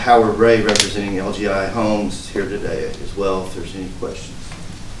actually have Howard Ray representing LGI Homes here today as well, if there's any questions.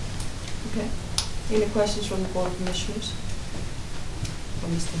 Okay. Any questions from the Board of Commissioners?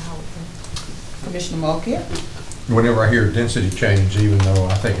 From Mr. Howard Ray. Commissioner Mulcair? Whenever I hear density change, even though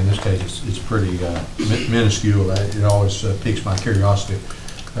I think in this case it's pretty minuscule, it always piques my curiosity.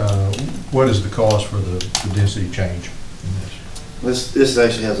 What is the cause for the density change in this? This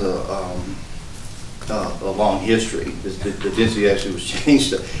actually has a long history. The density actually was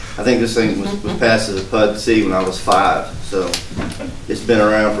changed. I think this thing was passed as a PUD C when I was 5, so it's been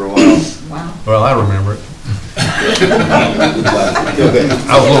around for a while. Wow. Well, I remember it. Okay. I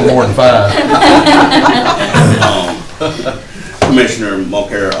was a little more than 5. Commissioner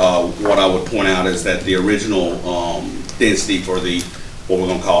Mulcair, what I would point out is that the original density for the, what we're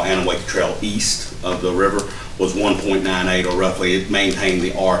gonna call Anawake Trail east of the river was 1.98, or roughly, it maintained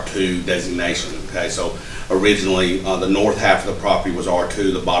the R2 designation, okay? So originally, the north half of the property was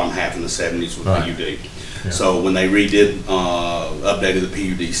R2, the bottom half in the 70s was Right. PUD. So when they redid, updated the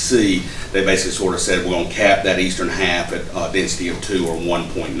PUDC, they basically sort of said, we're gonna cap that eastern half at a density of 2 or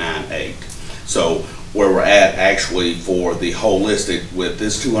 1.98. So where we're at actually for the holistic, with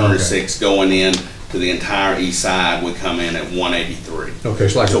this 206 going in to the entire east side, we come in at 183. Okay,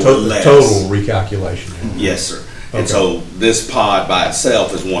 it's like a we're less. total recalculation. Yes, sir. And Okay. so this pod by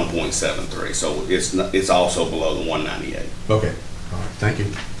itself is 1.73, so it's also below the 198. Okay, all right, thank you.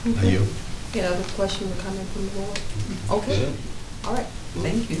 Thank you. Any other question or comment from the board? Okay, all right,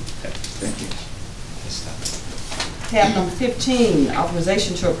 thank you. Thank you. Tab number 15,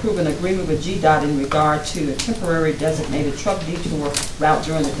 authorization to approve an agreement with GDOT in regard to a temporary designated truck detour route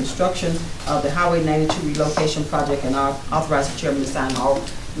during the construction of the Highway 92 relocation project, and authorize the chairman to sign all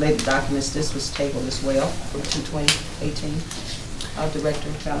related documents. This was tabled as well for 2/2018. Director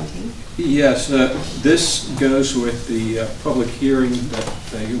Valentine. Yes, this goes with the public hearing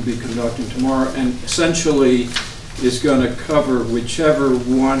that you'll be conducting tomorrow, and essentially is going to cover whichever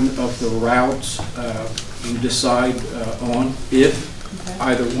one of the routes you decide on, if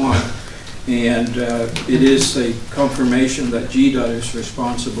either one. And it is a confirmation that GDOT is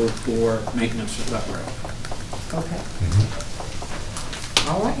responsible for maintenance of that route. Okay.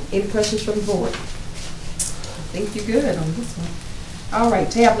 All right, any questions from the board? I think you're good on this one. All right,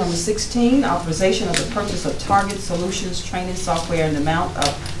 tab number 16, authorization of the purchase of Target Solutions training software in the amount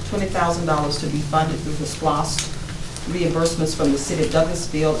of $20,000 to be funded through the SPLOST reimbursements from the City of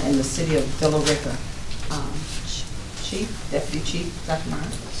Douglasville and the City of Villa Rica. Chief, Deputy Chief, Dr.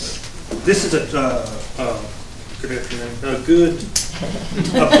 Myers. This is good afternoon,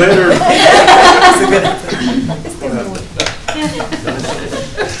 a better.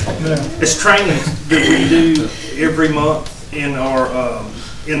 It's training that we do every month in our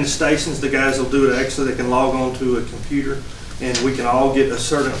in the stations. The guys will do it actually. They can log on to a computer, and we can all get a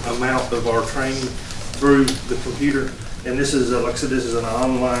certain amount of our training through the computer. And this is, like I said, this is an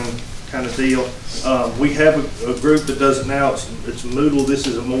online kind of deal. We have a group that does it now. It's Moodle. This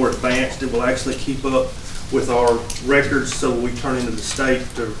is a more advanced. It will actually keep up with our records, so we turn into the state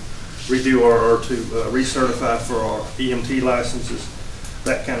to redo or to recertify for our EMT licenses,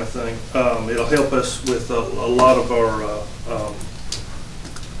 that kind of thing. It'll help us with a lot of our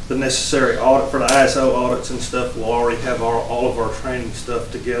the necessary audit for the ISO audits and stuff. We'll already have all of our training stuff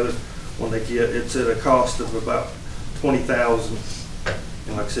together when they get. It's at a cost of about $20,000.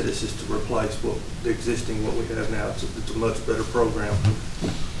 And like I said, it's just to replace what we have now. It's a much better program.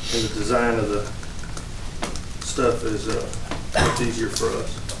 And the design of the stuff is much easier for us.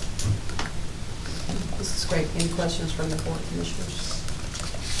 This is great. Any questions from the board commissioners?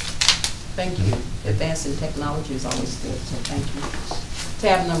 Thank you. Advancing technology is always good, so thank you.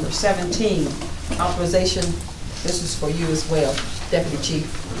 Tab number 17, authorization. This is for you as well, Deputy Chief.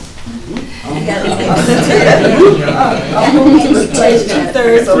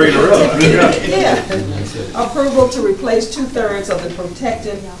 Approval to replace two-thirds of the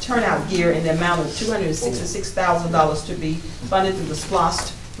protective turnout gear in the amount of $266,000 to be funded through the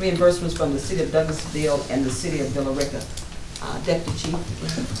SPLOST reimbursements from the City of Douglasville and the City of Villa Rica. Deputy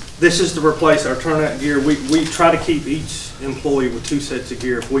Chief. This is to replace our turnout gear. We try to keep each employee with 2 sets of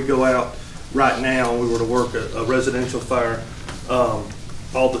gear. If we go out right now and we were to work a residential fire,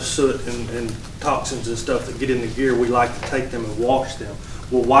 all the soot and toxins and stuff that get in the gear, we like to take them and wash them.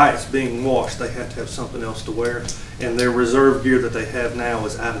 Well, while it's being washed, they have to have something else to wear, and their reserve gear that they have now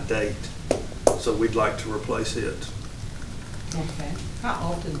is out of date. So we'd like to replace it. Okay. How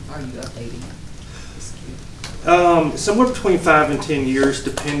often are you updating this gear? Somewhere between 5 and 10 years,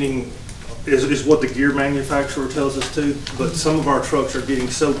 depending is what the gear manufacturer tells us to. But some of our trucks are getting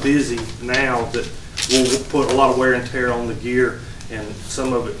so busy now that we'll put a lot of wear and tear on the gear, and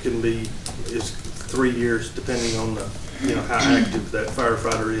some of it can be 3 years, depending on the how active that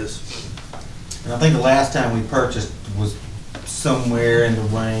firefighter is. And I think the last time we purchased was somewhere in the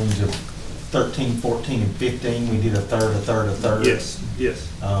range of 13, 14, and 15. We did a third. Yes, yes.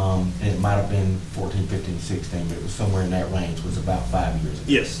 And it might have been 14, 15, 16, but it was somewhere in that range. It was about 5 years ago.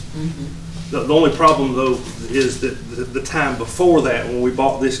 Yes. The only problem, though, is that the time before that, when we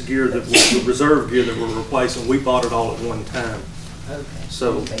bought this gear, that was the reserve gear that we're replacing, we bought it all at one time. Okay.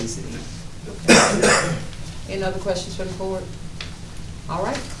 So basically. Okay. Any other questions from the board? All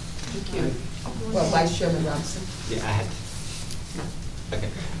right. Thank you. Well, Vice Chairman Robinson. Yeah,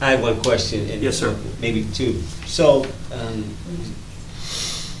 I have one question. And yes, sir. Maybe two. So,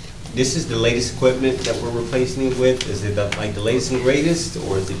 this is the latest equipment that we're replacing it with? Is it like the latest and greatest,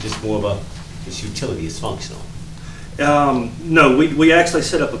 or is it just more of a, this utility is functional? No, we actually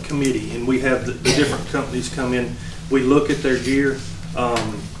set up a committee, and we have the different companies come in. We look at their gear.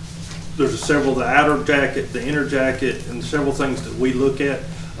 There's several, the outer jacket, the inner jacket, and several things that we look at.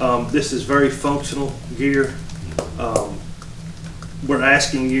 This is very functional gear. We're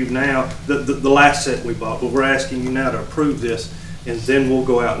asking you now, the last set we bought, but we're asking you now to approve this, and then we'll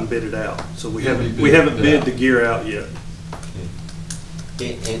go out and bid it out. So we haven't bid the gear out yet.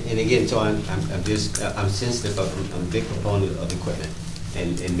 And again, so I'm sensitive, I'm a big proponent of equipment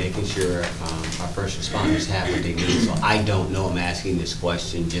and making sure our first responders have what they need. So I don't know, I'm asking this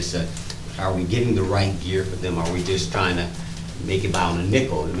question, just are we getting the right gear for them? Are we just trying to make it by on a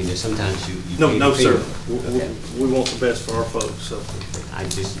nickel? I mean, there's sometimes you No, sir. Okay. We want the best for our folks, so.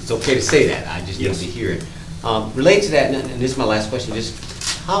 It's okay to say that, I just need to hear it. Related to that, and this is my last question, just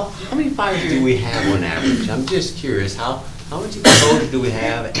how many fires do we have on average? I'm just curious, how much exposure do we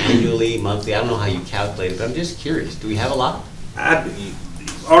have annually, monthly? I don't know how you calculate it, but I'm just curious. Do we have a lot?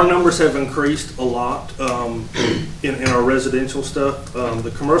 Our numbers have increased a lot in our residential stuff.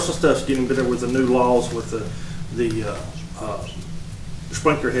 The commercial stuff's getting better with the new laws, with the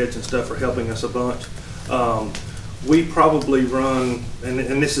sprinkler heads and stuff are helping us a bunch. We probably run,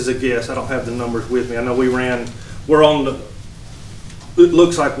 and this is a guess, I don't have the numbers with me. I know we're on the, it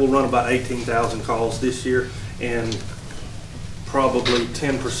looks like we'll run about 18,000 calls this year, and probably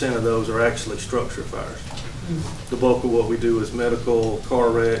 10% of those are actually structure fires. The bulk of what we do is medical, car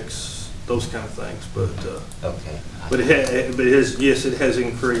wrecks, those kind of things. But okay. But yes, it has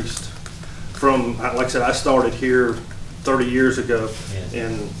increased from, like I said, I started here 30 years ago,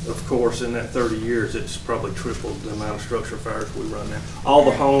 and of course in that 30 years it's probably tripled the amount of structure fires we run now. All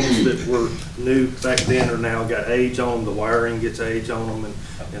the homes that were new back then are now got age on them, the wiring gets age on them,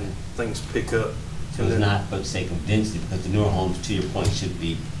 and things pick up. So it's not for the sake of density, because the newer homes, to your point, should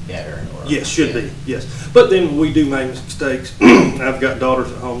be better. Yes, should be, yes. But then we do make mistakes. I've got daughters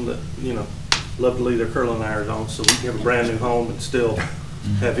at home that, love to leave their curling irons on, so we can have a brand new home and still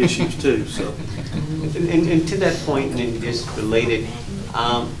have issues too, so. And to that point, and just related,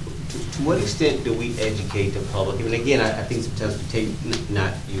 to what extent do we educate the public? I mean, again, I think sometimes we take,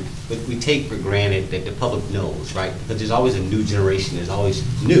 but we take for granted that the public knows, right? Because there's always a new generation, there's always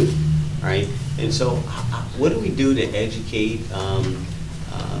new, right? And so what do we do to educate?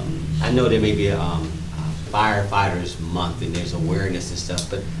 I know there may be a firefighters month and there's awareness and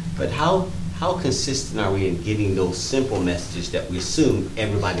stuff, but how consistent are we in getting those simple messages that we assume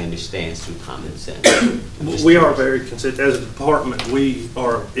everybody understands through common sense? We are very consistent. As a department, we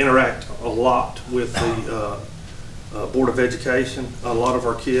interact a lot with the Board of Education. A lot of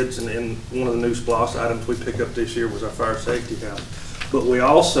our kids, and one of the new SPLOST items we picked up this year was our fire safety house. But we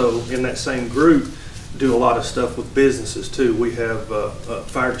also, in that same group, do a lot of stuff with businesses too. We have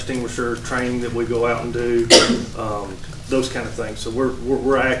fire extinguishers training that we go out and do, those kind of things. So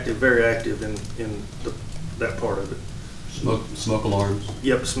we're active, very active in that part of it. Smoke alarms?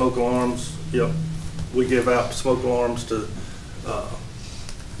 Yep, smoke alarms. Yep, we give out smoke alarms to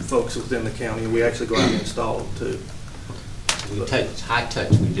folks within the county, and we actually go out and install them too. We touch, high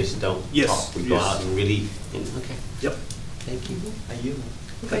touch. We just don't talk. We go out and really. Okay. Yep. Thank you. Are you?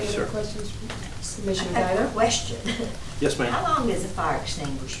 Thank you, sir. Questions? Commissioner I have a Guider? question. Yes, ma'am. How long is a fire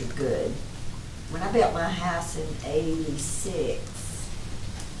extinguisher good? When I built my house in '86,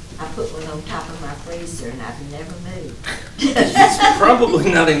 I put one on top of my freezer and I've never moved. It's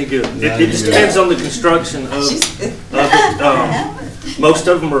probably not any good. It just depends on the construction of it. Most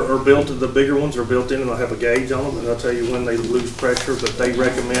of them are built, the bigger ones are built in and they'll have a gauge on them, and they'll tell you when they lose pressure, but they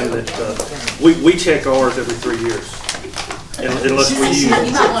recommend that, we check ours every 3 years. Unless we use it.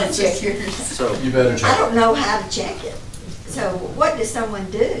 You might want to check yours. So, you better check. I don't know how to check it. So what does someone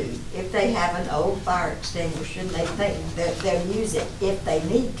do if they have an old fire extinguisher and they think that they'll use it if they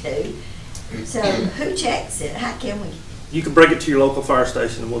need to? So who checks it? How can we? you can bring it to your local fire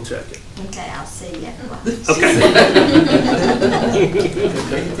station and we'll check it. Okay, I'll see you. Okay.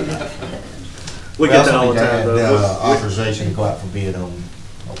 We get that all the time, though. The authorization to go out for bid on,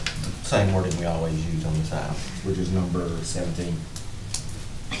 same wording we always use on this house, which is number 17.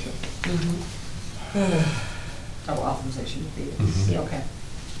 Oh, authorization to bid. Okay.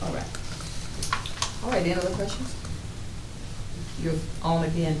 All right. All right, any other questions? You're on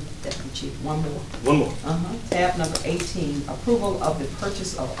again, Deputy Chief. One more. One more. Tab number 18, approval of the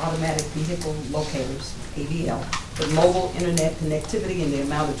purchase of automatic vehicle locators, AVL, with mobile internet connectivity in the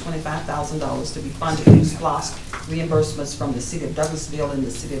amount of $25,000 to be funded through SPLOST reimbursements from the City of Douglasville and the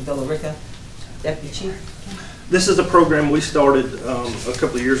City of Villa Rica. Deputy Chief? This is a program we started a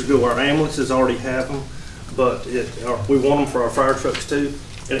couple of years ago. Our ambulances already have them, but we want them for our fire trucks too.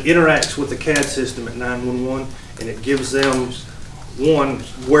 And it interacts with the CAD system at 911, and it gives them, one,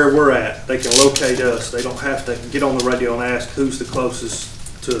 where we're at. They can locate us. They don't have to get on the radio and ask who's the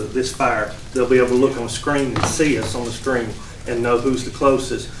closest to this fire. They'll be able to look on the screen and see us on the screen and know who's the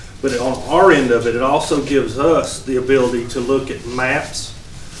closest. But on our end of it, it also gives us the ability to look at maps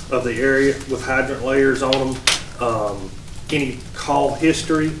of the area with hydrant layers on them, any call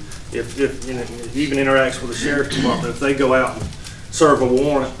history. If you know, it even interacts with the sheriff's department. If they go out and serve a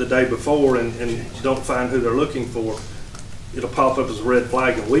warrant the day before and don't find who they're looking for, it'll pop up as a red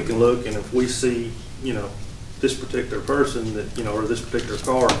flag, and we can look. And if we see, you know, this particular person that, you know, or this particular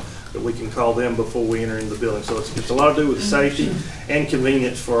car, that we can call them before we enter into the building. So it's a lot to do with safety and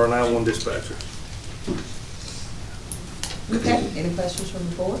convenience for our 911 dispatcher. Okay, any questions from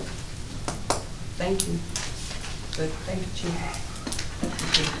the board? Thank you. Good, thank you, Chief.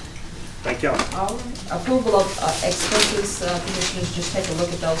 Thank y'all. All right, approval of expenses, commissioners, just take a look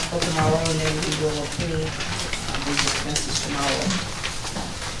at those for tomorrow, and then we will approve these expenses tomorrow.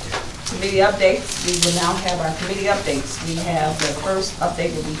 Committee updates, we will now have our committee updates. We have the first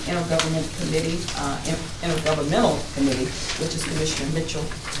update will be intergovernmental committee, which is Commissioner Mitchell.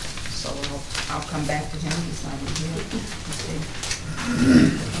 So I'll come back to him, he's not in here.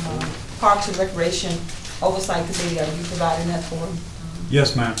 Parks and Recreation Oversight Committee, are you providing that for him?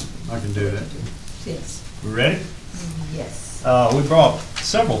 Yes, ma'am, I can do that. Yes. We ready? Yes. We brought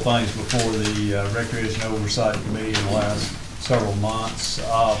several things before the Recreation Oversight Committee in the last several months.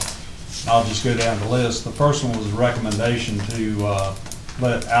 I'll just go down the list. The first one was a recommendation to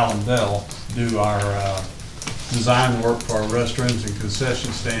let Alan Bell do our design work for our restrooms and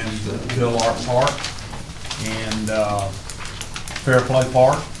concession stands at Bill Art Park and Fairplay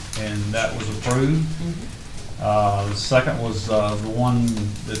Park, and that was approved. The second was the one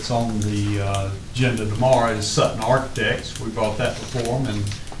that's on the agenda tomorrow is Sutton Architects. We brought that before them, and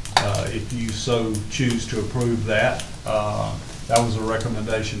if you so choose to approve that, that was a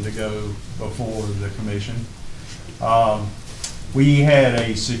recommendation to go before the commission. We had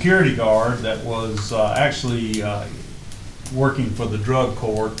a security guard that was actually working for the drug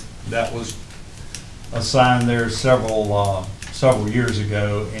court that was assigned there several years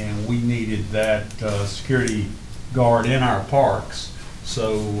ago, and we needed that security guard in our parks.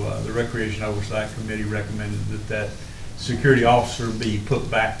 So the Recreation Oversight Committee recommended that security officer be put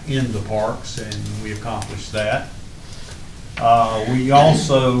back in the parks, and we accomplished that. We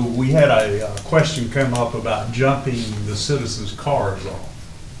had a question come up about jumping the citizens' cars off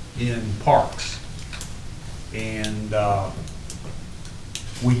in parks, and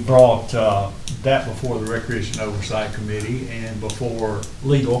we brought that before the Recreation Oversight Committee and before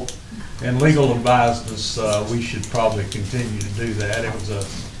legal, and legal advised us we should probably continue to do that.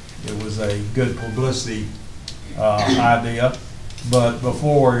 It was a good publicity idea. But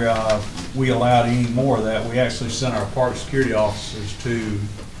before we allowed any more of that, we actually sent our park security officers to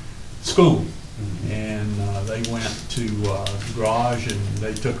school. And they went to the garage and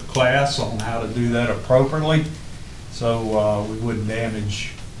they took a class on how to do that appropriately, so we wouldn't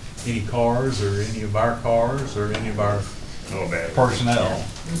damage any cars or any of our cars or any of our personnel.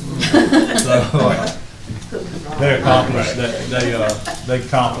 So they accomplished that. They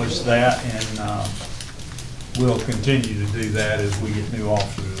accomplished that, and we'll continue to do that as we get new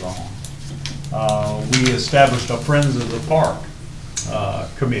officers on. We established a Friends of the Park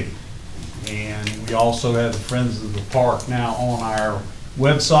committee, and we also have the Friends of the Park now on our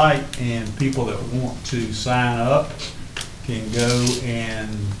website, and people that want to sign up can go and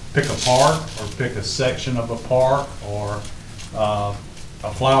pick a park or pick a section of a park or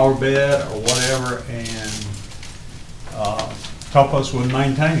a flower bed or whatever, and help us with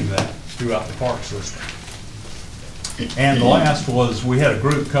maintaining that throughout the park system. And the last was, we had a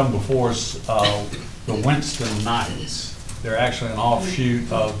group come before us, the Winston Knights. They're actually an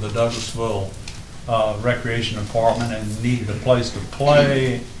offshoot of the Douglasville Recreation Department and needed a place to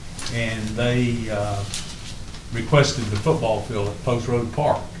play, and they requested the football field at Post Road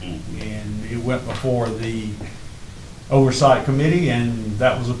Park. And it went before the Oversight Committee, and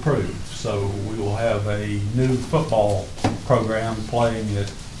that was approved. So we will have a new football program playing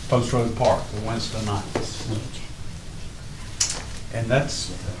at Post Road Park, the Winston Knights. And that's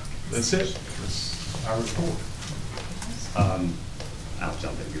it. That's our report. I'll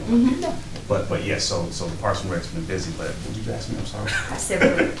jump in if you don't mind. But yes, so the Parks and Rec's been busy, but what did you ask me? I'm sorry. I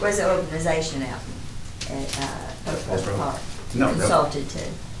said, where's the organization out at Post Road Park? No. Consulted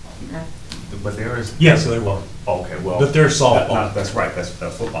to? No? But there is. Yes, there was. Okay, well. But they're softball. That's right, that's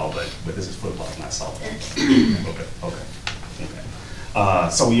football, but this is football, not softball. Okay.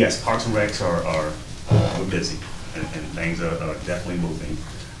 So yes, Parks and Recs are we're busy, and things are definitely moving.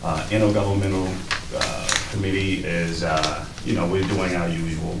 Intergovernmental committee is, we're doing our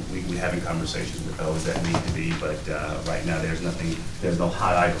usual. We're having conversations with those that need to be, but right now there's no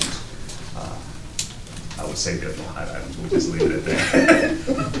hot items. I would say there's no hot items. We'll just leave it at that.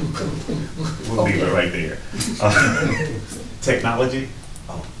 We'll leave it right there. Technology.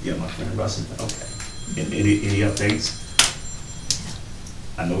 Oh, yeah, my friend Russell. Okay. Any updates?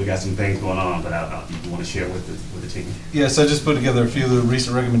 I know we got some things going on, but you want to share with the team? Yes, I just put together a few of the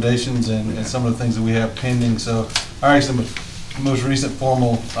recent recommendations and some of the things that we have pending. So our actually most recent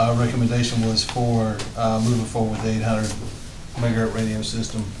formal recommendation was for moving forward with the 800 megahertz radio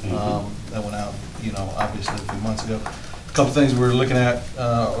system that went out, obviously a few months ago. A couple things we're looking at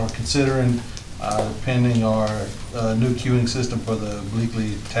or considering pending are a new queuing system for the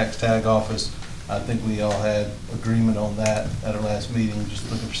Bleakley tax tag office. I think we all had agreement on that at our last meeting, just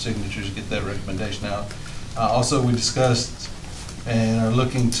looking for signatures to get that recommendation out. Also, we discussed and are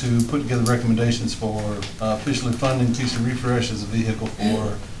looking to put together recommendations for officially funding PC Refresh as a vehicle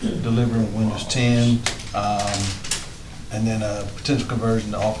for delivering Windows 10, and then a potential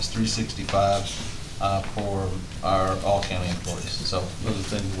conversion to Office 365 for our all county employees. So those are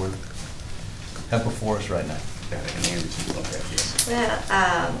things we have before us right now.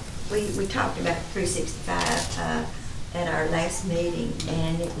 Well, we talked about 365 at our last meeting,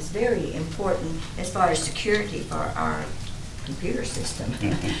 and it was very important as far as security for our computer system.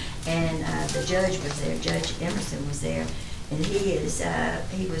 And the judge was there, Judge Emerson was there, and he was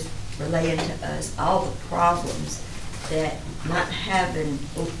relaying to us all the problems that not having,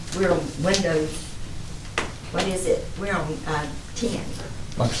 we're on Windows, what is it? We're on 10.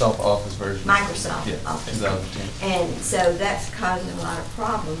 Microsoft Office version. Microsoft Office. 2010. And so that's causing a lot of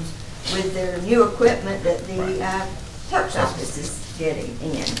problems with their new equipment that the clerk's office is getting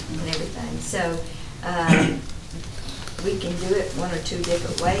in and everything. So we can do it one or two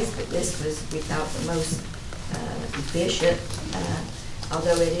different ways, but this was, we thought, the most efficient,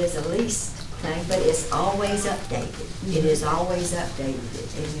 although it is a leased thing, but it's always updated. It is always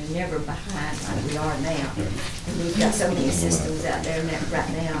updated, and you're never behind like we are now. And we've got so many systems out there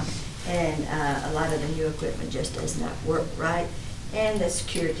right now, and a lot of the new equipment just does not work right. And the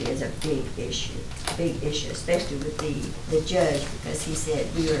security is a big issue, especially with the judge, because he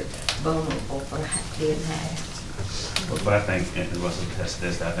said we were vulnerable for being hacked. Well, but I think, and Russell attests to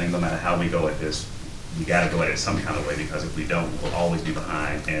this, I think no matter how we go at this, we got to go at it some kind of way, because if we don't, we'll always be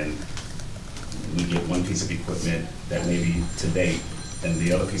behind. And we get one piece of equipment that may be to date, and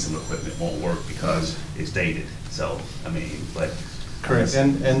the other piece of equipment won't work because it's dated. So, I mean, but. Correct,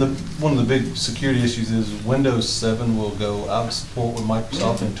 and one of the big security issues is Windows 7 will go out of support with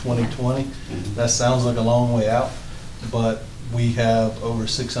Microsoft in 2020. That sounds like a long way out, but we have over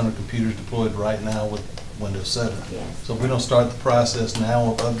 600 computers deployed right now with Windows 7. So if we don't start the process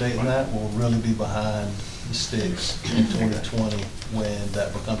now of updating that, we'll really be behind the sticks in 2020 when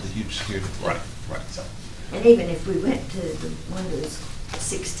that becomes a huge security flaw. Right. So. And even if we went to the Windows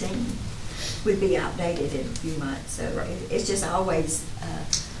 16, we'd be outdated in a few months. So it's just always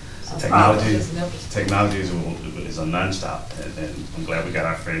a technology. problem. Technology is a nonstop, and I'm glad we got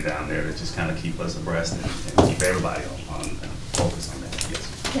our friend down there to just kind of keep us abreast and keep everybody on focus on that. Yes.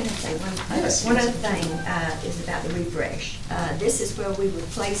 Can I say one other thing is about the refresh. This is where we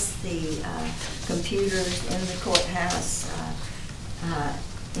replace the computers in the courthouse,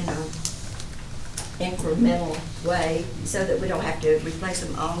 incremental way, so that we don't have to replace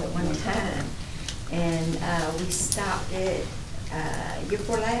them all at one time. And we stopped it year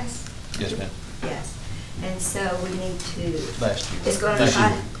before last? Yes, ma'am. Yes. And so we need to. Last year. It's going to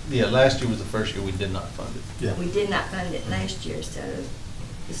be. Yeah, last year was the first year we did not fund it. Yeah. We did not fund it last year, so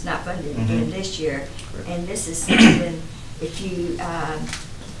it's not funded again this year. Correct. And this is something, if you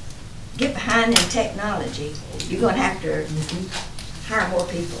get behind in technology, you're going to have to hire more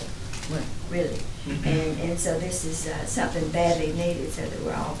people, really. And so this is something badly needed, so that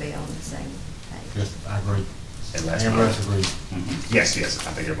we're all be on the same page. Yes, I agree. And last everybody agrees. Yes,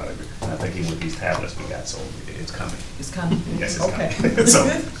 I think everybody agrees. And I think even with these tablets we got, so it's coming. It's coming? Yes, it's okay. coming. So,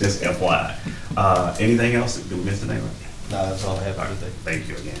 just FYI. Anything else? Did we miss anything? No, that's all I have for today. Thank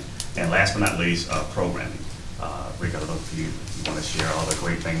you again. And last but not least, programming. Rick, I don't know if you want to share all the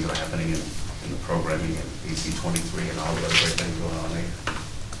great things that are happening in the programming and BC 23 and all the other great things going on there.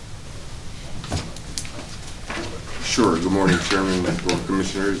 Sure. Good morning, Chairman, Board of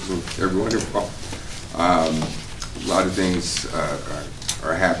Commissioners, and everyone involved. A lot of things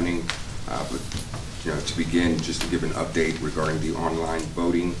are happening, but To begin, just to give an update regarding the online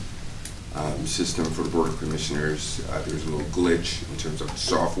voting system for the Board of Commissioners. There was a little glitch in terms of the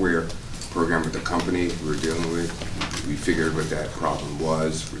software program with the company we were dealing with. We figured what that problem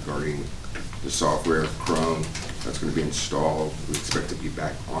was regarding the software, Chrome, that's going to be installed. We expect to be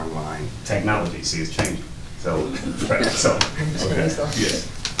back online. Technology, see, it's changing. So, right, so, okay, yes.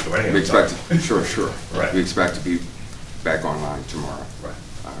 Go right ahead. We expect, sure. Right. We expect to be back online tomorrow. Right.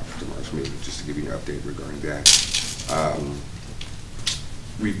 For tomorrow's meeting, just to give you an update regarding that.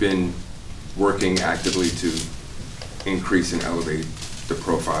 We've been working actively to increase and elevate the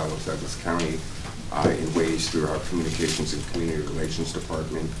profile of Douglas County in ways through our Communications and Community Relations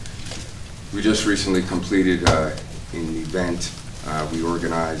Department. We just recently completed an event we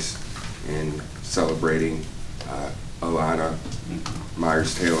organized in celebrating Alana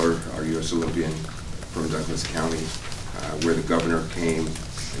Myers-Taylor, our U.S. Olympian from Douglas County, where the governor came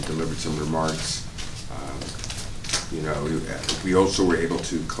and delivered some remarks. We also were able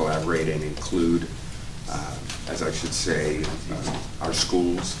to collaborate and include, as I should say, our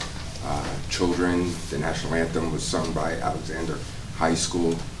schools, children. The national anthem was sung by Alexander High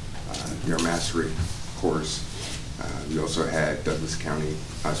School, their mastery course. We also had Douglas County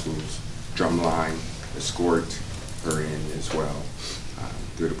High School's drumline escort her in as well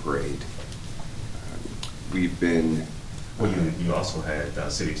through the parade. We've been... Well, you also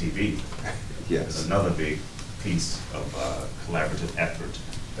had City TV. Yes. It's another big piece of collaborative effort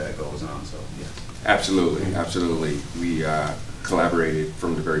that goes on, so yeah. Absolutely. We collaborated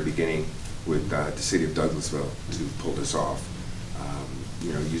from the very beginning with the City of Douglasville to pull this off.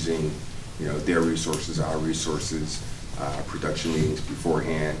 Using their resources, our resources, production meetings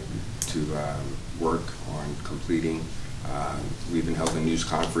beforehand to work on completing. We even held a news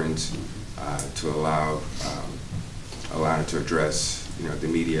conference to allow Alana to address the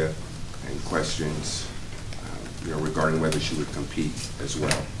media and questions regarding whether she would compete as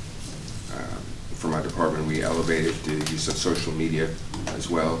well. From our department, we elevated the use of social media as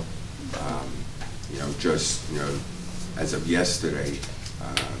well. As of yesterday,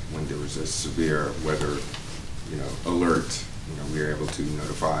 when there was a severe weather alert, we were able to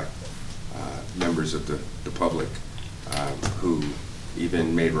notify members of the public who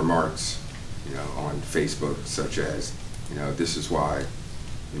even made remarks on Facebook, such as, this is why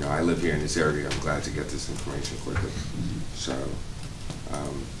I live here in this area. I'm glad to get this information quickly. So,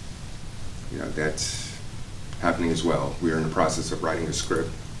 that's happening as well. We are in the process of writing a script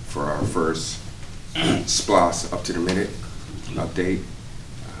for our first SPLOS up-to-the-minute update.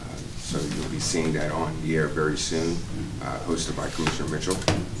 So you'll be seeing that on the air very soon, hosted by Commissioner Mitchell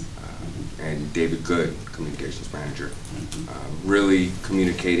and David Good, Communications Manager, really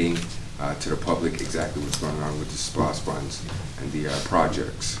communicating to the public exactly what's going on with the SPLOS funds and the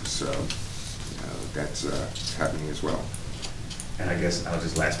projects. So that's happening as well. And I guess I'll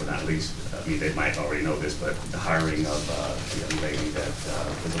just last but not least, they might already know this, but the hiring of the young lady that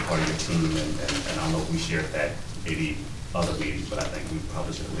was a part of your team, and I don't know if we shared that maybe other meetings, but I think we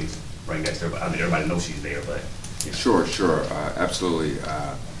probably should at least bring that to everybody. I mean, everybody knows she's there, but. Sure, absolutely.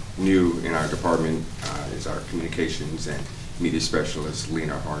 New in our department is our communications and media specialist,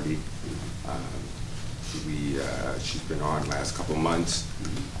 Lena Hardy. She's been on last couple months,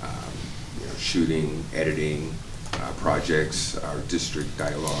 shooting, editing projects, our district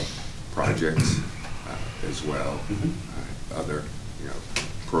dialogue projects as well, other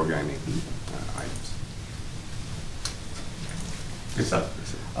programming items. Good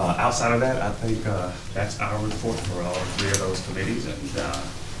stuff. Outside of that, I think that's our report for all three of those committees, and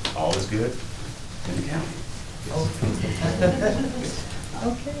all is good in the county.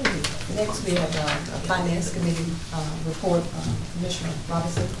 Okay, next we have a Finance Committee report, Commissioner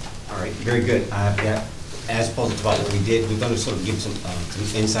Robinson. All right, very good. As opposed to what we did, we're going to sort of give some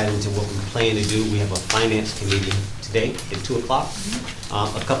insight into what we plan to do. We have a Finance Committee today at 2 o'clock.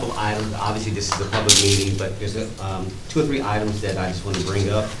 A couple of items, obviously this is a public meeting, but there's 2 or 3 items that I just want to bring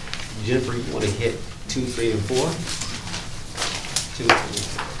up. Jennifer, you want to hit 2, 3, and 4? 2,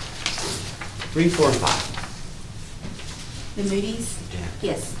 3, 4, and 5. The Moody's? Yeah.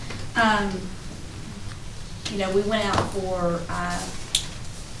 Yes. We went out for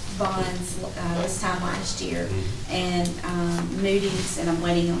bonds this time last year, and Moody's, and I'm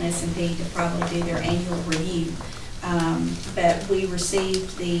waiting on S&P to probably do their annual review. But we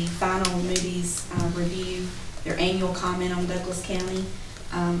received the final Moody's review, their annual comment on Douglas County.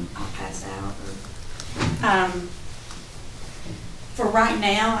 I'll pass out. For right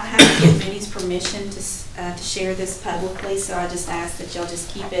now, I have to get Moody's permission to share this publicly, so I just ask that y'all just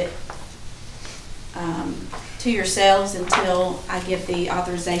keep it to yourselves until I give the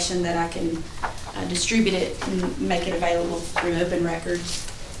authorization that I can distribute it and make it available through open records.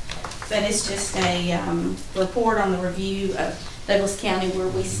 But it's just a report on the review of Douglas County, where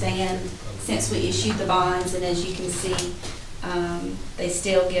we stand since we issued the bonds, and as you can see, they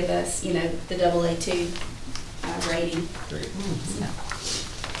still give us, you know, the AA2 rating. Great. So.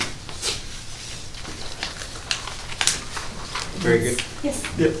 Very good. Yes.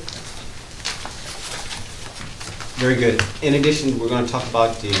 Yep. Very good. In addition, we're going to talk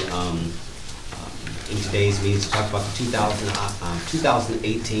about the, in today's meeting, talk about the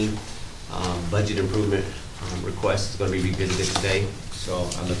 2018 budget improvement request. Is going to be revisited today, so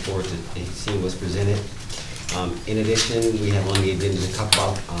I look forward to seeing what's presented. In addition, we have on the agenda to talk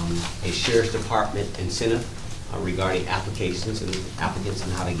about a Sheriff's Department incentive regarding applications and applicants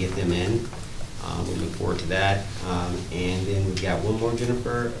and how to get them in. We look forward to that. And then we've got one more,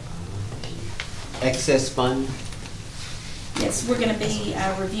 Jennifer, excess fund. Yes, we're going to be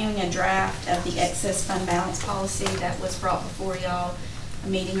reviewing a draft of the excess fund balance policy that was brought before y'all a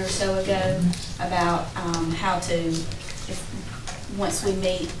meeting or so ago about how to, once we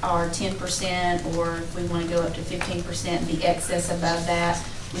meet our 10%, or if we want to go up to 15%, the excess above that,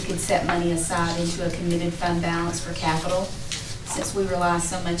 we could set money aside into a committed fund balance for capital. Since we rely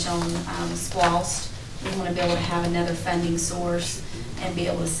so much on SPLOST, we want to be able to have another funding source and be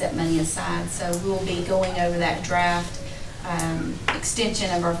able to set money aside. So we'll be going over that draft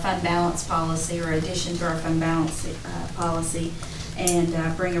extension of our fund balance policy, or addition to our fund balance policy, and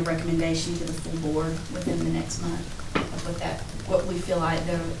bring a recommendation to the full board within the next month of what we feel like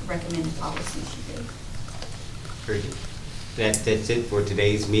the recommended policy should be. Very good. That's it for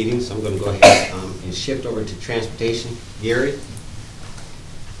today's meeting, so I'm going to go ahead and shift over to transportation. Gary?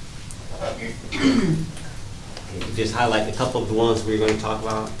 Just highlight a couple of the ones we're going to talk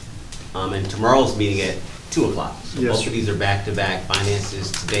about. And tomorrow's meeting at 2 o'clock. So Yes, both of these are back-to-back.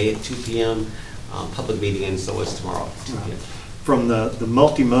 Finances today at 2 p.m., public meeting, and so is tomorrow at 2 p.m. From the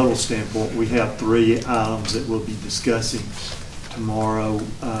multimodal standpoint, we have 3 items that we'll be discussing tomorrow.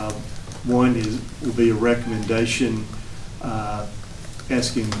 One will be a recommendation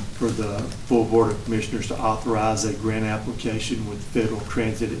asking for the full Board of Commissioners to authorize a grant application with the Federal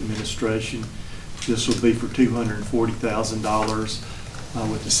Transit Administration. This will be for $240,000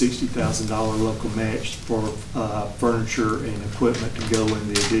 with a $60,000 local match for furniture and equipment to go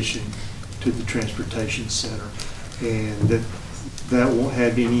in the addition to the transportation center. And that won't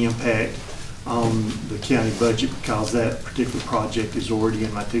have any impact on the county budget because that particular project is already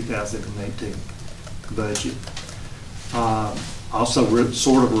in my 2018 budget. Also,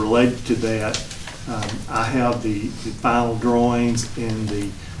 sort of related to that, I have the final drawings and the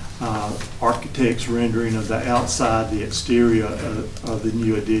architect's rendering of the outside, the exterior of the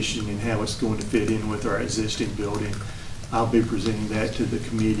new addition and how it's going to fit in with our existing building. I'll be presenting that to the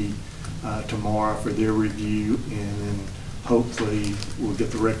committee tomorrow for their review, and then hopefully we'll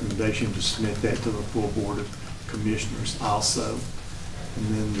get the recommendation to submit that to the full Board of Commissioners also. And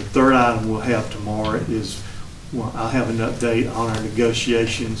then the third item we'll have tomorrow is, well, I'll have an update on our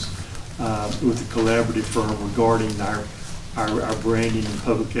negotiations with the collaborative firm regarding our branding and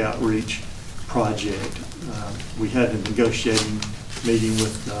public outreach project. We had a negotiating meeting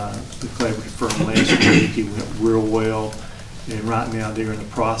with the collaborative firm last week. It went real well, and right now they're in the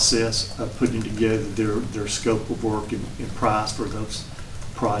process of putting together their scope of work and price for those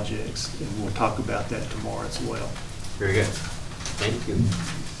projects, and we'll talk about that tomorrow as well. Very good. Thank you.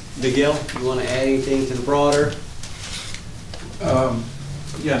 Miguel, you want to add anything to the broader?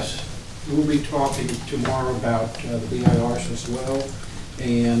 Yes, we'll be talking tomorrow about the BIRs as well,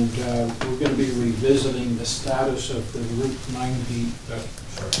 and we're going to be revisiting the status of the Route 90.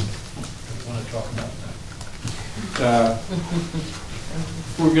 Sorry, I want to talk about that.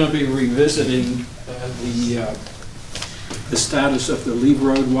 We're going to be revisiting the status of the Lee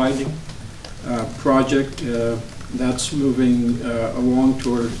Road widening project. That's moving along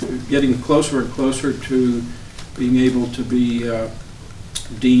toward getting closer and closer to being able to be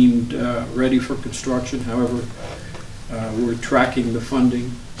deemed ready for construction. However, we're tracking the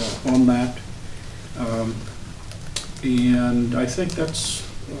funding on that. And I think that's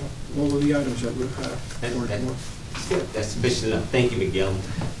all of the items that we have. That's sufficient enough. Thank you, Miguel.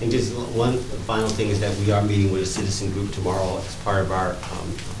 And just one final thing is that we are meeting with a citizen group tomorrow as part of our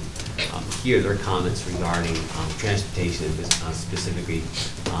hear their comments regarding transportation, and specifically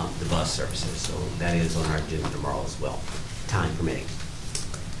the bus services. So that is on our agenda tomorrow as well, time permitting.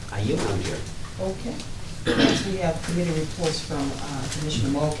 I yield on here. Okay. Next, we have committee reports from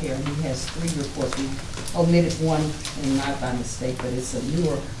Commissioner Mulcair. He has 3 reports. We omitted one, and not by mistake, but it's a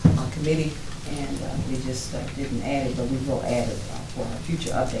newer committee, and we just didn't add it, but we will add it for our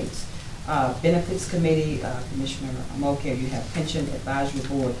future updates. Benefits Committee, Commissioner Mulcair, you have Pension Advisory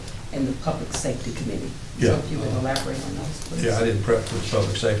Board and the Public Safety Committee. Yeah. So if you would elaborate on those, please. Yeah, I didn't prep for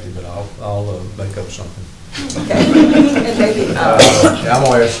public safety, but I'll make up something. Okay. And maybe, Yeah, I'm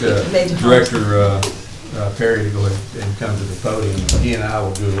gonna ask maybe Director Perry to go ahead and come to the podium. He and I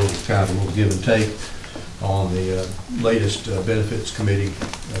will do a little give and take on the latest Benefits Committee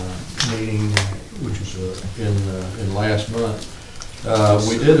meeting, which was in last month.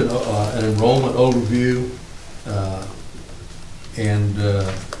 We did an enrollment overview and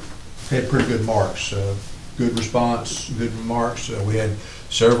had pretty good marks. Good response, good remarks. We had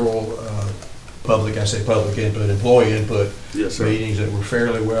several public input, employee input meetings that were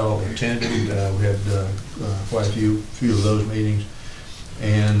fairly well attended. We had quite a few of those meetings,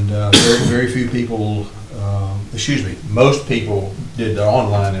 and very few people, most people did the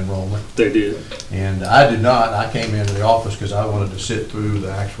online enrollment. They did. And I did not. I came into the office because I wanted to sit through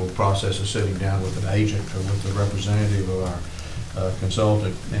the actual process of sitting down with an agent or with the representative of our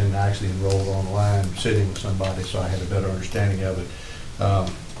consultant and actually enrolled online, sitting with somebody, so I had a better understanding of it.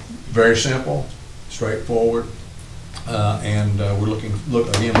 Very simple, straightforward, and we're looking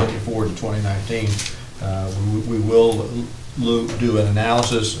forward to 2019. We will do an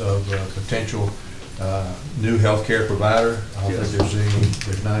analysis of potential new healthcare provider. I don't think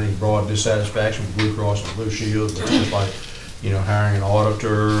there's not any broad dissatisfaction with Blue Cross and Blue Shield, but just like hiring an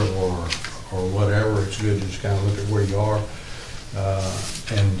auditor or whatever, it's good to just kind of look at where you are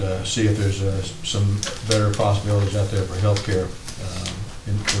and see if there's some better possibilities out there for healthcare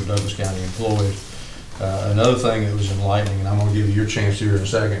for Douglas County employees. Another thing that was enlightening, and I'm going to give you your chance here in a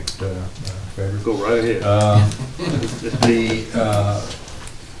second, Frederick. Go right ahead. The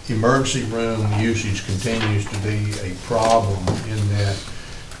emergency room usage continues to be a problem in that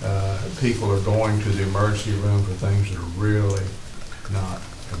people are going to the emergency room for things that are really not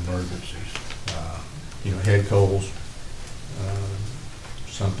emergencies. Head colds,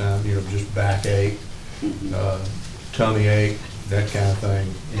 sometimes just backache, tummy ache, that kind of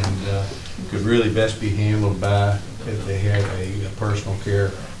thing, and could really best be handled by if they had a personal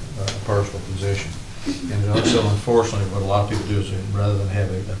care, personal physician. And also, unfortunately, what a lot of people do is rather than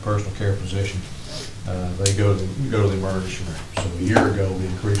have a personal care physician, they go to the emergency room. So a year ago, we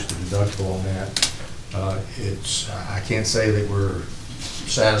increased the deductible on that. I can't say that we're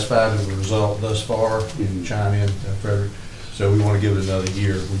satisfied with the result thus far. You can chime in, Frederick. So we want to give it another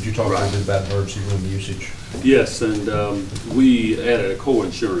year. Would you talk a little bit about emergency room usage? Yes, and we added a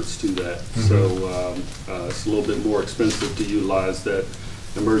co-insurance to that. So it's a little bit more expensive to utilize that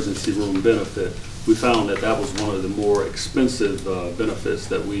emergency room benefit. We found that was one of the more expensive benefits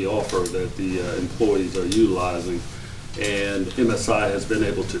that we offer that the employees are utilizing. And MSI has been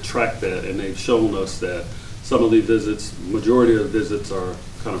able to track that, and they've shown us that some of the visits, majority of the visits are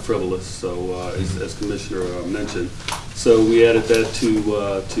kind of frivolous, so as Commissioner mentioned. So we added that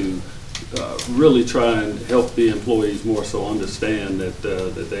to really try and help the employees more so understand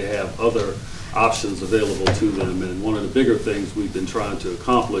that they have other options available to them. And one of the bigger things we've been trying to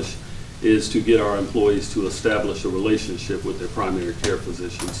accomplish is to get our employees to establish a relationship with their primary care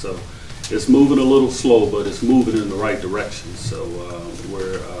physician. So it's moving a little slow, but it's moving in the right direction. So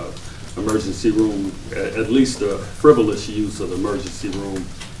where emergency room, at least the frivolous use of the emergency room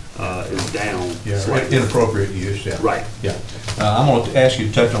is down. Yeah, slightly. Inappropriate use, yeah. Right. Yeah. I'm going to ask you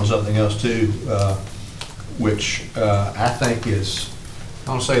to touch on something else too, which I think is,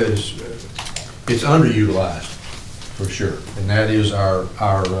 I want to say that it's underutilized for sure, and that is our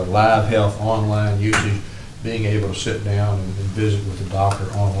live health online usage, being able to sit down and visit with the doctor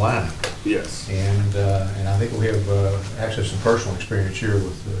online. Yes. And I think we have actually some personal experience here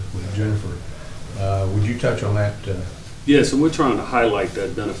with Jennifer. Would you touch on that? Yes, and we're trying to highlight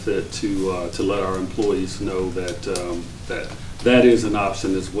that benefit to let our employees know that that is an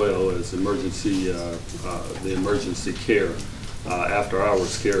option as well as emergency the emergency care. After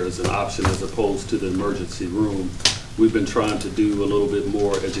hours care is an option as opposed to the emergency room. We've been trying to do a little bit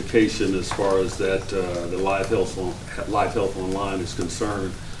more education as far as that the Live Health Online is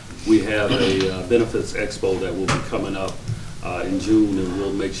concerned. We have a benefits expo that will be coming up in June, and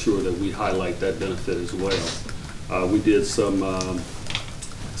we'll make sure that we highlight that benefit as well. We did some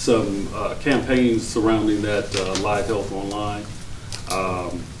campaigns surrounding that Live Health Online,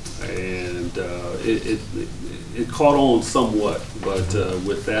 and it caught on somewhat, but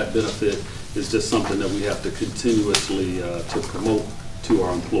with that benefit, it's just something that we have to continuously to promote to to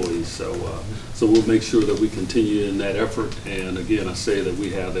our employees. So we'll make sure that we continue in that effort. And again, I say that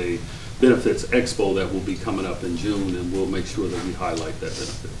we have a Benefits Expo that will be coming up in June, and we'll make sure that we highlight that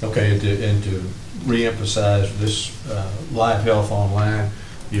benefit. Okay, and to reemphasize this Live Health Online,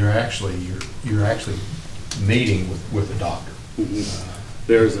 you're actually meeting with a doctor.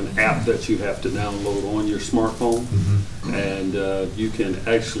 There's an app that you have to download on your smartphone, and you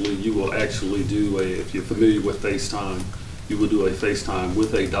will actually do if you're familiar with FaceTime, you will do a FaceTime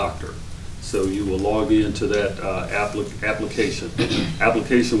with a doctor. So you will log into that application.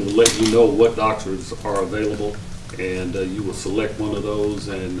 Application will let you know what doctors are available, and you will select one of those,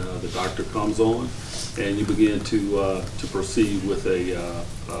 and the doctor comes on, and you begin to proceed with a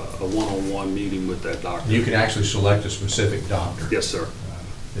one-on-one meeting with that doctor. You can actually select a specific doctor. Yes, sir.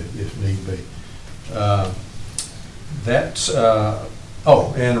 If need be. And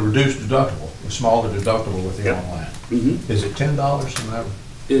a reduced deductible, a smaller deductible with the online. Is it $10?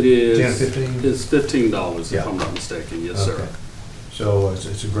 It is 10 or 15? It's $15 if I'm not mistaken. Yes, sir. So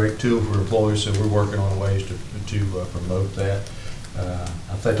it's a great tool for employees. So we're working on ways to promote that.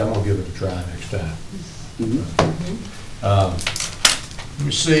 I think I'm gonna give it a try next time. Let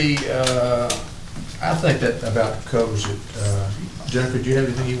me see. I think that about covers it. Jennifer, do you have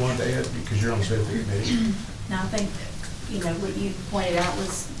anything you wanted to add? Because you're on the safety committee. No, I think, what you pointed out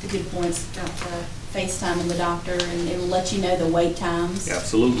was the good points about the FaceTime and the doctor, and it'll let you know the wait times.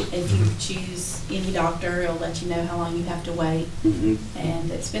 Absolutely. If you choose any doctor, it'll let you know how long you have to wait.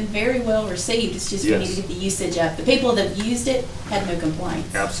 And it's been very well received. It's just we need to get the usage up. The people that have used it had no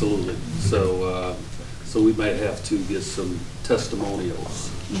complaints. Absolutely. So we might have to get some testimonials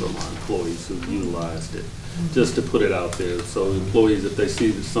from our employees who utilized it, just to put it out there. So employees, if they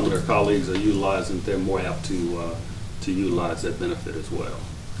see that some of their colleagues are utilizing it, they're more apt to utilize that benefit as well.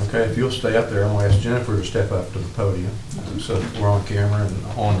 Okay, if you'll stay up there, I'm going to ask Jennifer to step up to the podium so that we're on camera and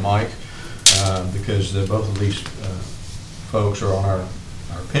on mic, because both of these folks are on our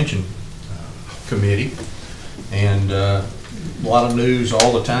pension committee, and a lot of news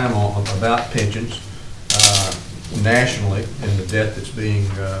all the time about pensions nationally, and the debt that's being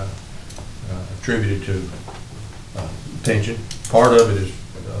attributed to pension. Part of it is,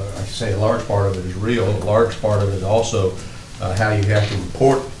 I can say a large part of it is real. A large part of it is also how you have to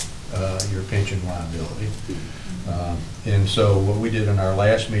report your pension liability. And so what we did in our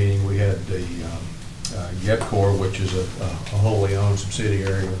last meeting, we had the GEPCOR, which is a wholly owned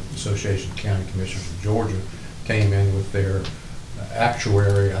subsidiary of the Association of County Commissioners of Georgia, came in with their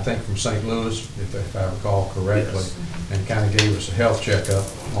actuary, I think from St. Louis, if I recall correctly, and kind of gave us a health checkup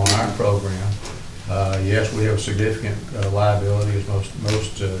on our program. Yes, we have significant liability, as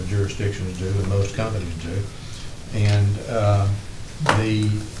most jurisdictions do, and most companies do. And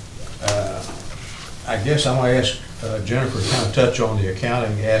I guess I'm going to ask Jennifer to kind of touch on the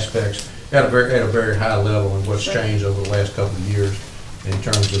accounting aspects at a very high level and what's changed over the last couple of years in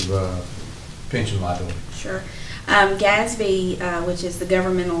terms of pension liability. Sure. GASB, which is the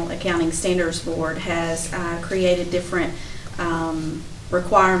Governmental Accounting Standards Board, has created different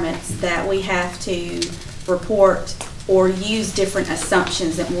requirements that we have to report or use different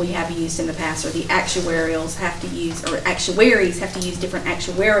assumptions than we have used in the past, or the actuaries have to use different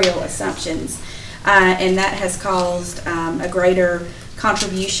actuarial assumptions, and that has caused a greater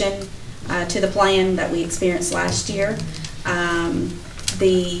contribution to the plan that we experienced last year.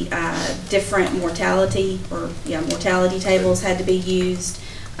 The different mortality tables had to be used,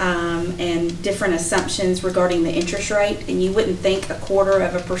 and different assumptions regarding the interest rate. And you wouldn't think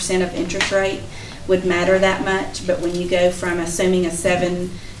 0.25% of interest rate would matter that much, but when you go from assuming a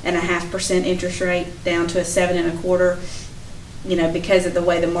 7.5% interest rate down to a 7.25%, because of the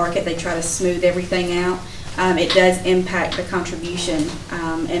way the market, they try to smooth everything out. It does impact the contribution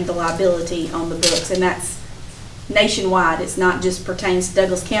and the liability on the books, and that's nationwide. It's not just pertains to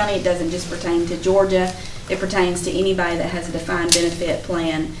Douglas County. It doesn't just pertain to Georgia. It pertains to anybody that has a defined benefit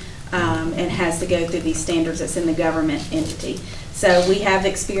plan and has to go through these standards that's in the government entity. So we have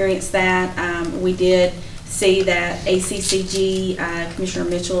experienced that. We did see that ACCG, Commissioner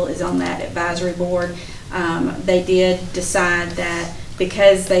Mitchell is on that advisory board. They did decide that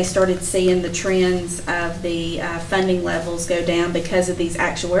because they started seeing the trends of the funding levels go down because of these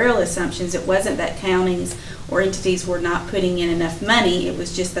actuarial assumptions, it wasn't that counties or entities were not putting in enough money. It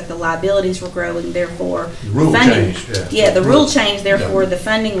was just that the liabilities were growing, therefore the rule changed. The rule changed, therefore the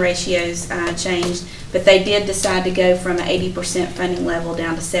funding ratios changed. But they did decide to go from an 80% funding level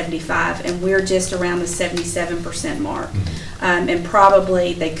down to 75%, and we're just around the 77% mark. And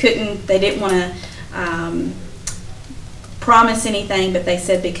probably they didn't want to promise anything, but they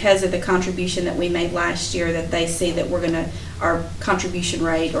said because of the contribution that we made last year, that they see that our contribution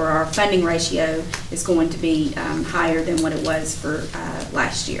rate or our funding ratio is going to be higher than what it was for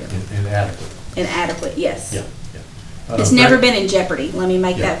last year. Inadequate. Inadequate, yes. Yeah. It's never been in jeopardy. Let me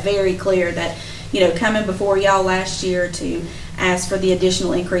make Yeah. that very clear that, coming before y'all last year to ask for the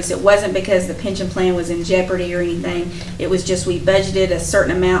additional increase, it wasn't because the pension plan was in jeopardy or anything. It was just we budgeted a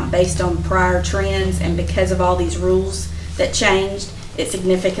certain amount based on prior trends, and because of all these rules that changed, it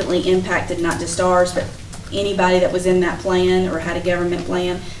significantly impacted not just ours, but anybody that was in that plan or had a government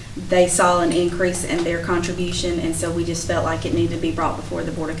plan. They saw an increase in their contribution, and so we just felt like it needed to be brought before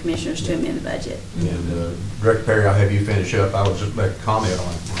the Board of Commissioners to amend the budget. And Director Perry, I'll have you finish up. I would just make a comment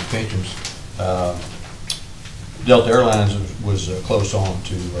on pensions. Delta Airlines was close on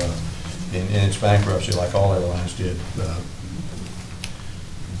to, in its bankruptcy, like all airlines did,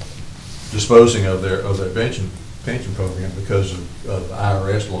 disposing of their pension program because of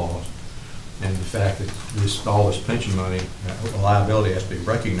IRS laws. And the fact that all this pension money, liability has to be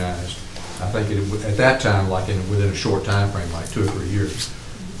recognized. I think at that time, like within a short time frame, like 2 or 3 years,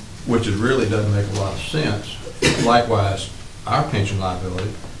 which really doesn't make a lot of sense. Likewise, our pension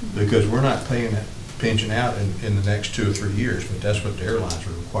liability, because we're not paying that pension out in the next 2 or 3 years, but that's what the airlines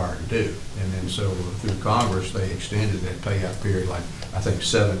are required to do. And then so through Congress, they extended that payout period, like I think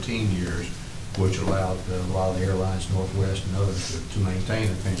 17 years, which allowed a lot of the airlines, Northwest and others, to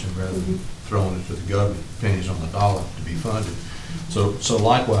maintain a pension rather than throwing it to the government, pennies on the dollar to be funded. So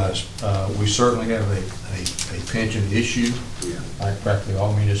likewise, we certainly have a pension issue, like practically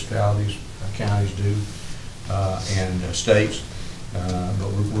all municipalities, counties do, and states. But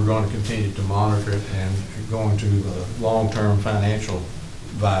we're going to continue to monitor it and go into long-term financial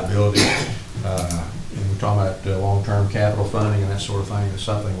viability. And we're talking about long-term capital funding and that sort of thing. It's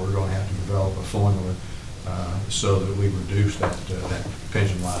something we're going to have to develop a formula so that we reduce that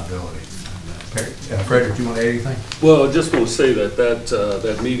pension liability. Frederick, do you want to add anything? Well, I just want to say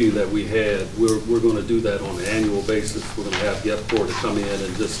that meeting that we had, we're going to do that on an annual basis. We're going to have Gepcor to come in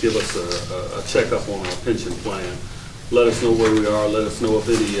and just give us a checkup on our pension plan. Let us know where we are. Let us know if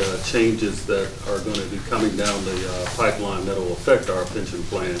any changes that are going to be coming down the pipeline that will affect our pension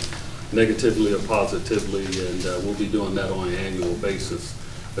plan, negatively or positively, and we'll be doing that on an annual basis.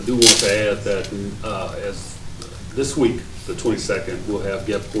 I do want to add that as this week, the 22nd, we'll have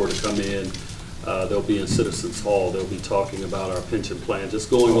Gepcor to come in. They'll be in Citizens Hall. They'll be talking about our pension plan, just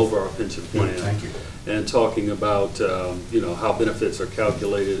going over our pension plan. Thank you. And talking about how benefits are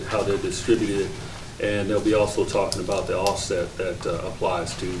calculated, how they're distributed, and they'll be also talking about the offset that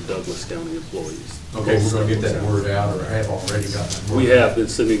applies to Douglas County employees. Okay, we're going to get that word out, or have already got that word. We have been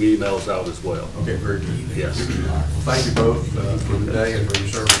sending emails out as well. Okay, very good. Yes. Well, thank you both for the day and for your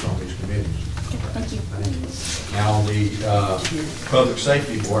service on these committees. Thank you. Now, on the Public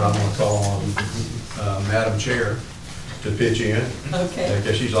Safety Board, I'm going to call on Madam Chair to pitch in. Okay.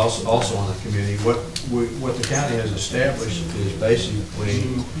 Because she's also on the committee. What the county has established is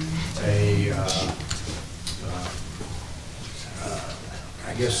basically a,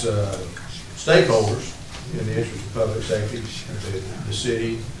 stakeholders in the interest of public safety, the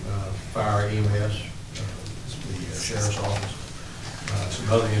city, fire, EMS, the sheriff's office, some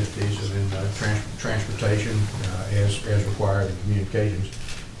other entities, and then transportation as required, in communications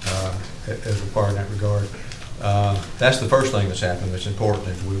as required in that regard. That's the first thing that's happened that's important,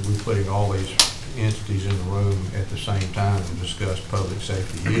 is we're putting all these entities in the room at the same time to discuss public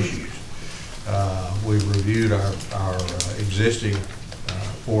safety issues. We've reviewed our existing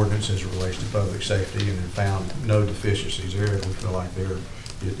ordinance as it relates to public safety and found no deficiencies there. We feel like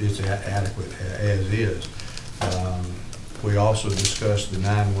it's adequate as is. We also discussed the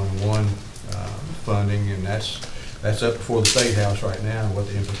 911 funding, and that's up before the State House right now, and what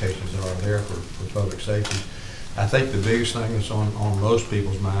the implications are there for public safety. I think the biggest thing that's on most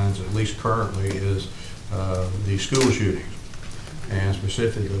people's minds, at least currently, is the school shootings, and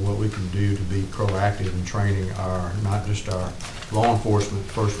specifically what we can do to be proactive in training not just our law enforcement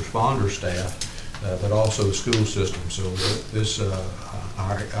first responder staff, but also the school system. So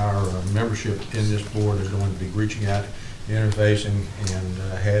our membership in this board is going to be reaching out, interfacing, and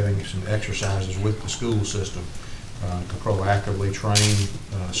having some exercises with the school system to proactively train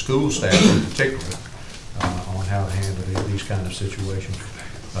school staff in particular on how to handle these kind of situations.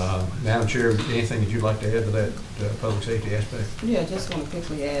 Madam Chair, anything that you'd like to add to that public safety aspect? Yeah, I just want to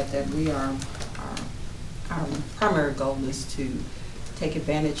quickly add that our primary goal is to take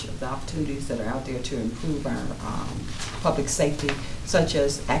advantage of the opportunities that are out there to improve our public safety, such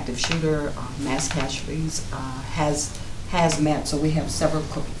as active shooter, mass casualties, hazmat. So we have several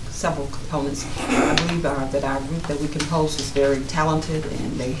several components. I believe that our group that we compose is very talented,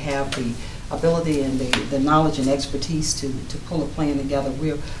 and they have the ability and the knowledge and expertise to pull a plan together.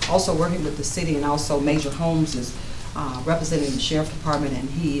 We're also working with the city, and also Major Holmes is representing the Sheriff Department, and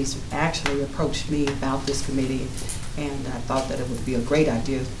he has actually approached me about this committee, and I thought that it would be a great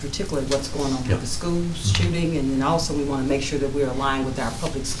idea, particularly what's going on with the school shooting, and then also we want to make sure that we're aligned with our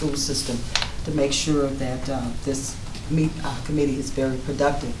public school system to make sure that this committee is very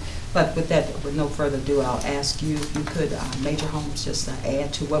productive. But with that, with no further ado, I'll ask you if you could, Major Holmes, just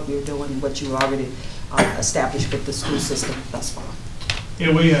add to what we're doing and what you already established with the school system thus far.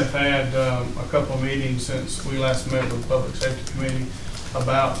 Yeah, we have had a couple of meetings since we last met with the Public Safety Committee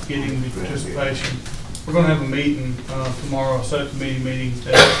about getting the participation. We're going to have a meeting tomorrow, a subcommittee meeting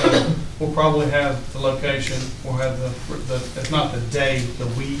that we'll probably have the location, we'll have the if not the day, the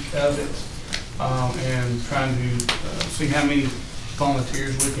week of it, and trying to see how many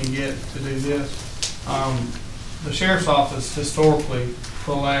volunteers we can get to do this. The Sheriff's Office historically,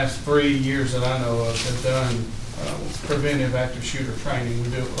 for the last 3 years that I know of, have done preventive active shooter training. We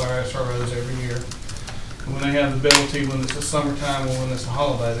do it with our SROs every year. And when they have the ability, when it's the summertime or when it's a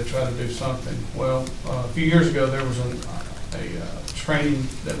holiday, they try to do something. Well, a few years ago, there was a training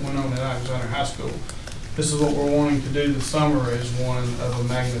that went on at Alexander High School. This is what we're wanting to do this summer, is one of a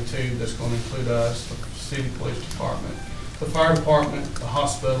magnitude that's going to include us, the city police department, the fire department, the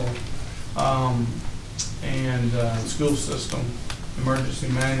hospital, and school system, emergency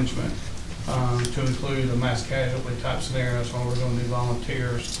management, to include a mass casualty type scenario. So we're going to do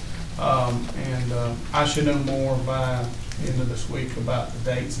volunteers. I should know more by the end of this week about the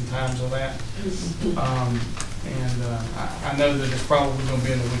dates and times of that. I know that it's probably going to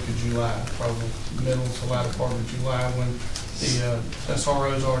be in the week of July, probably middle to latter part of July, when the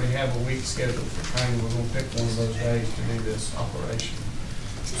SROs already have a week scheduled for training. We're going to pick one of those days to do this operation.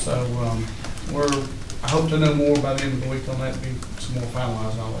 So I hope to know more by the end of the week on that, be some more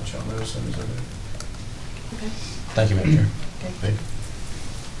finalized, and I'll let y'all know as soon as I do. Okay. Thank you, Madam Chair. Okay.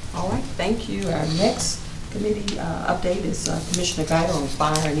 All right, thank you. Our next committee update is Commissioner Guider on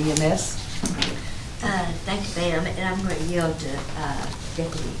fire and EMS. Thank you, ma'am, and I'm going to yield to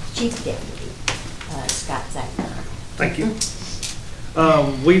Chief Deputy Scott Zachman. Thank you.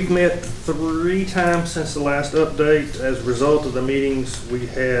 We've met 3 times since the last update. As a result of the meetings, we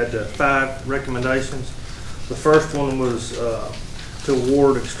had 5 recommendations. The first one was to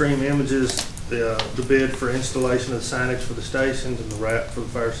award Extreme Images the bid for installation of signage for the stations and the wrap for the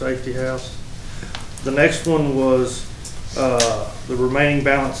fire safety house. The next one was the remaining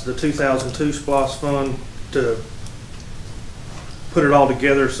balance of the 2002 SPLOST fund to put it all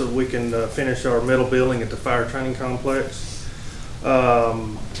together so that we can finish our metal building at the fire training complex.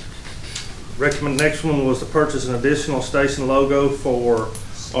 Next one was to purchase an additional station logo for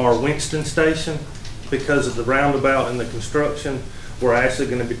our Winston station. Because of the roundabout and the construction, we're actually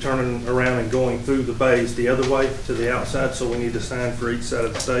going to be turning around and going through the bays the other way to the outside, so we need a sign for each side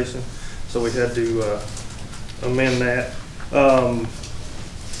of the station. So we had to amend that.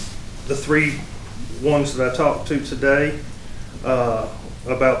 The 3 ones that I talked to today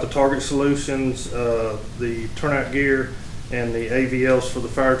about the target solutions, the turnout gear, and the AVLs for the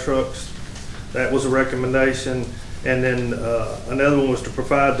fire trucks, that was a recommendation. And then another one was to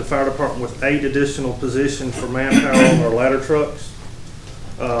provide the fire department with 8 additional positions for manpower on our ladder trucks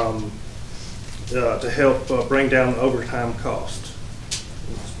to help bring down the overtime cost.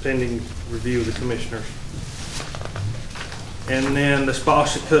 It's pending review of the commissioners. And then the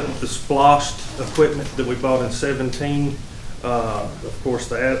SPLOST equipment that we bought in 17. Of course,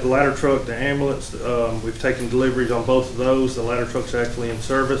 the ladder truck, the ambulance, we've taken deliveries on both of those. The ladder truck's actually in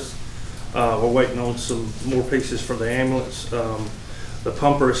service. We're waiting on some more pieces for the ambulance. The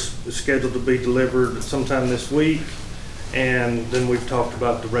pumper is scheduled to be delivered sometime this week. And then we've talked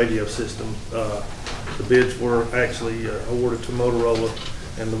about the radio system. The bids were actually awarded to Motorola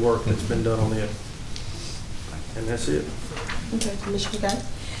and the work that's been done on it. And that's it. Okay, Commissioner Guy?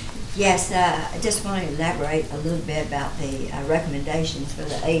 Yes, I just want to elaborate a little bit about the recommendations for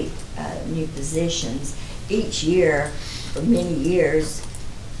the 8 new positions. Each year, for many years,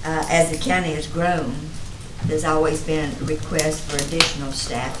 as the county has grown, there's always been a request for additional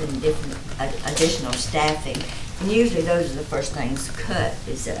staff and additional staffing. And usually those are the first things cut,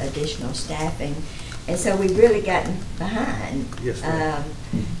 is additional staffing. And so we've really gotten behind. Yes,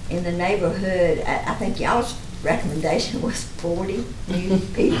 in the neighborhood, I think y'all's recommendation was 40 new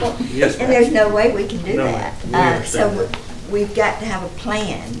people. Yes, and there's no way we can do that. So we've got to have a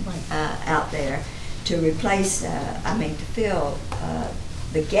plan out there to replace, to fill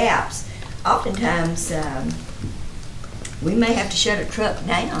the gaps. Oftentimes, we may have to shut a truck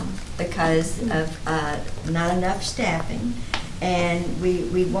down because of not enough staffing. And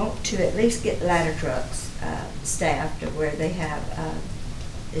we want to at least get ladder trucks staffed to where they have,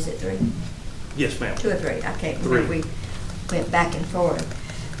 is it 3? Yes, ma'am. 2 or 3, I can't 3. remember. We went back and forth.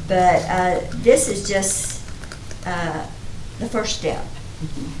 But this is just the first step.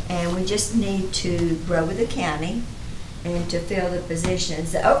 And we just need to grow with the county and to fill the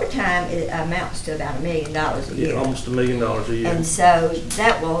positions. The overtime amounts to about $1 million a year. Yeah, almost $1 million a year. And so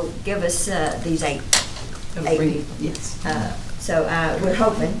that will give us these eight people. Yes. So we're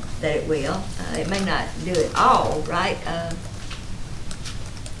hoping that it will. It may not do it all, right?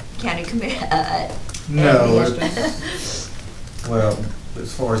 County committee. No. Well,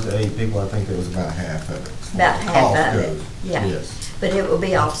 as far as the 8 people, I think it was about half of it. About half of it, Goes. yeah. Yes. But it will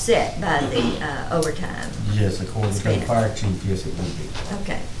be offset by the overtime. Yes, according to the fire chief, yes, it would be.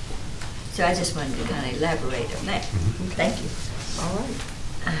 Okay. So I just wanted to kind of elaborate on that. Thank you. All right.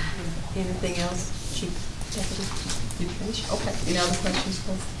 Anything else, Chief Deputy? You finished? Okay. Any other questions,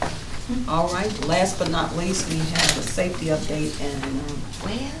 folks? All right. Last but not least, we have a safety update, and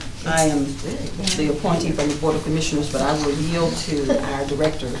I am the appointee from the Board of Commissioners, but I will yield to our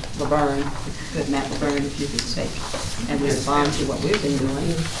Director, Laverne, good Matt Laverne, if you could take and respond to what we've been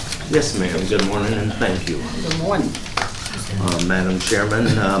doing. Yes, ma'am. Good morning, and thank you. Good morning. Madam Chairman,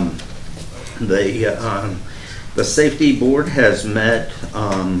 the Safety Board has met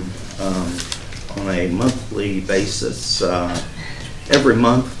on a monthly basis every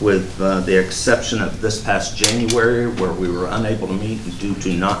month, with the exception of this past January, where we were unable to meet due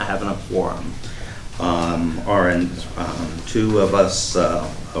to not having a quorum. Two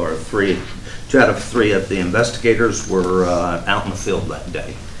out of three of the investigators were out in the field that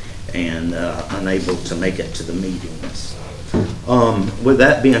day and unable to make it to the meetings. With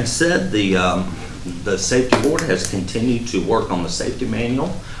that being said, the Safety Board has continued to work on the safety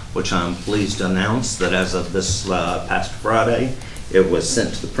manual, which I'm pleased to announce that as of this past Friday, it was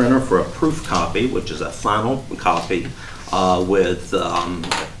sent to the printer for a proof copy, which is a final copy with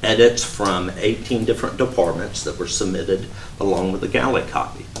edits from 18 different departments that were submitted along with the galley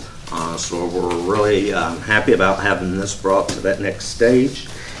copy. So we're really happy about having this brought to that next stage,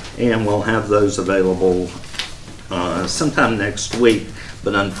 and we'll have those available sometime next week.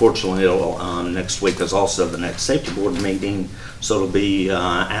 But unfortunately, next week is also the next Safety Board meeting, so it'll be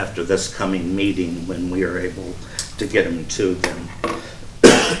after this coming meeting when we are able to get them to them.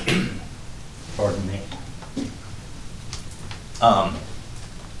 Pardon me.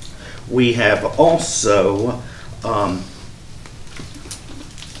 We have also, I'm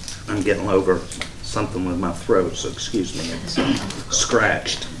getting over something with my throat, so excuse me, it's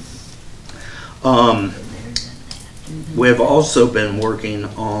scratched. We've also been working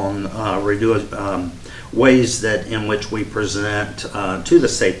on ways that in which we present to the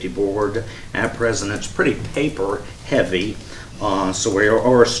Safety Board. At present, it's pretty paper heavy, so we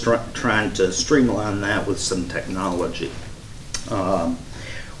are trying to streamline that with some technology.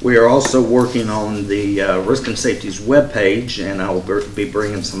 We are also working on the Risk and Safety's webpage, and I will be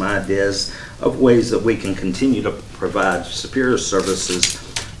bringing some ideas of ways that we can continue to provide superior services,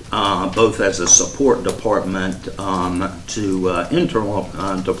 both as a support department to internal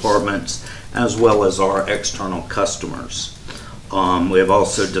departments, as well as our external customers. We have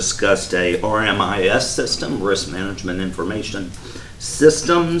also discussed a RMIS system, Risk Management Information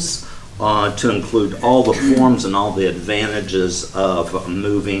Systems, to include all the forms and all the advantages of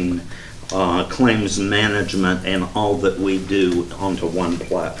moving claims management and all that we do onto one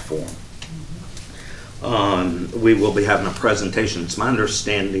platform. We will be having a presentation, it's my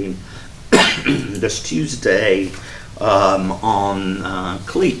understanding, this Tuesday on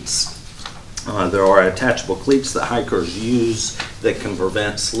cleats. There are attachable cleats that hikers use that can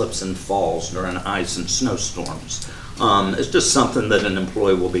prevent slips and falls during ice and snowstorms. It's just something that an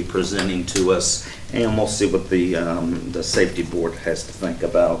employee will be presenting to us, and we'll see what the Safety Board has to think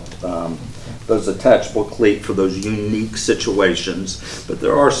about those attachable cleats for those unique situations. But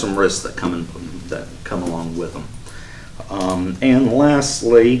there are some risks that come along with them. And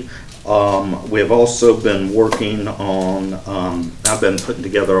lastly, we have also been working on, I've been putting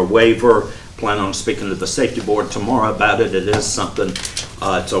together a waiver, plan on speaking to the Safety Board tomorrow about it. It is something,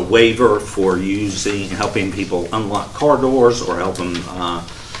 it's a waiver for helping people unlock car doors or helping,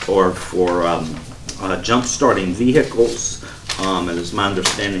 or for jump starting vehicles. It is my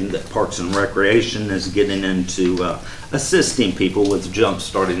understanding that Parks and Recreation is getting into assisting people with jump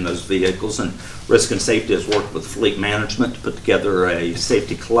starting those vehicles, and Risk and Safety has worked with Fleet Management to put together a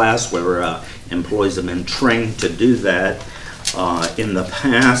safety class where employees have been trained to do that. In the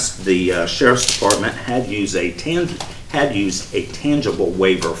past, the Sheriff's Department had used a had used a tangible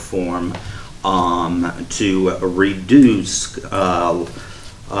waiver form to reduce,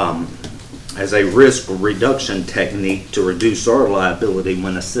 as a risk reduction technique to reduce our liability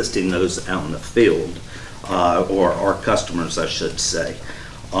when assisting those out in the field, or our customers, I should say.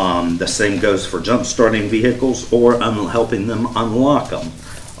 The same goes for jump starting vehicles or helping them unlock them.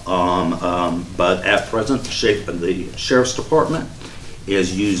 But at present, the Sheriff's Department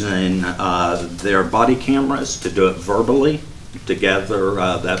is using their body cameras to do it verbally to gather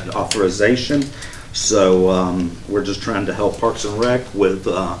that authorization. So we're just trying to help Parks and Rec with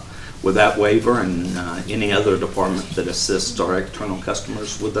that waiver and any other department that assists our external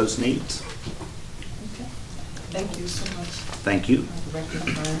customers with those needs. Okay. Thank you so much. Thank you.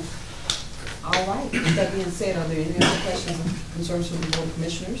 All right. With that being said, are there any other questions or concerns from the Board of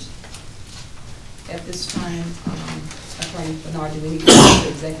Commissioners? At this time, Attorney Bernard, do we need to go into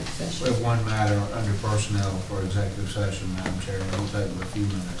executive session? We have one matter under personnel for executive session, Madam Chair. It'll take a few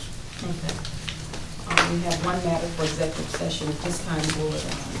minutes. Okay. We have one matter for executive session. At this time, do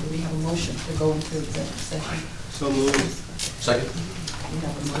we have a motion to go into executive session? So moved. Second. We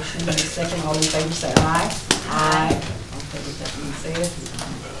have a motion and a second. All in favor say aye. Aye. Okay, with that being said,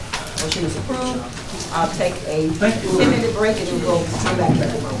 motion is approved. I'll take a 10-minute break and we'll come back.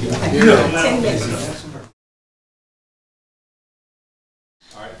 10 minutes.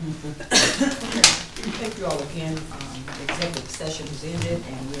 All right. Thank you all again. The executive session is ended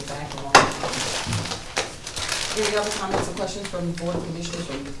and we're back along. Any other comments or questions from the Board of Commissioners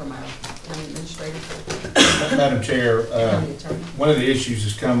or from our county administrator? Madam Chair, one of the issues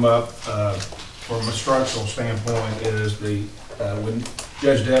that's come up from a structural standpoint is when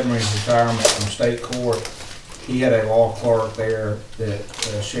Judge Detmering's retirement from state court, he had a law clerk there that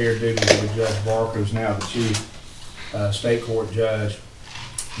shared duties with Judge Barker, who's now the chief state court judge,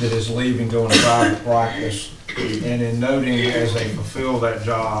 that is leaving, going to private practice. And in noting as they fulfill that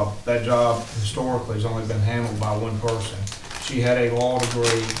job historically has only been handled by one person. She had a law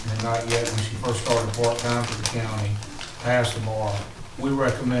degree, and not yet when she first started part-time for the county, passed the bar. We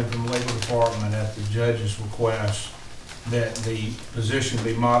recommend from the legal department at the judge's request that the position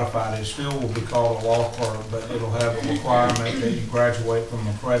be modified. It still will be called a law clerk, but it'll have a requirement that you graduate from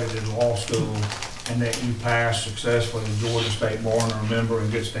accredited law school and that you pass successfully the Georgia State Bar and are a member in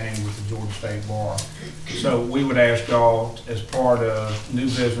good standing with the Georgia State Bar. So we would ask y'all, as part of new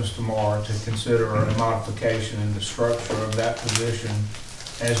business tomorrow, to consider a modification in the structure of that position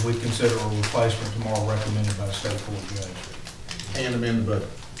as we consider a replacement tomorrow recommended by the state court judge. And amend the budget.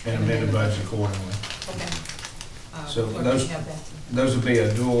 And amend the budget accordingly. Okay. So those would be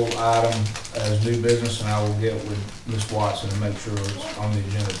a dual item as new business, and I will get with Ms. Watson and make sure it's on the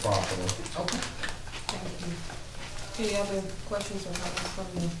agenda properly. Okay. Thank you. Any other questions or comments from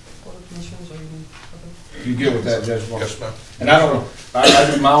the Board of Commissioners or any other? You get with that, Judge Watson? Yes, ma'am. And I don't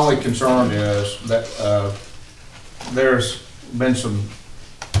know, my only concern is that there's been some,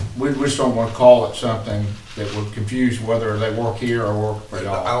 we just don't want to call it something that would confuse whether they work here or work for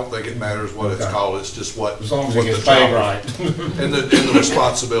y'all. I don't think it matters what it's called, it's just what. As long as it gets paid right. And the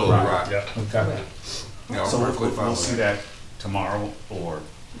responsibility, right. Yeah. Okay. You know, so we'll see that tomorrow, or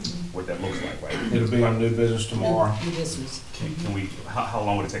what that looks like, right? It'll be on new business tomorrow. New business. Can we, how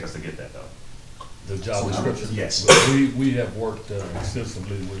long would it take us to get that, though? The job description? Yes. We have worked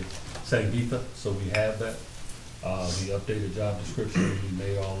extensively with Sangeetha, so we have that. The updated job description, we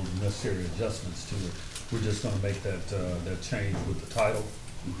made all the necessary adjustments to it. We're just gonna make that change with the title,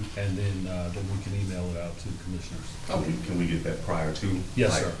 and then we can email it out to the commissioners. Okay. Can we get that prior to?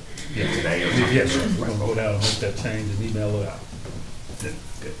 Yes, like, sir. Yes, today or something? yes, sir. We're gonna go down and make that change and email it out. Good.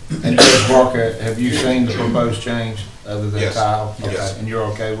 And Judge Barker, have you seen the proposed change other than Yes. tile? Okay. Yes. And you're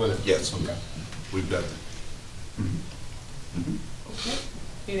okay with it? Yes. Okay. We've done it. Okay.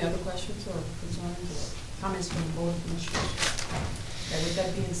 Any other questions or concerns or comments from the Board of Commissioners? Okay, with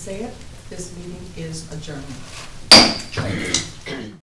that being said, this meeting is adjourned.